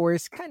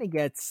Spider-Force kind of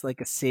gets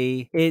like a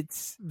C.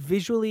 It's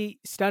visually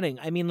stunning.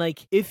 I mean,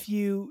 like, if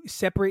you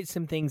separate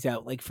some things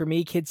out, like for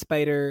me, Kid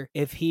Spider,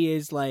 if he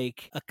is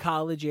like a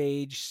college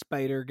age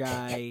spider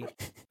guy,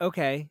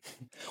 okay.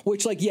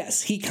 Which, like,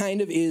 yes, he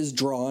kind of is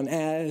drawn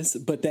as,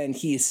 but then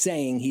he is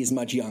saying he's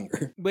much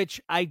younger.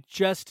 Which I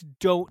just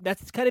don't,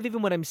 that's kind of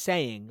even what I'm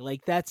saying.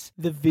 Like, that's,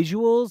 the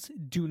visuals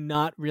do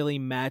not really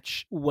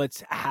match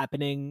what's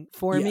happening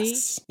for me.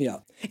 Yeah.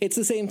 It's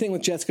the same thing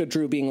with Jessica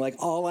Drew being like,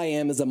 all I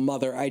am is a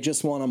mother. I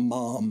just want a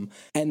mom.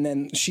 And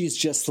then she's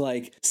just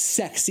like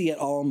sexy at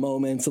all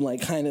moments and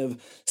like kind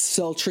of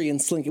sultry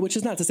and slinky, which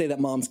is not to say that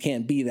moms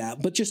can't be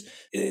that, but just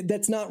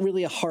that's not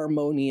really a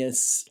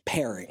harmonious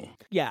pairing.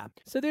 Yeah.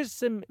 So there's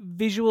some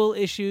visual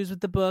issues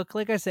with the book.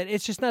 Like I said,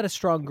 it's just not a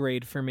strong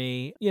grade for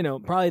me.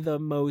 Probably the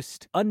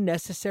most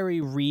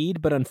unnecessary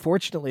read, but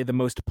unfortunately the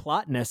most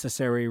plot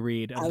necessary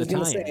read of the time. I was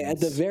going to say, at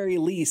the very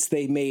least,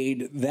 they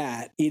made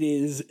that. It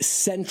is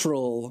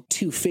central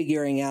to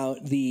figuring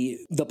out the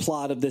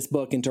plot of this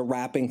book and to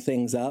wrapping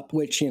things up,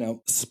 which,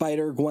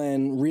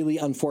 Spider-Gwen really,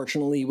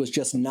 unfortunately, was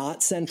just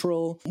not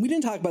central. We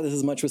didn't talk about this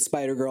as much with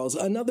Spider-Girls.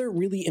 Another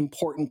really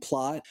important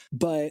plot,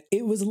 but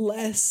it was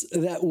less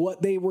that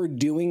what they were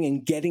doing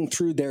and getting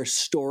through their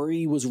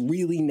story was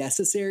really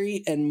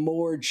necessary, and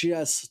more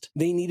just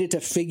they needed to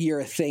figure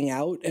a thing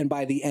out, and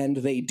by the end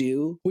they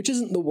do, which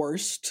isn't the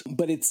worst,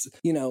 but it's,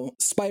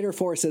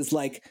 Spider-Force is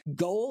like,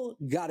 goal,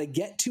 gotta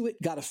get to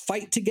it, gotta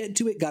fight to get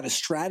to it, gotta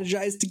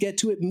strategize to get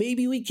to it,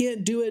 maybe we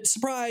can't do it,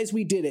 surprise,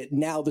 we did it,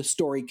 now the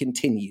story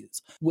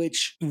continues,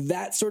 which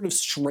that sort of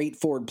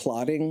straightforward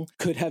plotting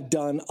could have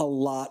done a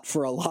lot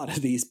for a lot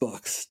of these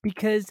books.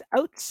 Because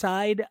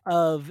outside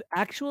of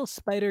actual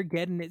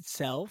Spider-Geddon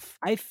itself,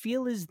 I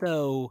feel as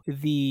though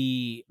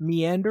the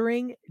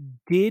meandering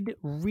did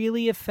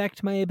really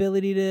affect my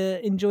ability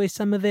to enjoy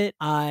some of it.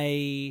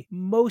 I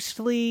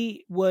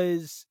mostly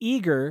was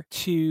eager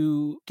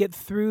to get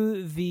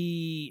through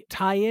the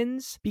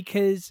tie-ins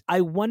because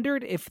I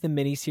wondered if the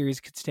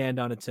miniseries could stand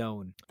on its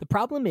own. The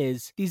problem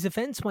is these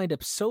events wind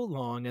up so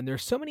long and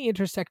there's so many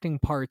intersecting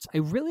parts, I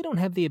really don't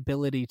have the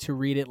ability to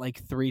read it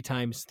like 3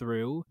 times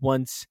through,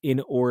 once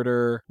in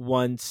order,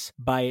 once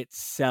by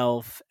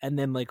itself, and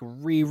then like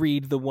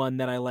reread the one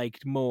that I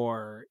liked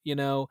more, you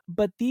know?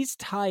 But these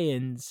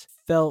tie-ins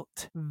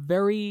felt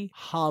very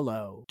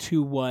hollow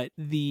to what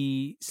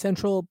the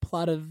central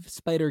plot of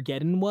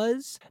Spider-Geddon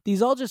was.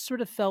 These all just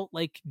sort of felt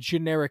like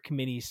generic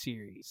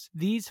miniseries.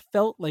 These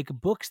felt like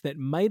books that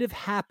might have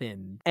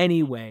happened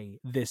anyway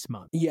this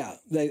month. Yeah,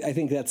 I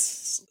think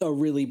that's a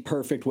really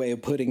perfect way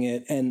of putting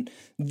it. And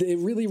it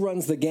really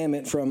runs the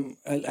gamut from,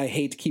 I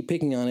hate to keep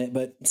picking on it,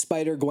 but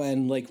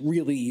Spider-Gwen, like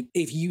really,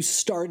 if you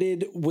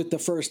started with the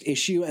first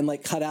issue and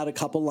like cut out a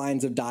couple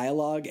lines of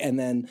dialogue and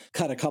then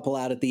cut a couple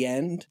out at the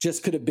end,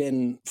 just could have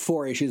been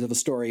 4 issues of a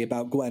story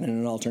about Gwen in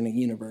an alternate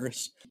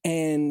universe.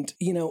 And,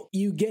 you know,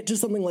 you get to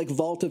something like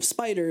Vault of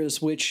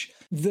Spiders, which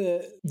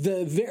the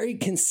very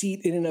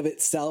conceit in and of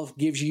itself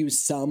gives you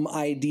some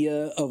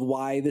idea of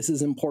why this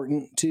is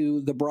important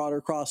to the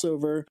broader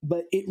crossover,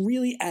 but it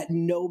really at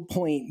no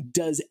point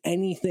does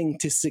anything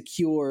to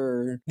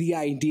secure the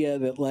idea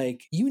that,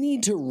 like, you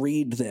need to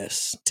read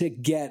this to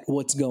get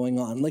what's going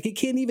on. Like, it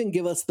can't even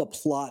give us the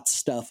plot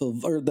stuff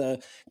of, or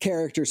the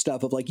character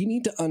stuff of, like, you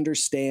need to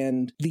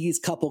understand these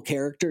couple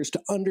characters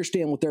to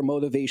understand what their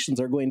motivations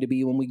are going to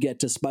be when we get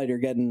to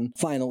Spider-Geddon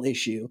final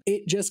issue.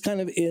 It just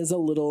kind of is a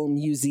little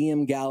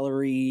museum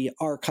gallery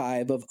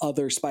archive of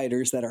other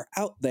spiders that are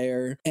out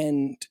there,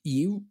 and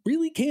you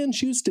really can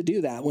choose to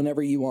do that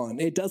whenever you want.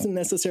 It doesn't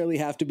necessarily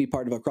have to be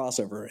part of a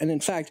crossover. And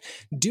in fact,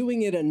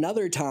 doing it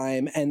another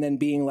time and then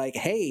being like,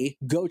 hey,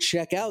 go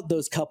check out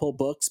those couple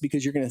books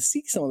because you're going to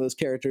see some of those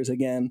characters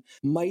again,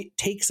 might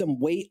take some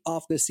weight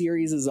off the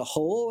series as a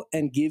whole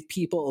and give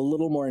people a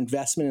little more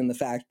investment in the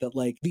fact that,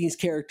 like, these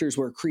characters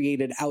were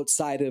created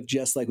outside of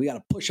just like, we got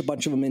to push a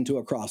bunch of them into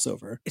a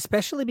crossover.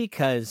 Especially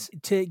because,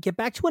 to get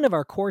back to one of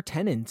our core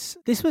tenets,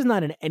 this was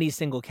not an any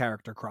single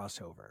character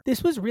crossover.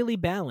 This was really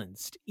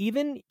balanced.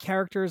 Even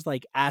characters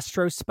like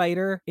Astro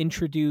Spider,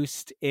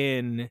 introduced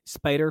in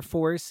Spider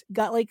Force,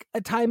 got like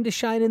a time to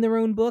shine in their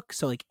own book.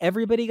 So like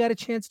everybody got a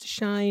chance to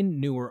shine,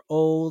 new or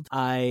old.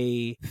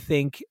 I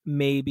think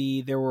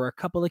maybe there were a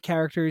couple of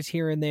characters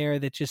here and there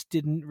that just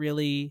didn't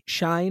really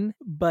shine,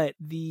 but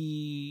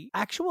the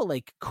actual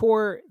like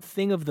core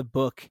thing of the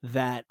book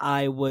that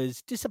I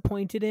was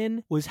disappointed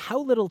in was how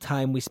little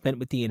time we spent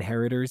with the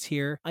Inheritors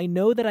here. I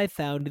know that I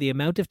found the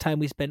amount of time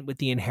we spent with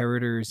the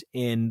Inheritors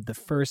in the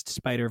first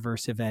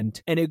Spider-Verse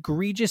event an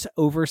egregious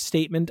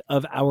overstatement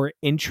of our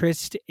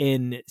interest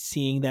in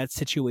seeing that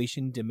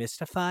situation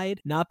demystified,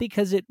 not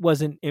because it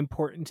wasn't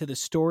important to the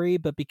story,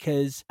 but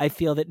because I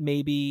feel that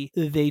maybe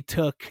they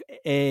took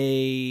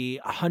a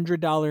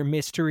 $100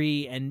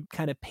 mystery and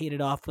kind of paid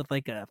it off with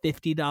like a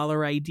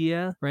 $50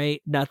 idea,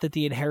 right? Not that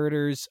the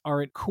Inheritors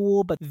aren't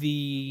cool, but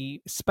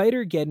the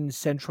Spider-Geddon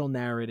central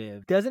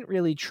narrative doesn't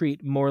really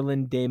treat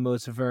Morlun,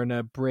 Deimos,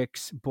 Verna,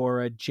 Brix,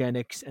 Bora,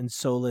 Genix, and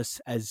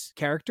Solus as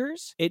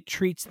characters. It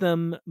treats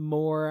them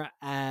more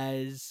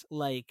as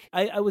like,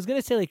 I was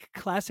gonna say like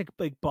classic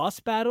like boss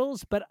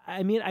battles, but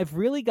I mean, I've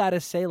really got to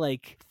say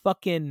like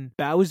fucking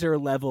Bowser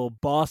level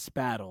boss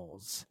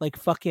battles, like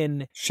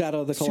fucking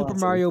Shadow of the Colossus. Super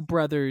Mario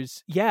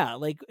Brothers. Yeah,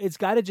 like it's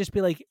got to just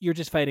be like you're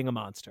just fighting a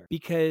monster,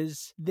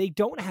 because they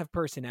don't have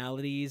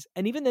personalities.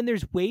 And even then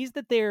there's ways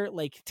that they're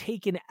like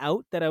taken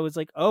out that I was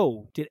like,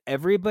 oh, did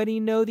everybody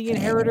know the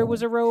Inheritor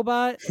was a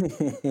robot?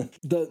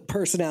 The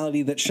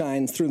personality that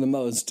shines through the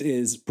most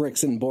is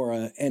Brix and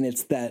Bora, and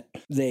it's that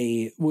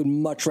they would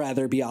much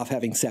rather be off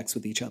having sex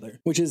with each other,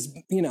 which is,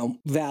 you know,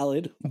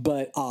 valid,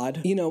 but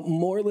odd. You know,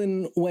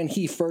 Morlun, when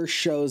he first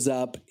shows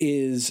up,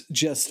 is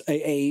just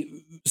a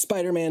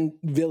Spider-Man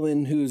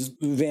villain who's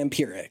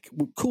vampiric.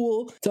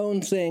 Cool, its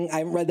own thing. I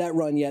haven't read that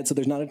run yet, so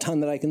there's not a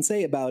ton that I can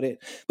say about it.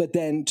 But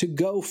then to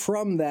go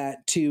from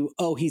that to,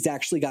 oh, he's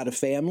actually got a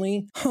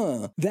family?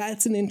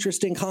 That's an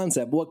interesting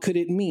concept. What could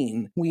it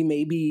mean? We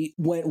maybe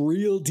went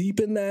real deep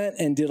in that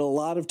and did a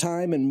lot of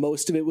time, and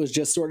most of it was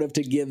just sort of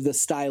to give the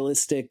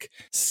stylistic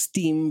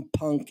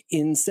steampunk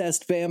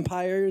incest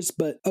vampires.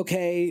 But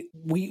okay,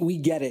 we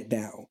get it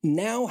now.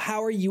 Now,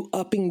 how are you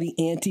upping the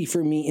ante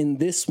for me in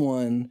this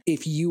one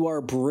if you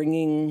are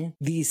bringing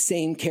these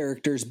same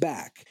characters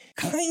back?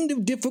 Kind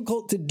of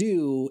difficult to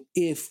do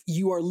if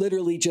you are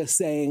literally just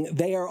saying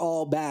they are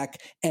all back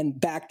and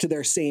back to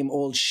their same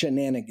old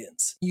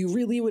shenanigans. You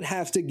really would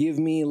have to give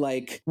me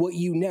like what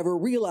you never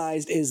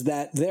realized is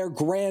that their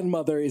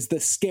grandmother is the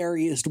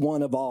scariest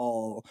one of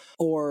all,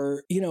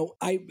 or, you know,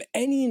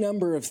 any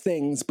number of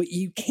things, but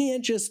you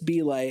can't just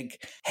be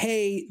like,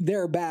 hey,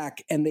 they're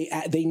back and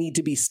they need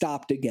to be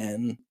stopped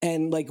again.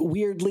 And like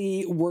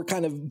weirdly, we're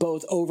kind of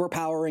both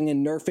overpowering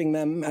and nerfing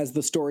them as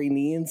the story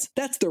needs.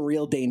 That's the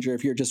real danger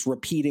if you're just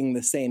repeating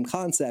the same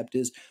concept,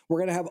 is we're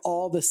going to have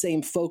all the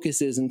same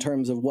focuses in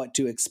terms of what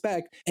to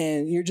expect,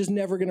 and you're just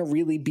never going to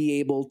really be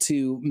able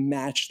to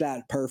match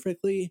that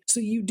perfectly. So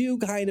you do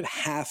kind of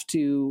have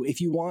to,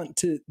 if you want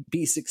to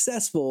be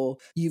successful,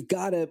 you've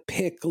got to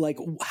pick like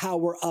how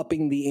we're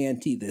upping the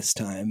ante this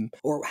time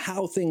or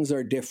how things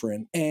are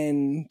different.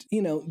 And,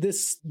 you know,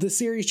 the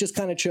series just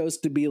kind of chose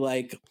to be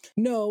like,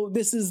 no,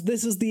 this is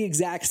the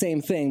exact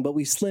same thing, but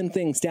we slimmed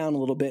things down a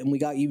little bit and we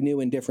got you new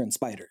and different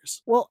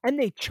spiders. Well, and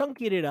they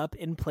chunkied it up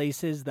in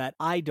places that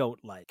I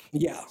don't like.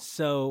 Yeah.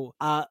 So,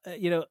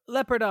 you know,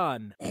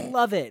 Leopardon,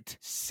 love it.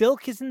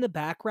 Silk is in the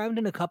background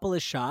in a couple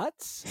of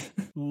shots.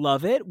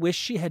 Love it. Wish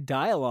she had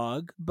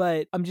dialogue,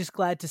 but I'm just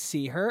glad to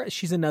see her.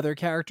 She's another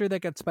character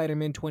that got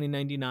Spider-Man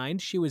 2099.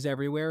 She was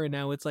everywhere, and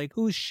now it's like,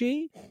 who's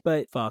she?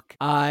 But fuck,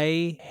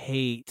 I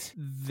hate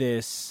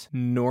this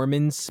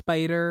Norman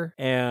spider,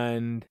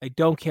 and I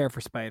don't care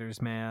for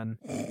spiders, man.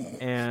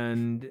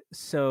 And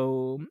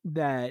so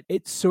that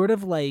it's sort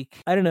of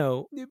like, I don't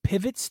know,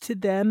 pivots to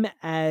them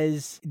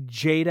as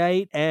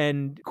Jadeite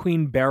and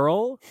Queen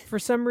Beryl for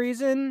some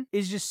reason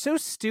is just so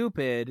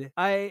stupid.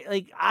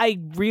 I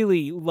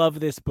really love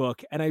this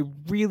book and I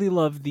really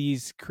love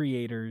these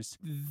creators.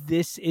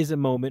 This is a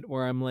moment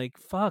where I'm like,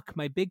 fuck,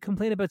 my big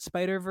complaint about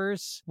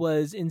Spider-Verse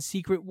was in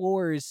Secret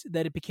Wars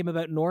that it became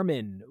about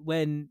Norman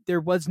when there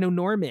was no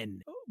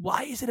Norman.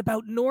 Why is it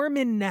about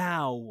Norman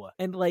now?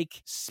 And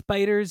like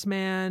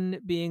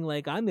Spiders-Man being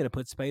like, I'm going to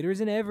put spiders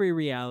in every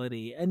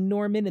reality. And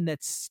Norman in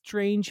that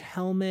strange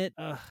helmet.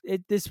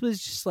 This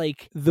was just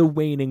like the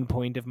waning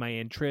point of my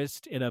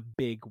interest in a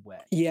big way.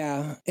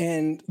 Yeah.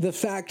 And the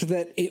fact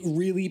that it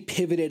really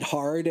pivoted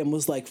hard and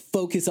was like,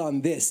 focus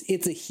on this.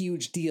 It's a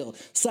huge deal.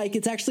 Psych,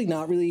 it's actually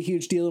not really a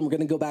huge deal. And we're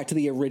going to go back to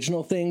the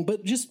original thing.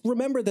 But just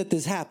remember that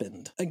this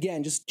happened.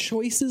 Again, just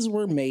choices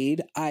were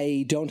made.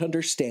 I don't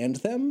understand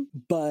them,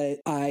 but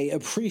I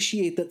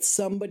appreciate that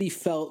somebody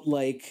felt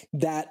like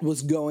that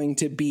was going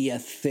to be a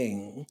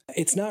thing.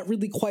 It's not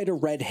really quite a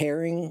red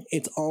herring.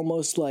 It's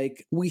almost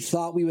like we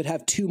thought we would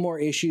have 2 more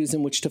issues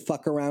in which to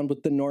fuck around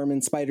with the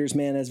Norman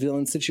Spiders-Man as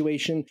villain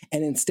situation,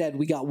 and instead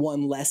we got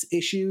 1 less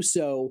issue.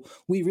 So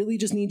we really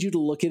just need you to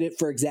look at it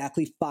for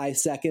exactly 5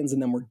 seconds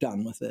and then we're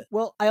done with it.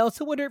 Well, I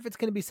also wonder if it's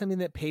going to be something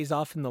that pays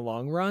off in the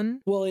long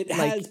run. Well, it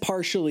has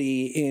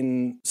partially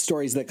in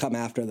stories that come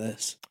after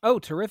this. Oh,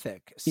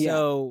 terrific.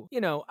 So,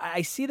 you know,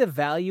 I see the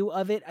value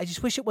of it. I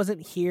just wish it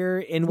wasn't here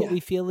in what we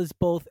feel is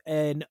both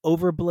an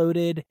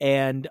overbloated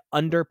and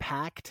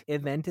underpacked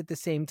event at the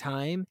same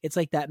time. It's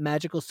like that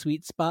magical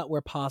sweet spot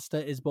where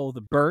pasta is both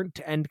burnt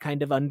and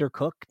kind of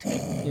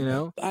undercooked, you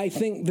know? I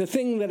think the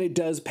thing that it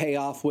does pay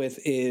off with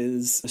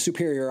is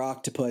Superior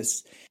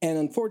Octopus. And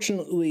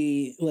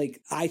unfortunately,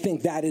 like, I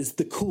think that is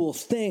the cool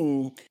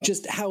thing.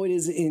 Just how it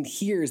is in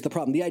here is the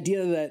problem. The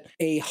idea that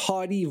a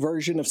haughty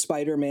version of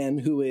Spider-Man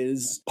who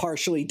is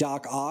partially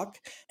Doc Ock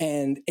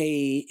and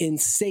a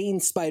insane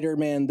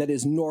Spider-Man that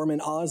is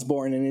Norman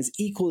Osborn and is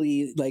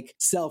equally like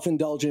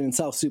self-indulgent and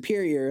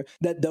self-superior,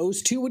 that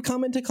those two would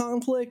come into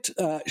conflict,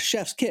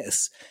 chef's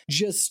kiss.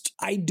 Just,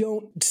 I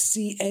don't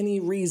see any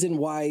reason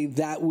why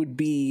that would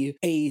be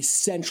a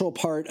central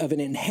part of an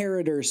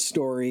Inheritors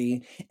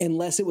story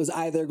unless it was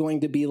either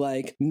going to be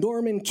like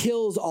Norman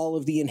kills all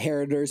of the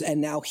Inheritors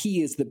and now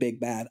he is the big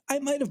bad. I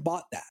might have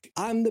bought that.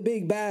 I'm the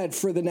big bad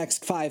for the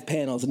next 5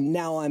 panels and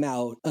now I'm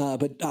out,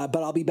 but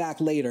I'll be back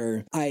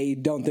later. I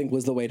don't think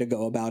was the way to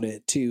go about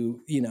it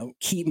to, you know,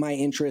 keep my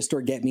interest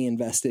or get me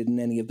invested in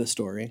any of the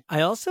story.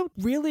 I also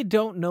really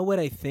don't know what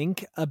I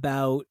think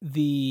about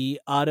the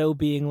Otto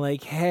being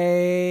like,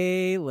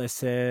 hey,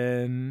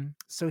 listen,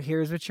 so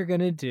here's what you're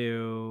gonna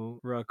do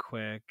real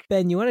quick.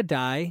 Ben, you want to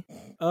die?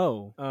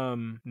 Oh,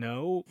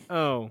 no.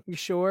 Oh, you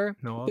sure?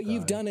 No, but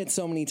you've done it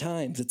so many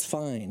times. It's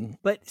fine.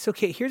 But it's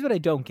okay. Here's what I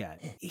don't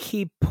get.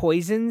 He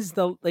poisons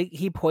the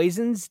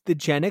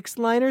Genix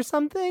line or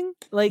something?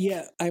 Like,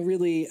 yeah, I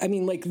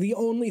mean, like, the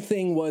only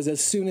thing was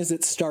as soon as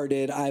it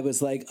started, I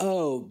was like,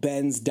 oh,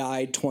 Ben's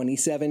died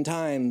 27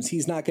 times.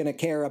 He's not going to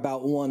care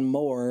about one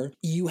more.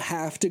 You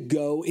have to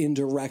go in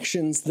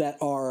directions that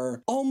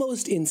are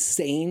almost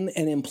insane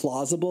and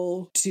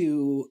implausible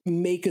to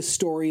make a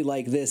story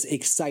like this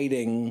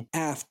exciting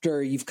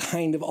after you've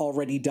kind of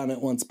already done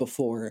it once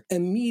before.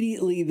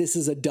 Immediately, this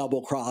is a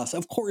double cross.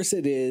 Of course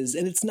it is.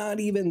 And it's not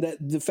even that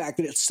the fact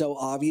that it's so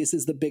obvious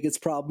is the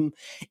biggest problem.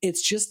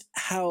 It's just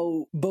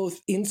how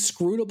both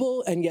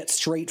inscrutable and yet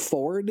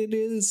straightforward it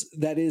is.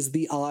 That is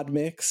the odd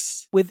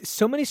mix. With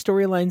so many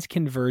storylines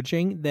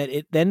converging that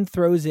it then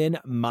throws in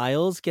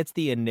Miles gets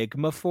the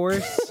Enigma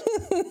Force.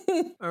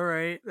 All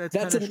right, that's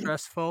kind of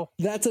stressful.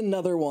 That's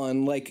another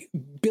one. Like,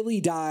 Billy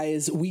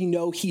dies. We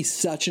know he's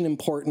such an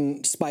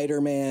important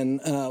Spider-Man.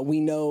 We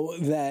know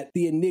that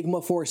the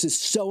Enigma Force is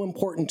so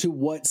important to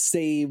what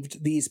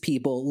saved these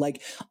people.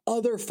 Like,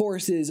 other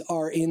forces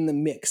are in the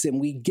mix, and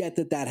we get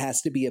that that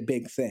has to be a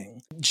big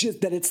thing.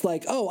 Just that it's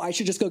like, oh, I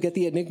should just go get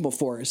the Enigma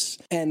Force.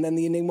 And then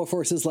the Enigma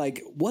Force is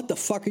like, what the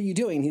fuck are you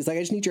doing? He's like,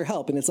 I just need your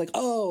help. And it's like,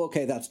 oh,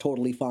 okay, that's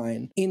totally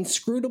fine.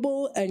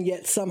 Inscrutable, and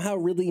yet somehow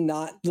really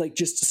not, like,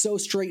 just so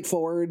straightforward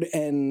straightforward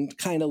and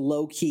kind of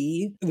low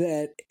key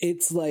that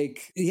it's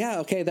like, yeah,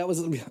 okay, that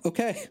was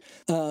okay.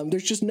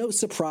 There's just no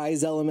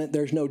surprise element.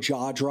 There's no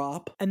jaw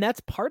drop. And that's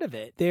part of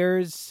it.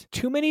 There's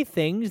too many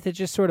things that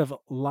just sort of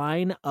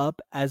line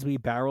up as we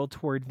barrel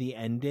toward the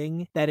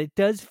ending that it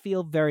does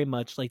feel very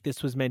much like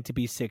this was meant to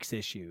be 6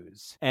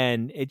 issues.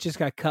 And it just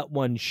got cut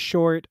one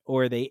short,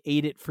 or they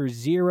ate it for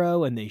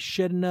 0 and they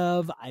shouldn't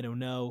have. I don't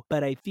know.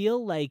 But I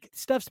feel like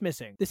stuff's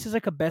missing. This is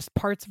like a best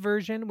parts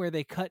version where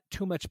they cut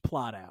too much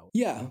plot out.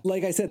 Yeah,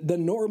 like I said, the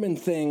Norman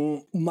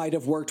thing might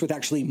have worked with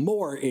actually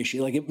more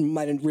issue. Like it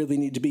might really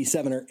need to be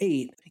 7 or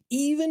 8.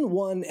 Even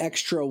one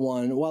extra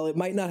one, while it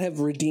might not have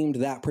redeemed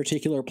that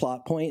particular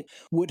plot point,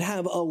 would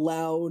have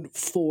allowed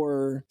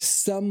for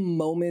some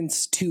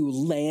moments to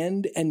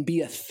land and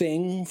be a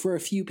thing for a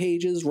few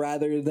pages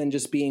rather than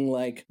just being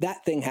like,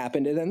 that thing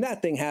happened and then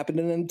that thing happened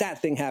and then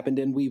that thing happened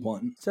and we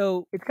won.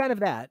 So it's kind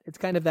of that. It's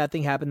kind of that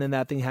thing happened, then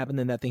that thing happened,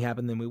 then that thing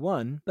happened, then we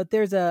won. But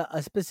there's a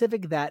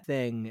specific that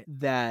thing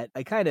that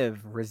I kind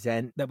of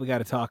resent that we got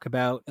to talk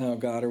about. Oh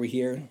God, are we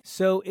here?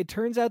 So it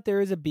turns out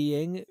there is a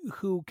being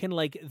who can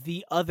like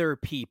the other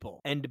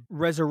people and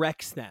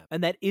resurrects them.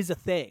 And that is a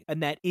thing.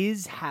 And that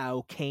is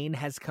how Cain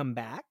has come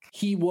back.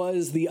 He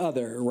was the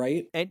other,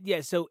 right? And yeah,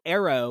 so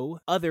Arrow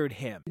othered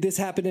him. This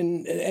happened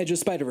in Edge of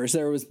Spider-Verse.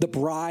 There was the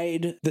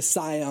Bride, the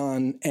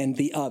Scion, and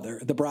the other.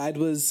 The Bride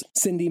was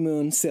Cindy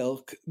Moon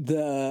Silk.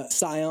 The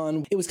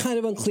Scion, it was kind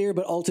of unclear,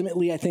 but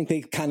ultimately I think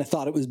they kind of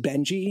thought it was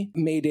Benji,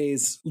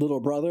 Mayday's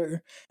little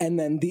brother. And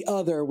then the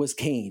other was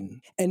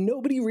Cain. And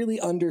nobody really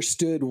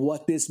understood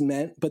what this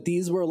meant, but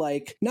these were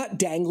like, not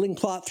dangling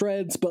plot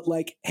threads, but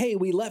like, hey,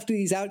 we left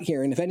these out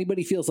here, and if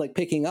anybody feels like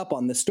picking up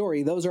on the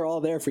story, those are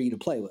all there for you to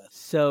play with.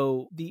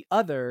 So the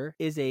other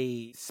is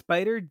a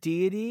spider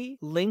deity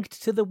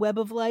linked to the Web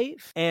of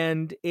Life,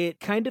 and it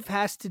kind of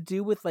has to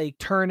do with like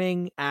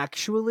turning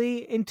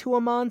actually into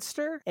a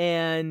monster.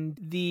 And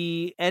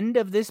the end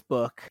of this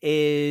book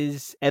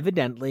is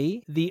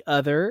evidently the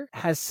other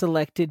has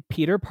selected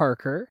Peter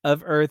Parker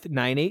of Earth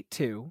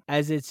 982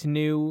 as its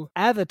new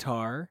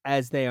avatar,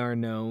 as they are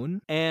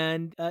known.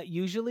 And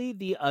usually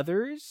the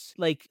others,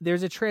 like,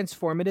 there's a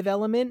transformative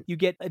element. You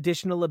get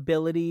additional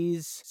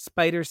abilities,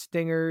 spider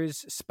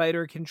stingers,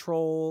 spider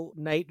control,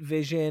 night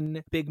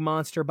vision, big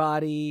monster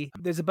body.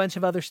 There's a bunch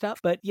of other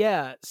stuff. But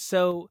yeah,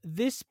 so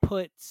this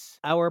puts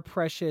our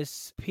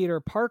precious Peter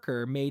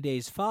Parker,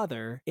 Mayday's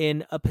father,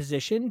 in a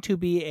position to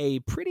be a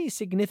pretty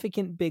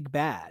significant big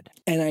bad.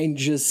 And I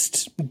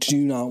just do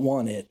not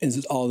want it,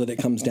 is all that it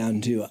comes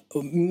down to.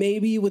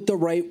 Maybe with the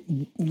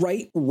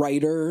right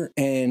writer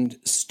and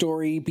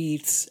story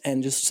beats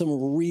and just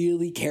some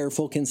really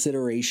careful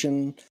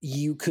consideration,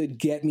 you could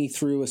get me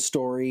through a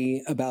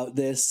story about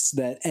this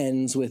that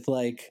ends with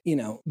like, you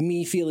know,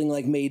 me feeling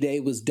like Mayday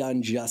was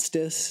done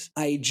justice.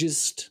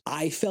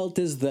 I felt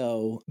as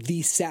though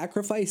the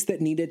sacrifice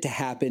that needed to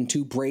happen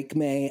to break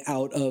May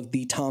out of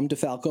the Tom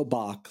DeFalco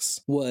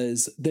box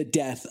was the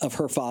death of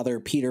her father,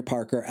 Peter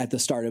Parker, at the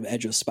start of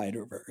Edge of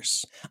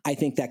Spider-Verse. I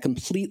think that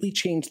completely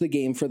changed the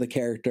game for the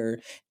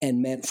character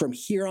and meant from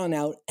here on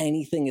out,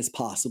 anything is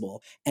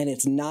possible. And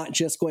it's not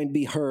just going to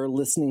be her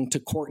listening to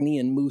Courtney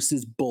and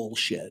Moose's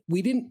bullshit.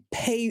 We didn't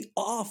pay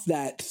off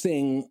that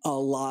thing a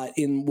lot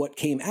in what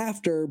came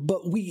after,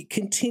 but we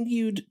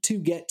continued to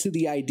get to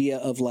the idea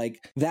of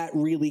like, that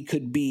really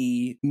could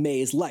be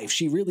May's life.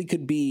 She really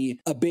could be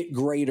a bit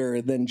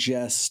greater than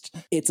just,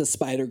 it's a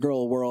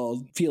Spider-Girl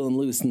world, feeling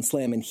loose and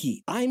slamming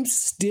heat. I'm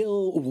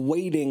still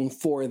waiting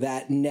for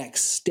that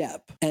next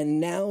step. And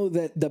now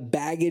that the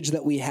baggage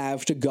that we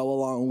have to go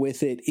along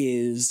with it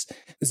is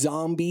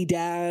zombie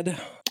dad,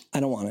 I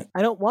don't want it.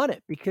 I don't want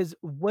it because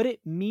what it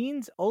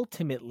means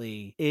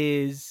ultimately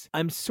is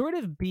I'm sort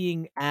of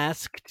being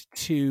asked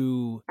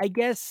to, I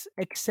guess,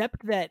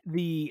 accept that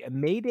the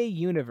Mayday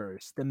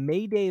universe, the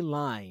Mayday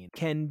line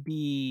can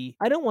be,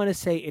 I don't want to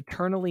say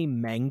eternally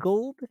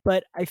mangled,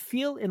 but I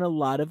feel in a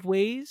lot of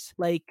ways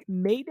like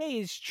Mayday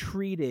is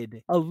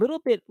treated a little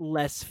bit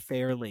less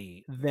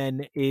fairly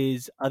than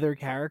is other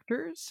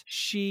characters.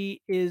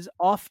 She is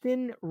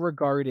often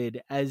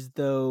regarded as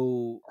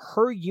though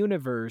her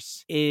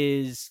universe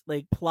is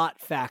like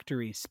plot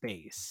factory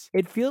space.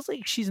 It feels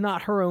like she's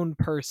not her own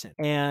person.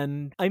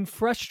 And I'm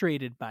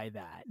frustrated by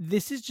that.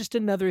 This is just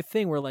another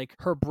thing where like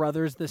her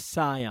brother's the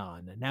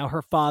Scion. Now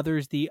her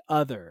father's the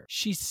other.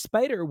 She's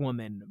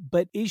Spider-Woman,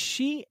 but is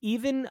she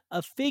even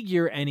a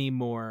figure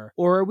anymore?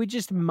 Or are we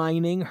just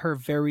mining her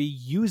very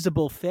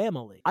usable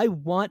family? I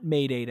want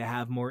Mayday to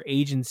have more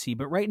agency,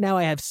 but right now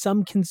I have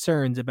some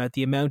concerns about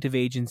the amount of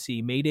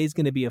agency Mayday's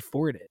going to be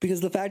afforded.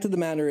 Because the fact of the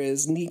matter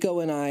is, Nico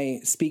and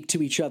I speak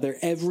to each other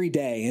every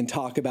day and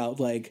talk about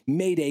like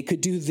Mayday could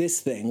do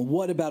this thing.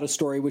 What about a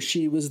story where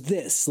she was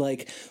this?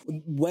 Like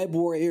Web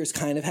Warriors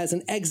kind of has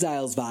an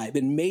Exiles vibe,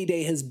 and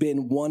Mayday has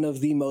been one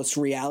of the most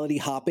reality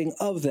hopping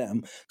of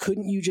them.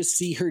 Couldn't you just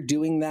see her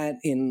doing that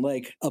in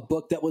like a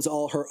book that was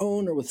all her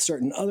own or with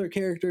certain other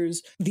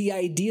characters? The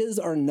ideas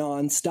are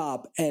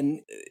nonstop,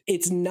 and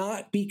it's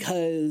not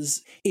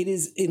because it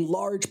is in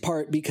large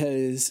part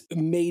because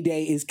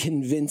Mayday is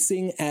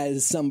convincing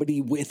as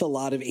somebody with a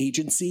lot of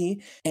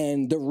agency,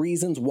 and the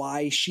reasons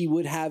why she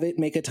would have it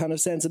make a ton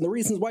of sense, and the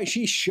reasons why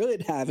she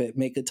should have it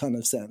make a ton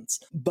of sense.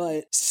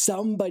 But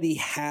somebody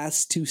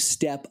has to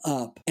step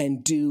up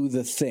and do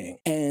the thing.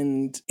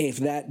 And if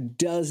that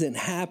doesn't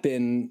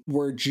happen,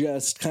 we're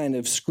just kind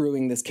of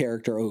screwing this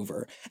character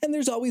over. And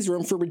there's always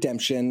room for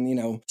redemption. You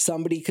know,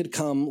 somebody could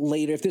come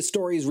later. If this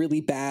story is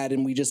really bad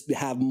and we just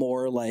have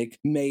more like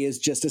May is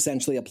just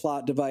essentially a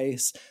plot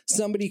device,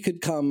 somebody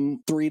could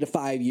come 3 to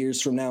 5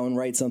 years from now and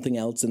write something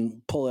else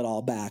and pull it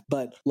all back.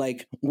 But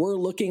like, we're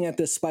looking at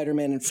this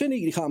Spider-Man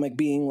Infinity comic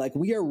being like,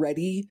 we are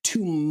ready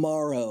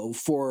tomorrow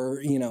for,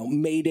 you know,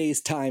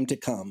 Mayday's time to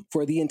come,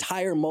 for the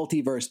entire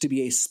multiverse to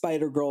be a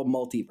Spider-Girl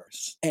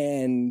multiverse.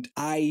 And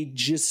I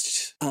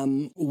just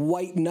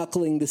white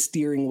knuckling the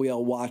steering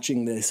wheel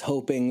watching this,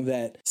 hoping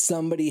that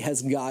somebody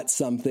has got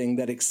something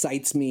that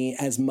excites me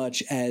as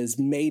much as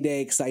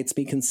Mayday excites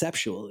me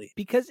conceptually.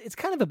 Because it's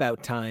kind of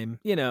about time.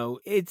 You know,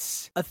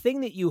 it's a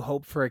thing that you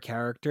hope for a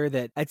character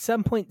that at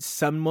some point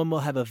someone will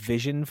have a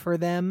vision for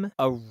them,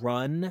 a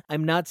run.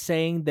 I'm not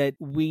saying that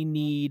we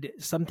need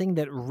something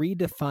that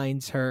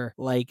redefines her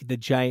like the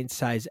giant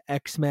size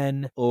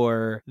X-Men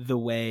or the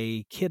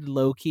way Kid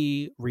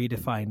Loki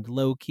redefined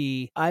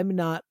Loki. I'm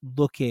not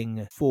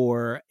looking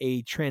for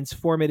a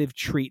transformative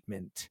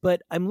treatment,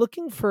 but I'm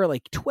looking for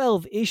like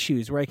 12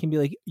 issues where I can be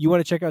like, you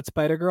want to check out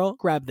Spider-Girl?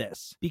 Grab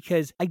this.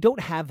 Because I don't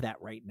have that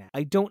right now.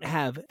 I don't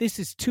have, this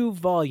is 2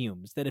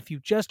 volumes that if you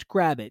just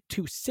grab it,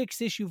 2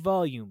 6-issue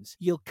volumes,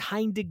 you'll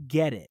kind of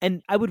get it.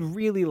 And I would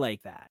really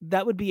like that.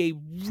 That would be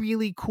a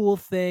really cool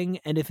thing.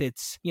 And if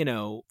it's, you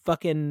know,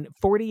 fucking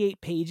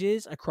 48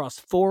 pages across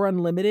 4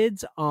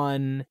 unlimiteds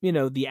on, you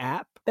know, the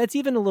app, that's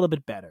even a little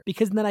bit better,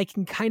 because then I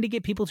can kind of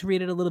get people to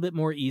read it a little bit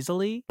more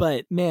easily.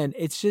 But man,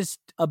 it's just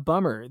a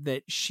bummer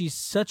that she's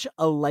such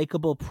a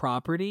likable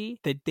property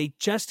that they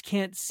just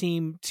can't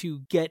seem to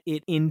get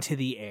it into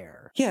the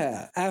air.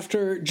 Yeah,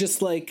 after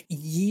just like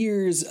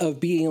years of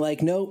being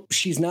like, nope,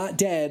 she's not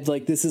dead.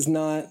 Like, this is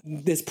not,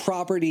 this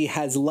property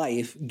has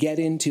life. Get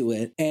into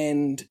it.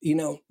 And, you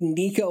know,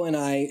 Nico and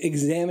I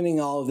examining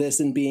all of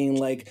this and being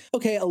like,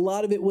 okay, a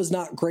lot of it was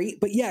not great,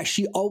 but yeah,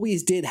 she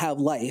always did have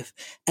life.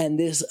 And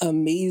this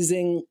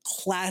amazing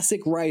classic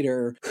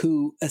writer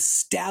who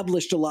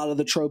established a lot of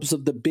the tropes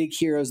of the big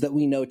heroes that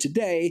we know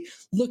today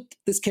looked at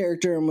this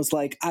character and was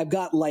like, I've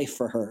got life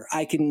for her.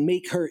 I can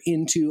make her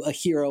into a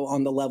hero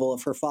on the level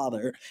of her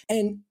father,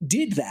 and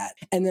did that.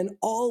 And then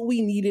all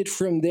we needed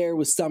from there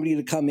was somebody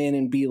to come in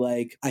and be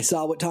like, I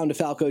saw what Tom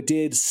DeFalco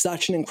did,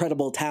 such an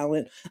incredible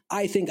talent.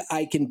 I think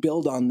I can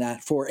build on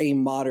that for a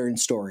modern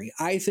story.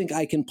 I think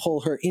I can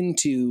pull her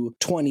into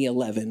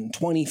 2011,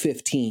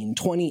 2015,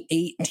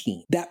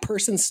 2018. That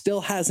person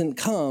still hasn't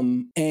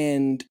come.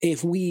 And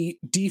if we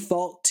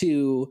default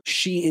to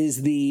she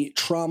is the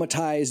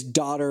traumatized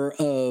daughter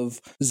of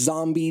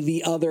Zombie,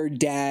 the other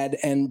dad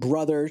and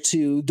brother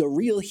to the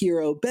real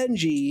hero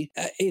Benji,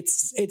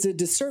 it's a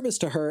disservice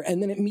to her.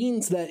 And then it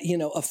means that, you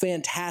know, a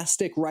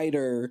fantastic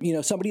writer, you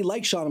know, somebody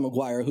like Shauna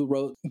McGuire who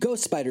wrote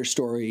Ghost Spider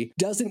Story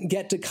doesn't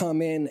get to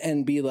come in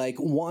and be like,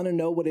 want to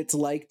know what it's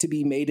like to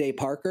be Mayday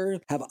Parker?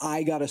 Have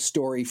I got a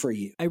story for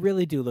you? I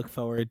really do look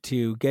forward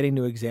to getting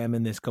to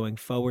examine this going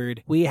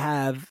forward. We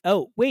have,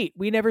 oh, wait,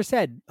 we never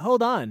said,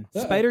 hold on,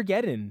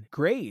 Spider-Geddon,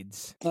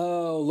 grades.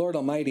 Oh, Lord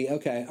Almighty.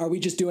 Okay. Are we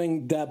just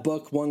doing that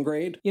book 1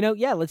 grade? You know,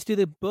 yeah, let's do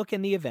the book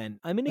and the event.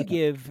 I'm going to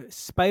give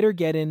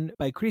Spider-Geddon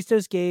by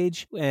Christos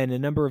Gage and a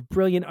number of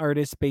brilliant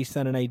artists based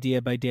on an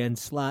idea by Dan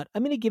Slott.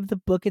 I'm going to give the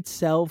book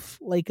itself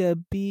like a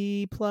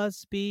B+,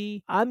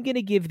 B. I'm going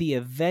to give the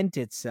event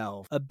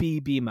itself a B,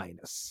 B-.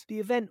 The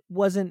event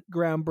wasn't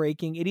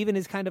groundbreaking. It even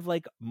is kind of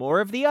like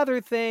more of the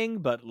other thing,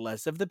 but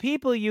less of the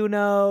people you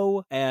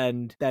know.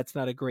 And that's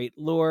not a great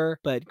lore,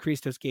 but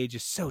Christos Gage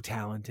is so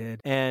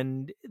talented.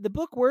 And the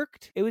book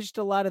worked. It was just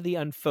a lot of the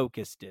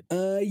unfocused did.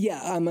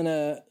 Yeah, I'm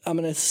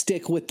gonna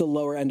stick with the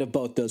lower end of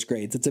both those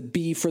grades. It's a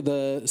B for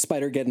the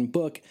Spider-Geddon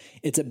book.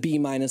 It's a B-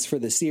 for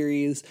the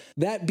series.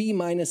 That B-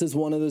 is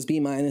one of those B-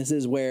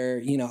 where,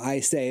 you know, I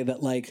say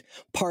that like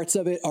parts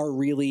of it are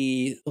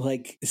really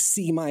like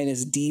C-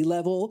 D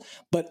level,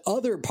 but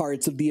other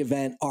parts of the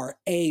event are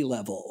A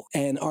level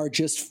and are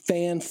just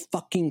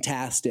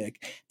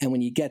fan-fucking-tastic. And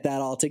when you get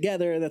that all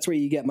together, that's where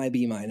you get my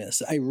B-.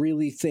 I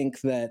really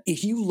think that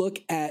if you look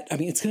at, I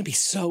mean, it's going to be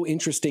so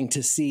interesting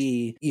to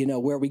see, you know,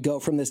 where we go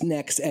from this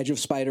next Edge of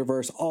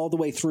Spider-Verse all the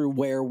way through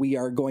where we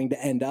are going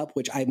to end up,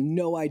 which I have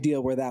no idea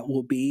where that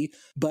will be.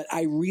 But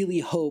I really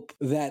hope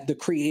that the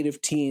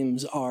creative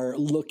teams are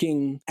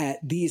looking at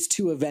these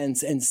two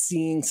events and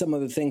seeing some of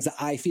the things that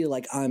I feel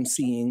like I'm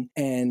seeing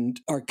and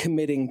are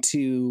committing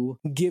to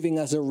giving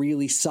us a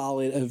really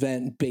solid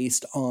event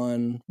based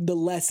on the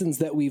lessons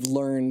that we've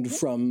learned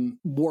from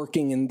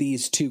working in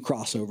these two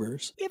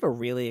crossovers. We have a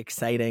really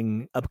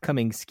exciting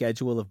upcoming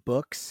schedule of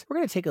books. We're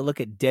going to take a look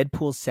at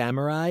Deadpool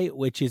Samurai,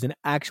 which is an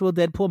actual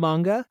Deadpool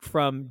manga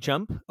from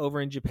Jump over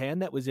in Japan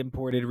that was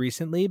imported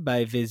recently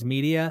by Viz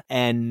Media.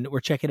 And we're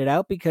checking it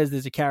out because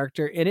there's a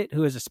character in it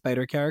who is a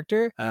spider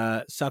character,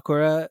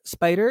 Sakura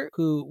Spider,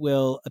 who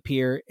will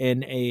appear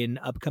in an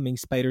upcoming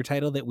spider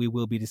title that we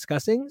will be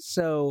discussing.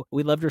 So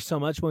we loved her so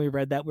much when we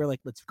read that. We're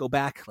like, let's go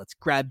back. Let's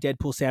grab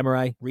Deadpool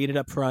Samurai, read it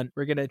up front.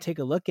 We're going to take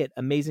a look at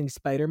Amazing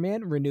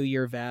Spider-Man, Renew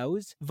Your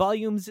Vows,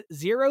 volumes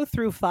 0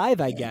 through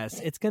 5, I guess.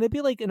 It's going to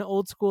be like an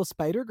old school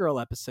Spider-Girl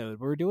episode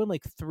where we're doing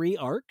like 3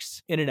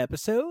 arcs in an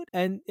episode,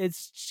 and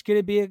it's just going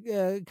to be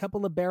a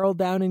couple of barrel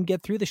down and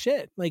get through the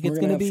shit. Like, it's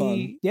going to be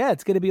fun. Yeah,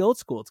 it's going to be old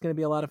school. It's going to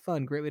be a lot of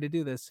fun. Great way to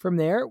do this. From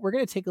there, we're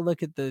going to take a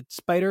look at the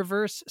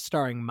Spider-Verse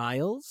starring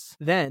Miles,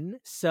 then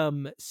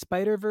some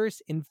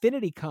Spider-Verse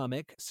Infinity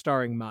comic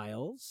starring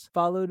Miles,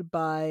 followed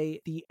by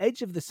the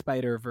Edge of the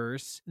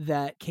Spider-Verse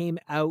that came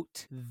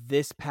out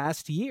this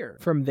past year.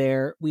 From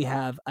there, we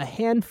have a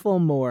handful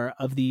more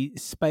of the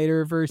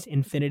Spider-Verse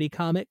Infinity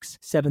comics,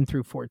 7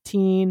 through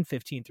 14,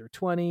 15 through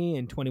 20,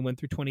 and 21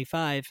 through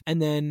 25.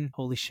 And then,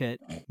 holy shit,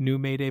 new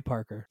Mayday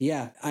Parker.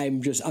 Yeah,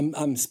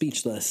 I'm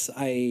speechless.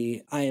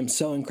 I am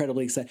so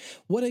incredibly excited.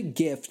 What a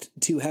gift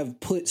to have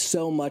put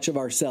so much of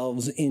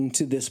ourselves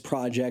into this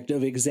project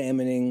of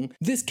examining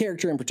this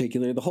character in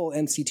particular, the whole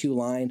MC2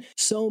 line,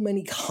 so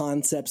many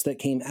concepts that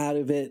came out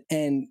of it,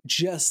 and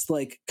just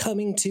like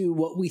coming to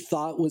what we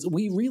thought was,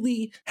 we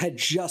really had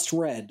just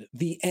read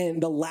the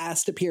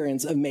last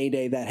appearance of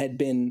Mayday that had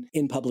been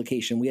in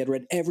publication. We had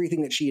read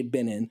everything that she had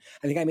been in.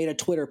 I think I made a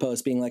Twitter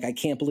post being like, I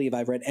can't believe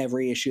I've read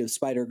every issue of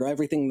Spider-Girl,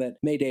 everything that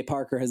Mayday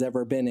Parker has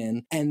ever been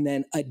in. And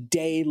then a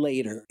day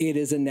later, it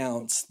is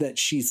announced that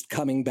she's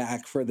coming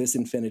back for this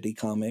Infinity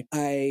comic.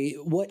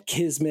 What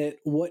kismet,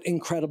 what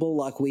incredible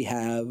luck we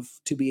have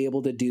to be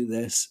able to do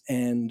this.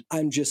 And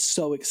I'm just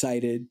so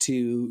excited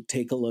to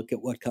take a look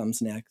at what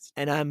comes next.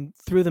 And I'm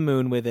through the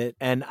moon with it,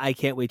 and I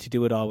can't wait to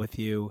do it all with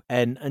you.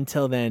 And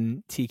until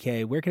then,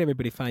 TK, where can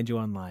everybody find you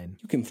online?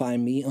 You can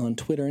find me on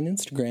Twitter and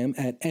Instagram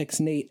at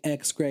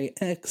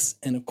xnatexgrayx.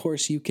 And of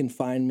course, you can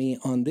find me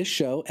on this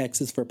show,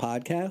 X is for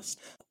Podcast,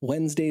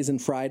 Wednesdays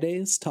and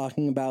Fridays,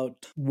 talking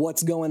about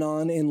what's going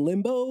on in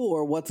Limbo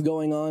or what's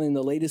going on in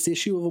the latest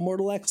issue of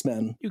Immortal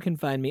X-Men. You can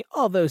find me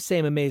all those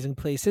same amazing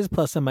places,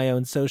 plus on my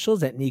own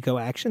socials at Nico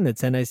Action.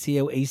 That's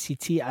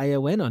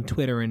NICOACTION on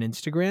Twitter and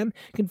Instagram.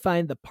 You can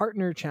find the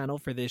partner channel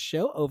for this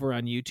show over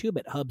on YouTube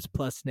at Hubs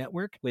Plus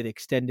Network with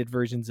extended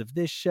versions of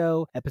this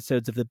show,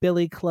 episodes of the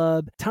Billy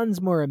Club, tons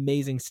more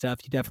amazing stuff.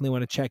 You definitely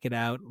want to check it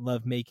out.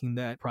 Love making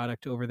that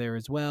product over there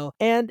as well.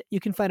 And you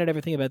can find out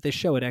everything about this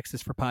show at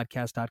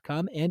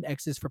xisforpodcast.com and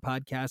X is for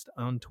Podcast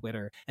on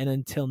Twitter. And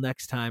until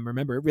next time,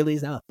 remember, it really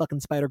is now a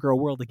fucking Spider-Girl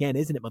world again,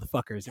 isn't it,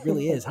 motherfuckers? It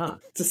really is, huh?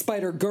 It's a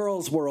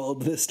Spider-Girls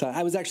world this time.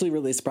 I was actually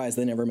really surprised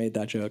they never made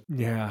that joke.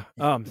 Yeah.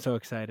 Oh, I'm so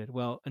excited.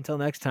 Well, until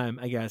next time,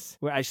 I guess.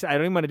 I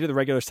don't even want to do the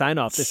regular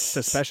sign-off. This is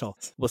so special.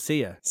 We'll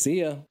see ya. See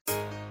ya.